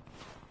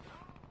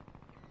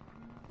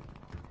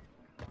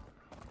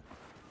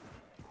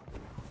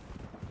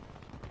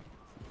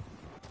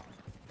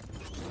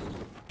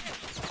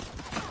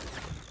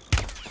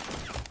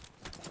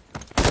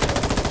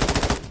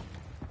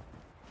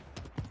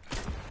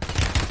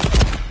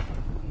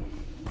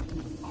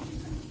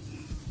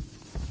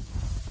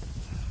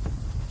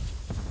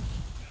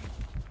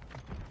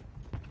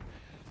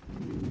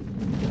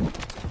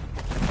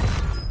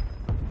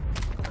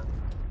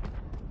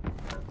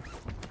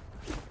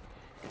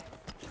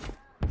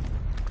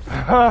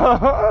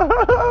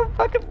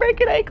 Fucking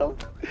breaking ankles.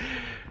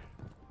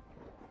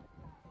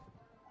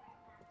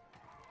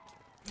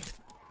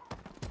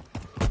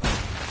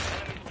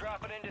 Enemies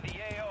dropping into the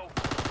AO.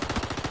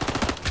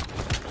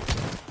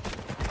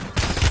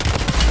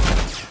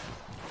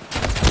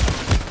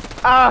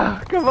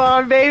 Ah, come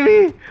on,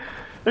 baby.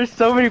 There's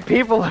so many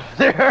people up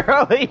there.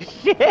 Holy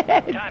shit.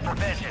 Time for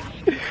vengeance.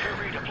 You're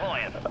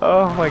redeploying.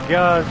 Oh my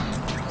gosh.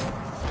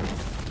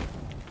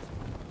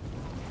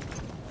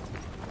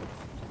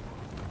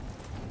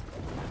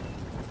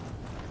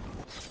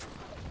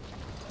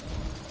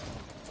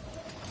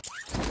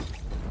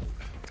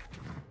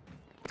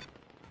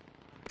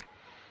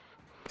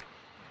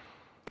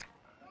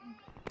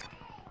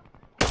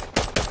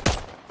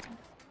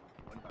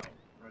 What about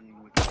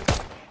running with the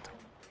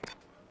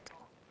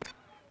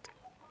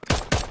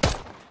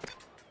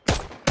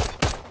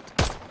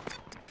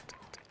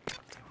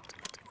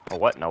A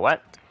what? No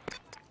what?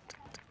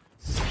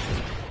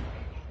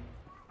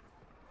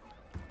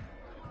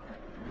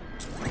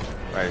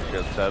 Right,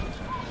 shield sub.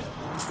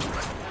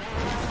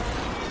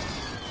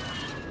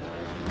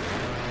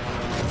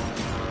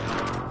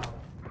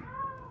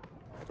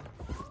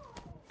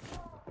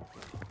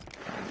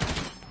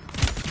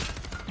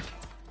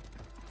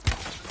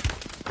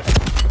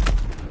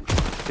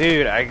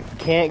 Dude, I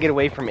can't get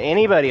away from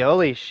anybody.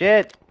 Holy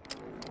shit.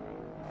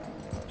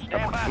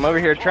 Stand by I'm for over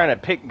here redeployment. trying to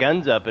pick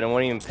guns up and it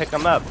won't even pick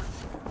them up.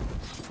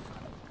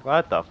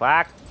 What the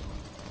fuck?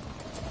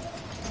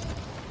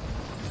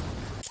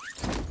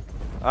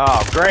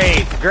 Oh,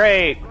 great,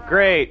 great,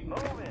 great.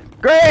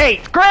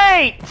 Great,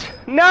 great!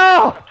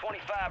 No!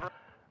 25.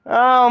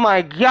 Oh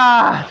my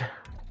god!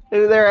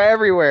 Dude, they're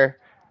everywhere.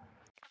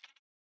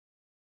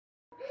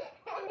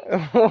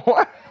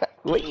 What?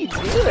 What are you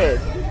doing?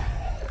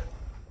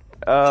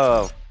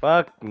 Oh,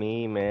 fuck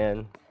me,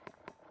 man.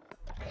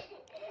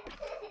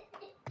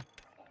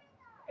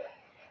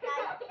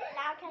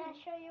 Now can I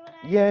show you what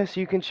I Yes,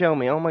 you can show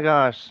me. Oh my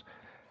gosh.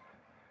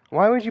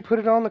 Why would you put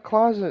it on the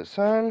closet,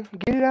 son?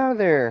 Get it out of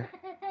there.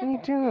 What are you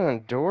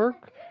doing,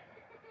 dork?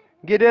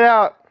 Get it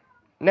out.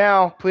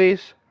 Now,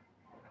 please.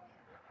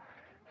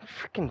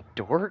 Freaking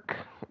dork.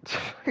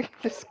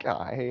 This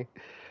guy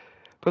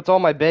puts all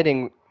my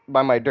bedding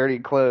by my dirty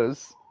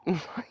clothes.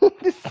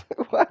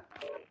 What?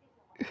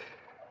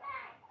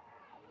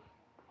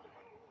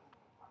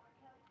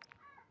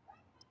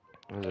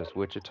 What is this,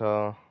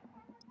 Wichita?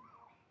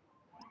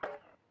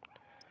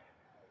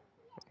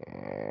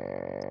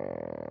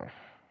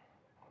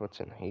 What's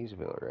in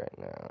Hayesville right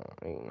now?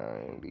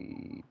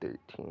 890,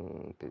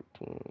 13,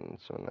 13,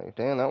 something like that.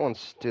 Damn, that one's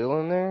still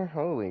in there?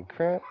 Holy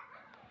crap.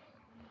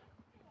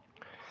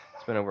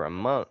 It's been over a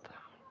month.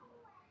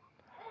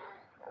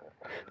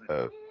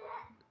 What's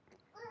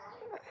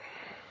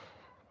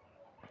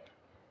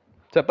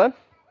up, bud?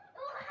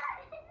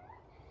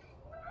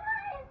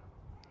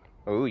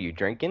 Oh, you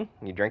drinking?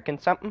 You drinking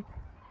something?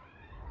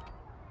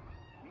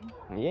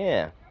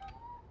 Yeah.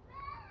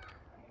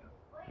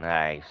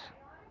 Nice.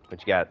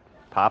 What you got?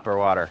 Pop or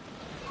water?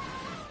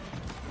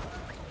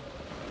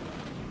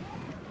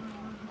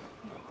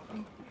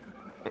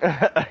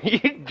 Are you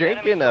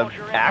drinking a soldier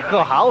incoming.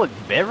 alcoholic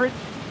beverage?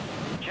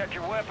 Check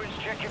your weapons,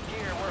 check your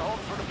gear. We're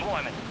holding for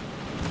deployment.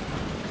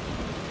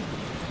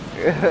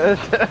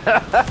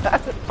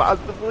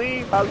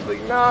 Possibly, possibly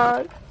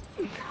not.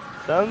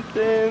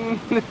 Something.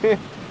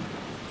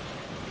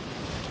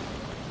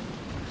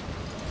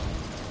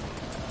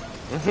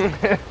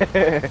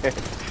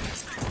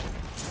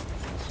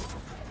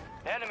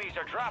 Enemies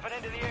are dropping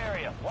into the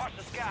area. Watch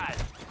the skies.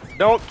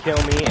 Don't kill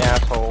me,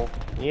 asshole.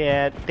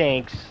 Yeah,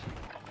 thanks.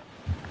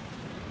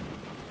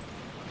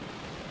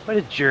 What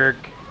a jerk.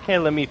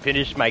 Can't let me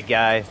finish my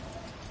guy.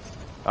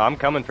 Oh, I'm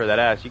coming for that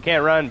ass. You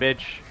can't run,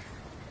 bitch.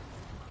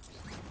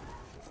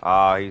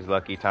 Ah, he's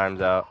lucky.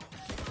 Time's out.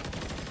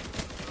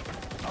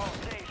 All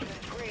stations,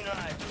 green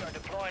light. We are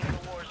deploying to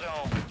the war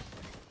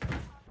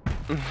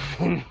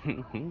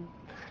zone.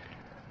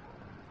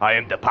 I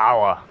am the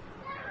power.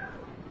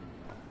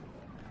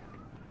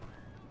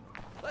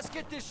 Let's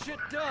get this shit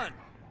done.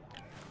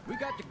 We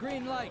got the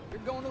green light. You're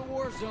going to the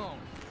war zone.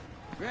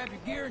 Grab your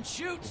gear and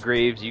shoot.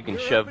 Graves, you can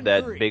You're up shove in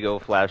that 3. big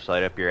old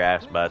flashlight up your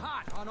ass, Clean bud.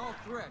 hot on all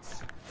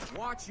threats.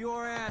 Watch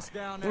your ass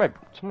down there.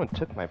 Someone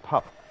took my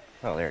pop.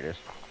 Oh, there it is.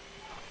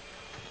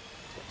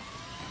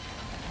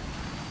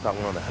 Thought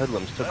one of the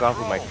hoodlums took off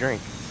with my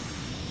drink.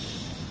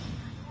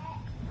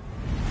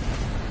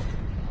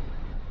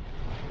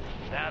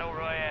 Battle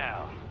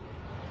Royale.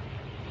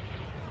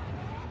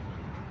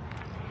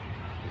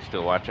 You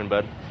still watching,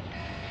 bud?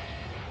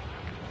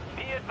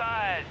 Be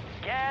advised,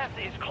 gas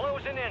is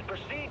closing in.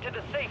 Proceed to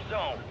the safe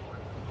zone.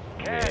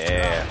 Cash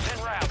Yeah. is en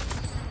route.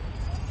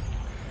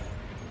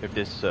 If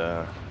this,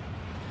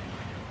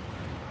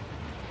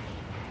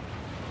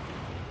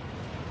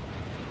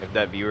 if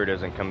that viewer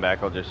doesn't come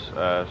back, I'll just,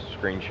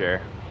 screen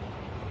share.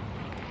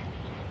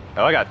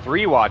 Oh, I got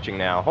 3 watching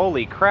now.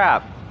 Holy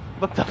crap.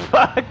 What the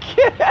fuck?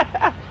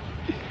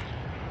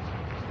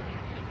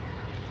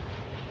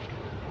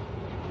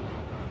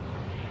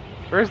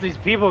 Where's these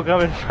people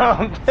coming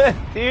from,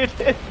 dude?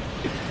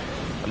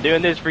 I'm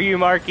doing this for you,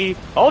 Marky.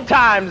 Old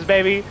times,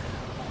 baby.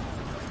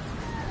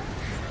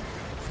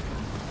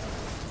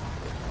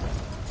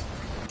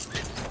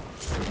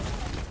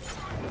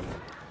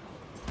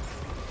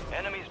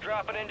 Enemies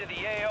dropping into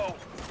the AO.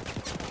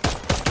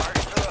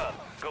 Targets are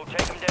up. Go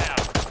take them down.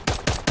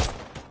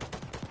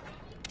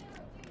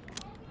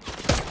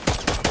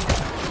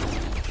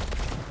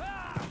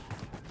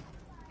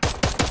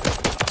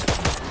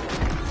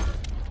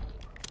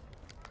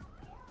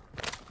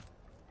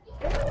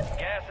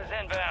 Gas is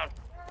inbound.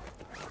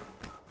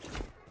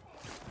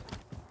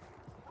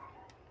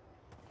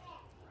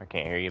 I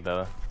can't hear you,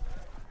 Bella.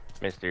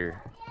 Mr.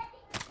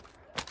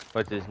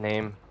 What's his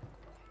name?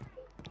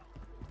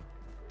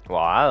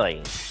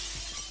 Wally.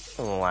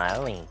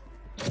 Wally.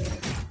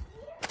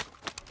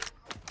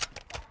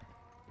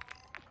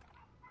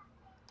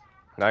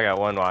 I got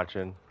one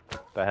watching.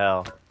 The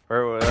hell?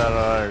 Or I don't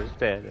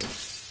understand it.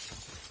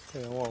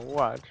 They won't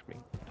watch me.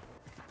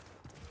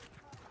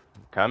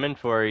 Coming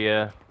for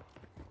you.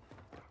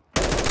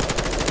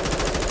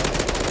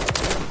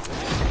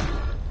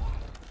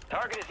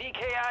 Target is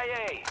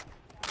EKIA.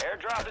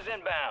 Airdrop is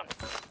inbound.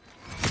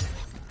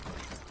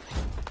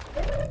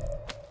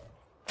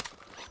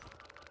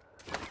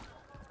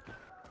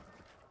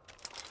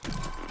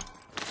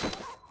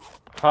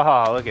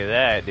 Haha, look at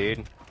that,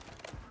 dude.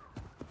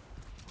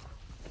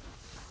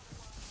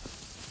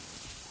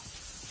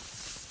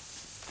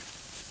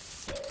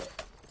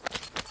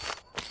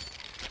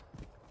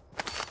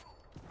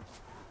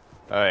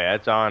 Oh yeah,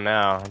 it's on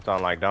now. It's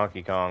on like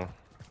Donkey Kong.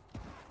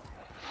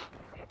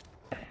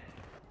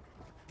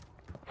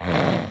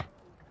 Where's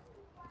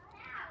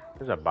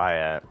a buy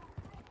at?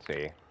 Let's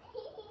see.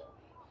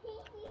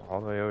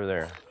 All the way over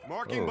there.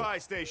 Marking Ooh. buy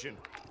station.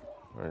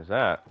 Where's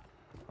that?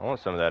 I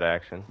want some of that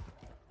action.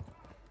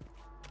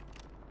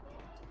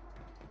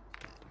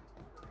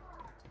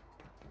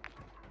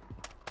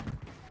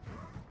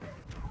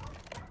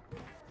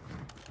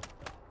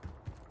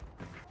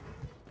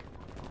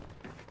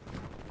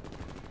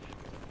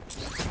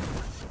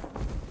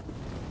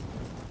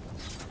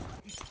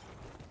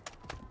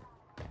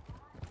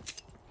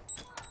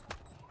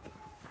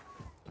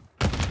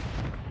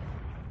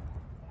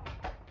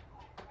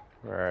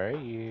 Where are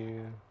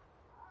you?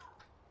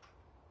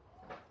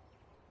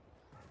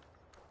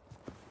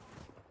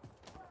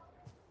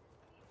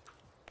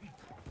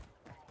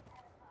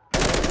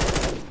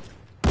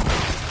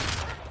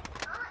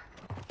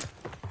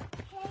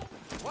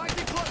 Why'd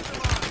you close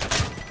them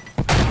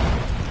on?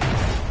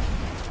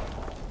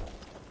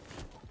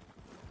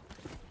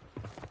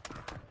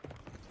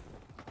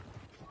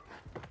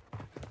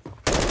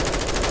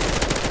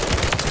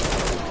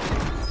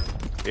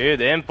 Dude,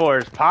 the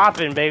M4 is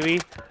popping, baby.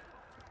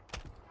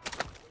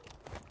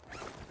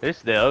 This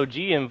is the OG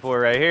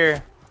M4 right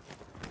here.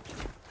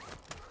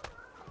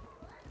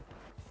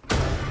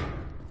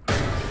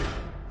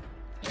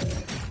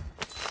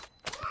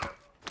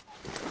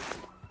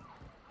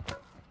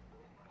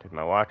 Did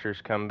my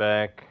watchers come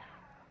back?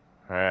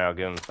 Alright, I'll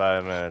give them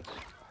 5 minutes.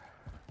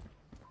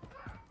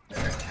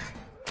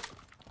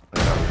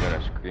 I'm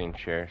gonna screen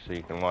share so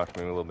you can watch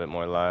me a little bit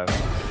more live.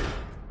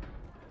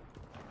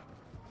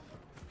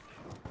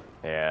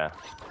 Yeah.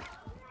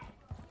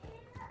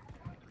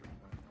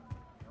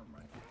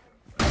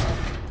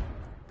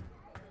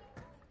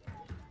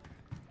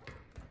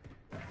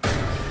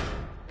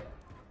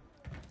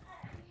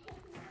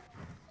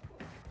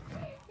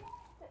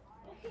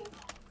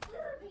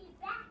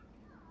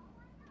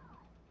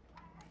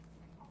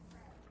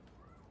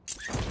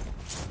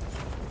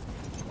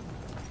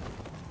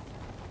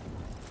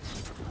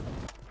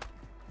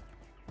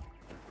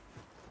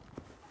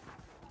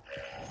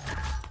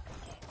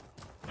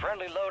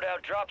 Friendly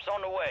loadout drops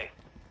on the way.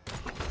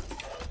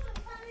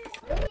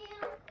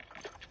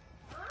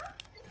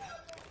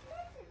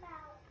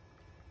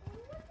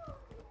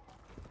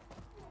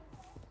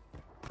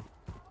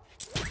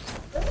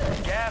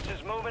 Gas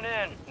is moving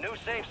in. New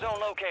safe zone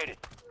located.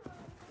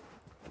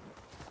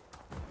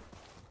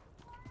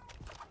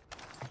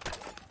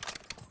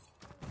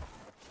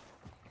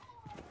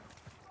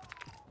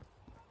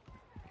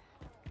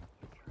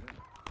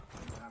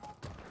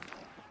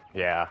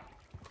 Yeah.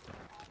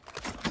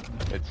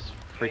 It's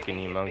freaking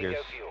humongous.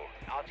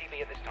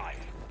 RTB at this time.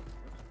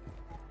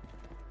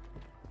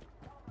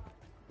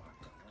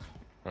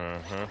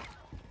 Mm-hmm.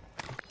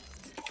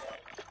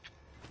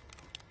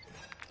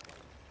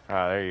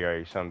 Ah, there you are,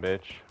 you son of a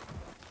bitch.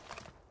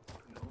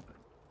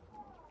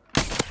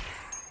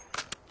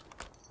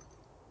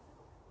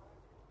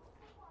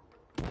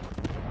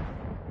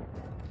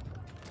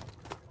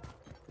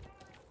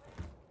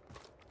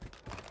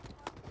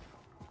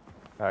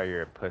 Oh,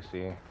 you're a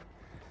pussy.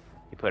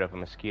 You put up a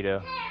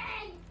mosquito.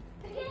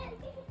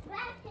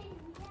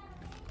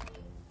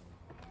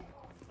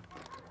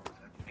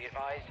 Be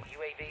advised,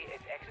 UAV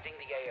is exiting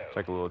the AO. It's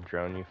like a little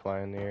drone you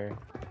fly in the air.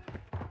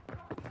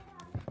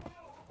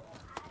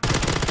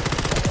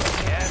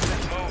 Gas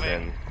is moving.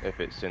 And if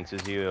it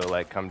senses you, it'll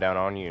like come down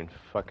on you and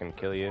fucking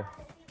kill you.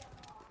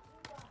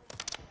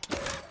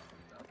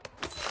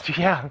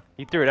 Yeah,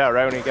 he threw it out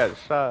right when he got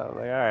shot. I'm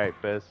like, alright,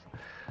 Fizz.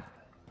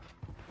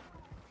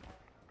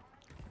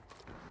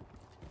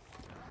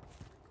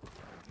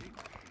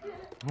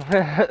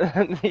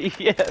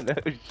 Yeah, no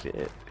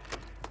shit.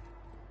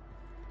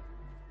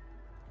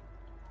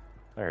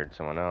 I heard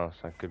someone else.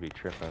 I could be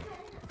tripping.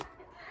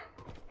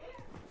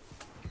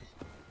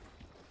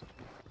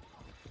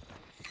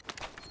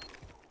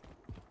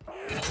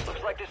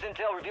 Looks like this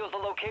intel reveals the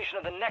location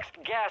of the next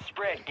gas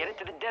spread. Get it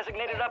to the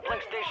designated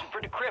uplink station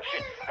for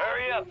decryption.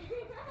 Hurry up.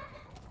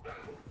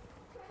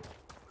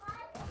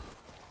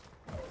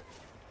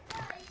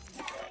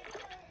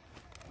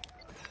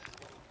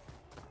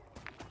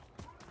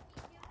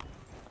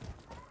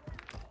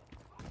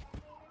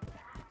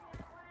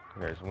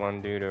 There's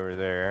one dude over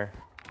there.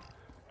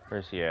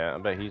 Where's he at? I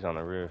bet he's on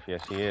the roof.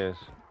 Yes, he is.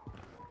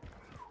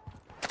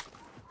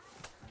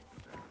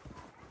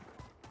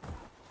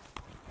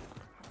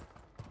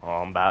 Oh,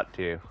 I'm about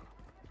to.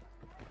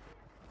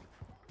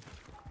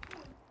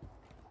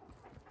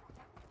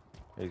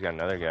 He's got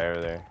another guy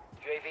over there.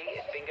 UAV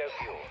is bingo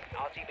fuel.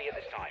 RTB at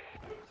this time.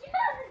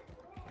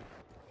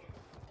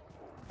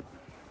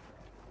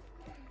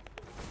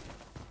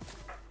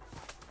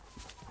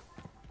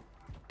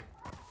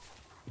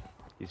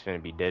 He's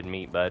finna be dead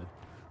meat, bud.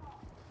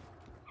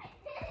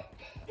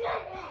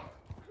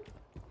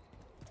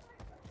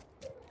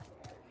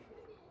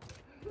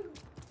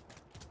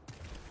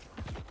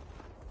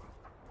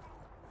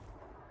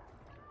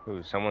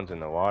 Ooh, someone's in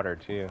the water,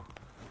 too.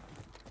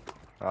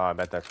 Oh, I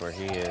bet that's where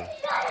he is.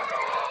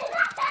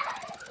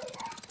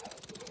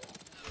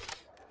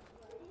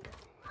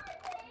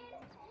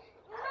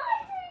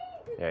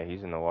 Yeah,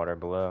 he's in the water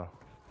below.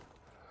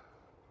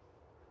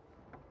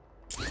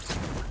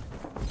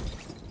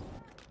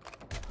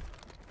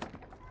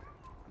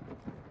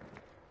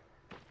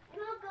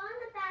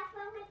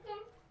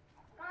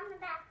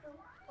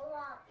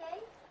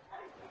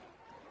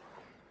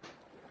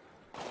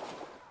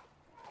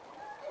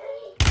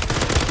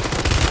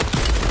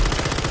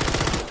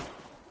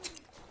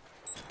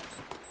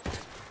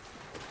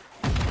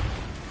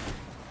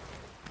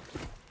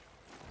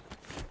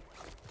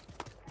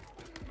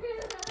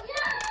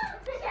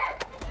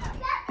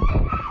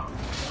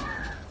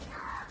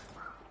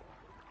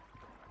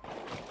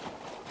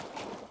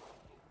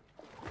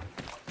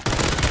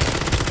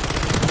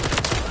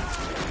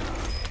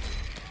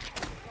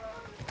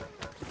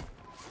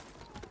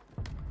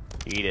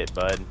 Eat it,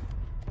 bud.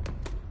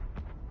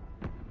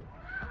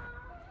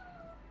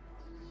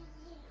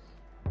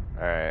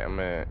 Alright, I'm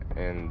gonna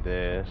end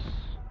this.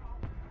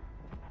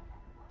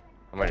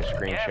 I'm gonna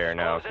screen share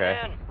now,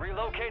 okay?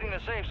 Relocating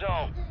the safe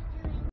zone.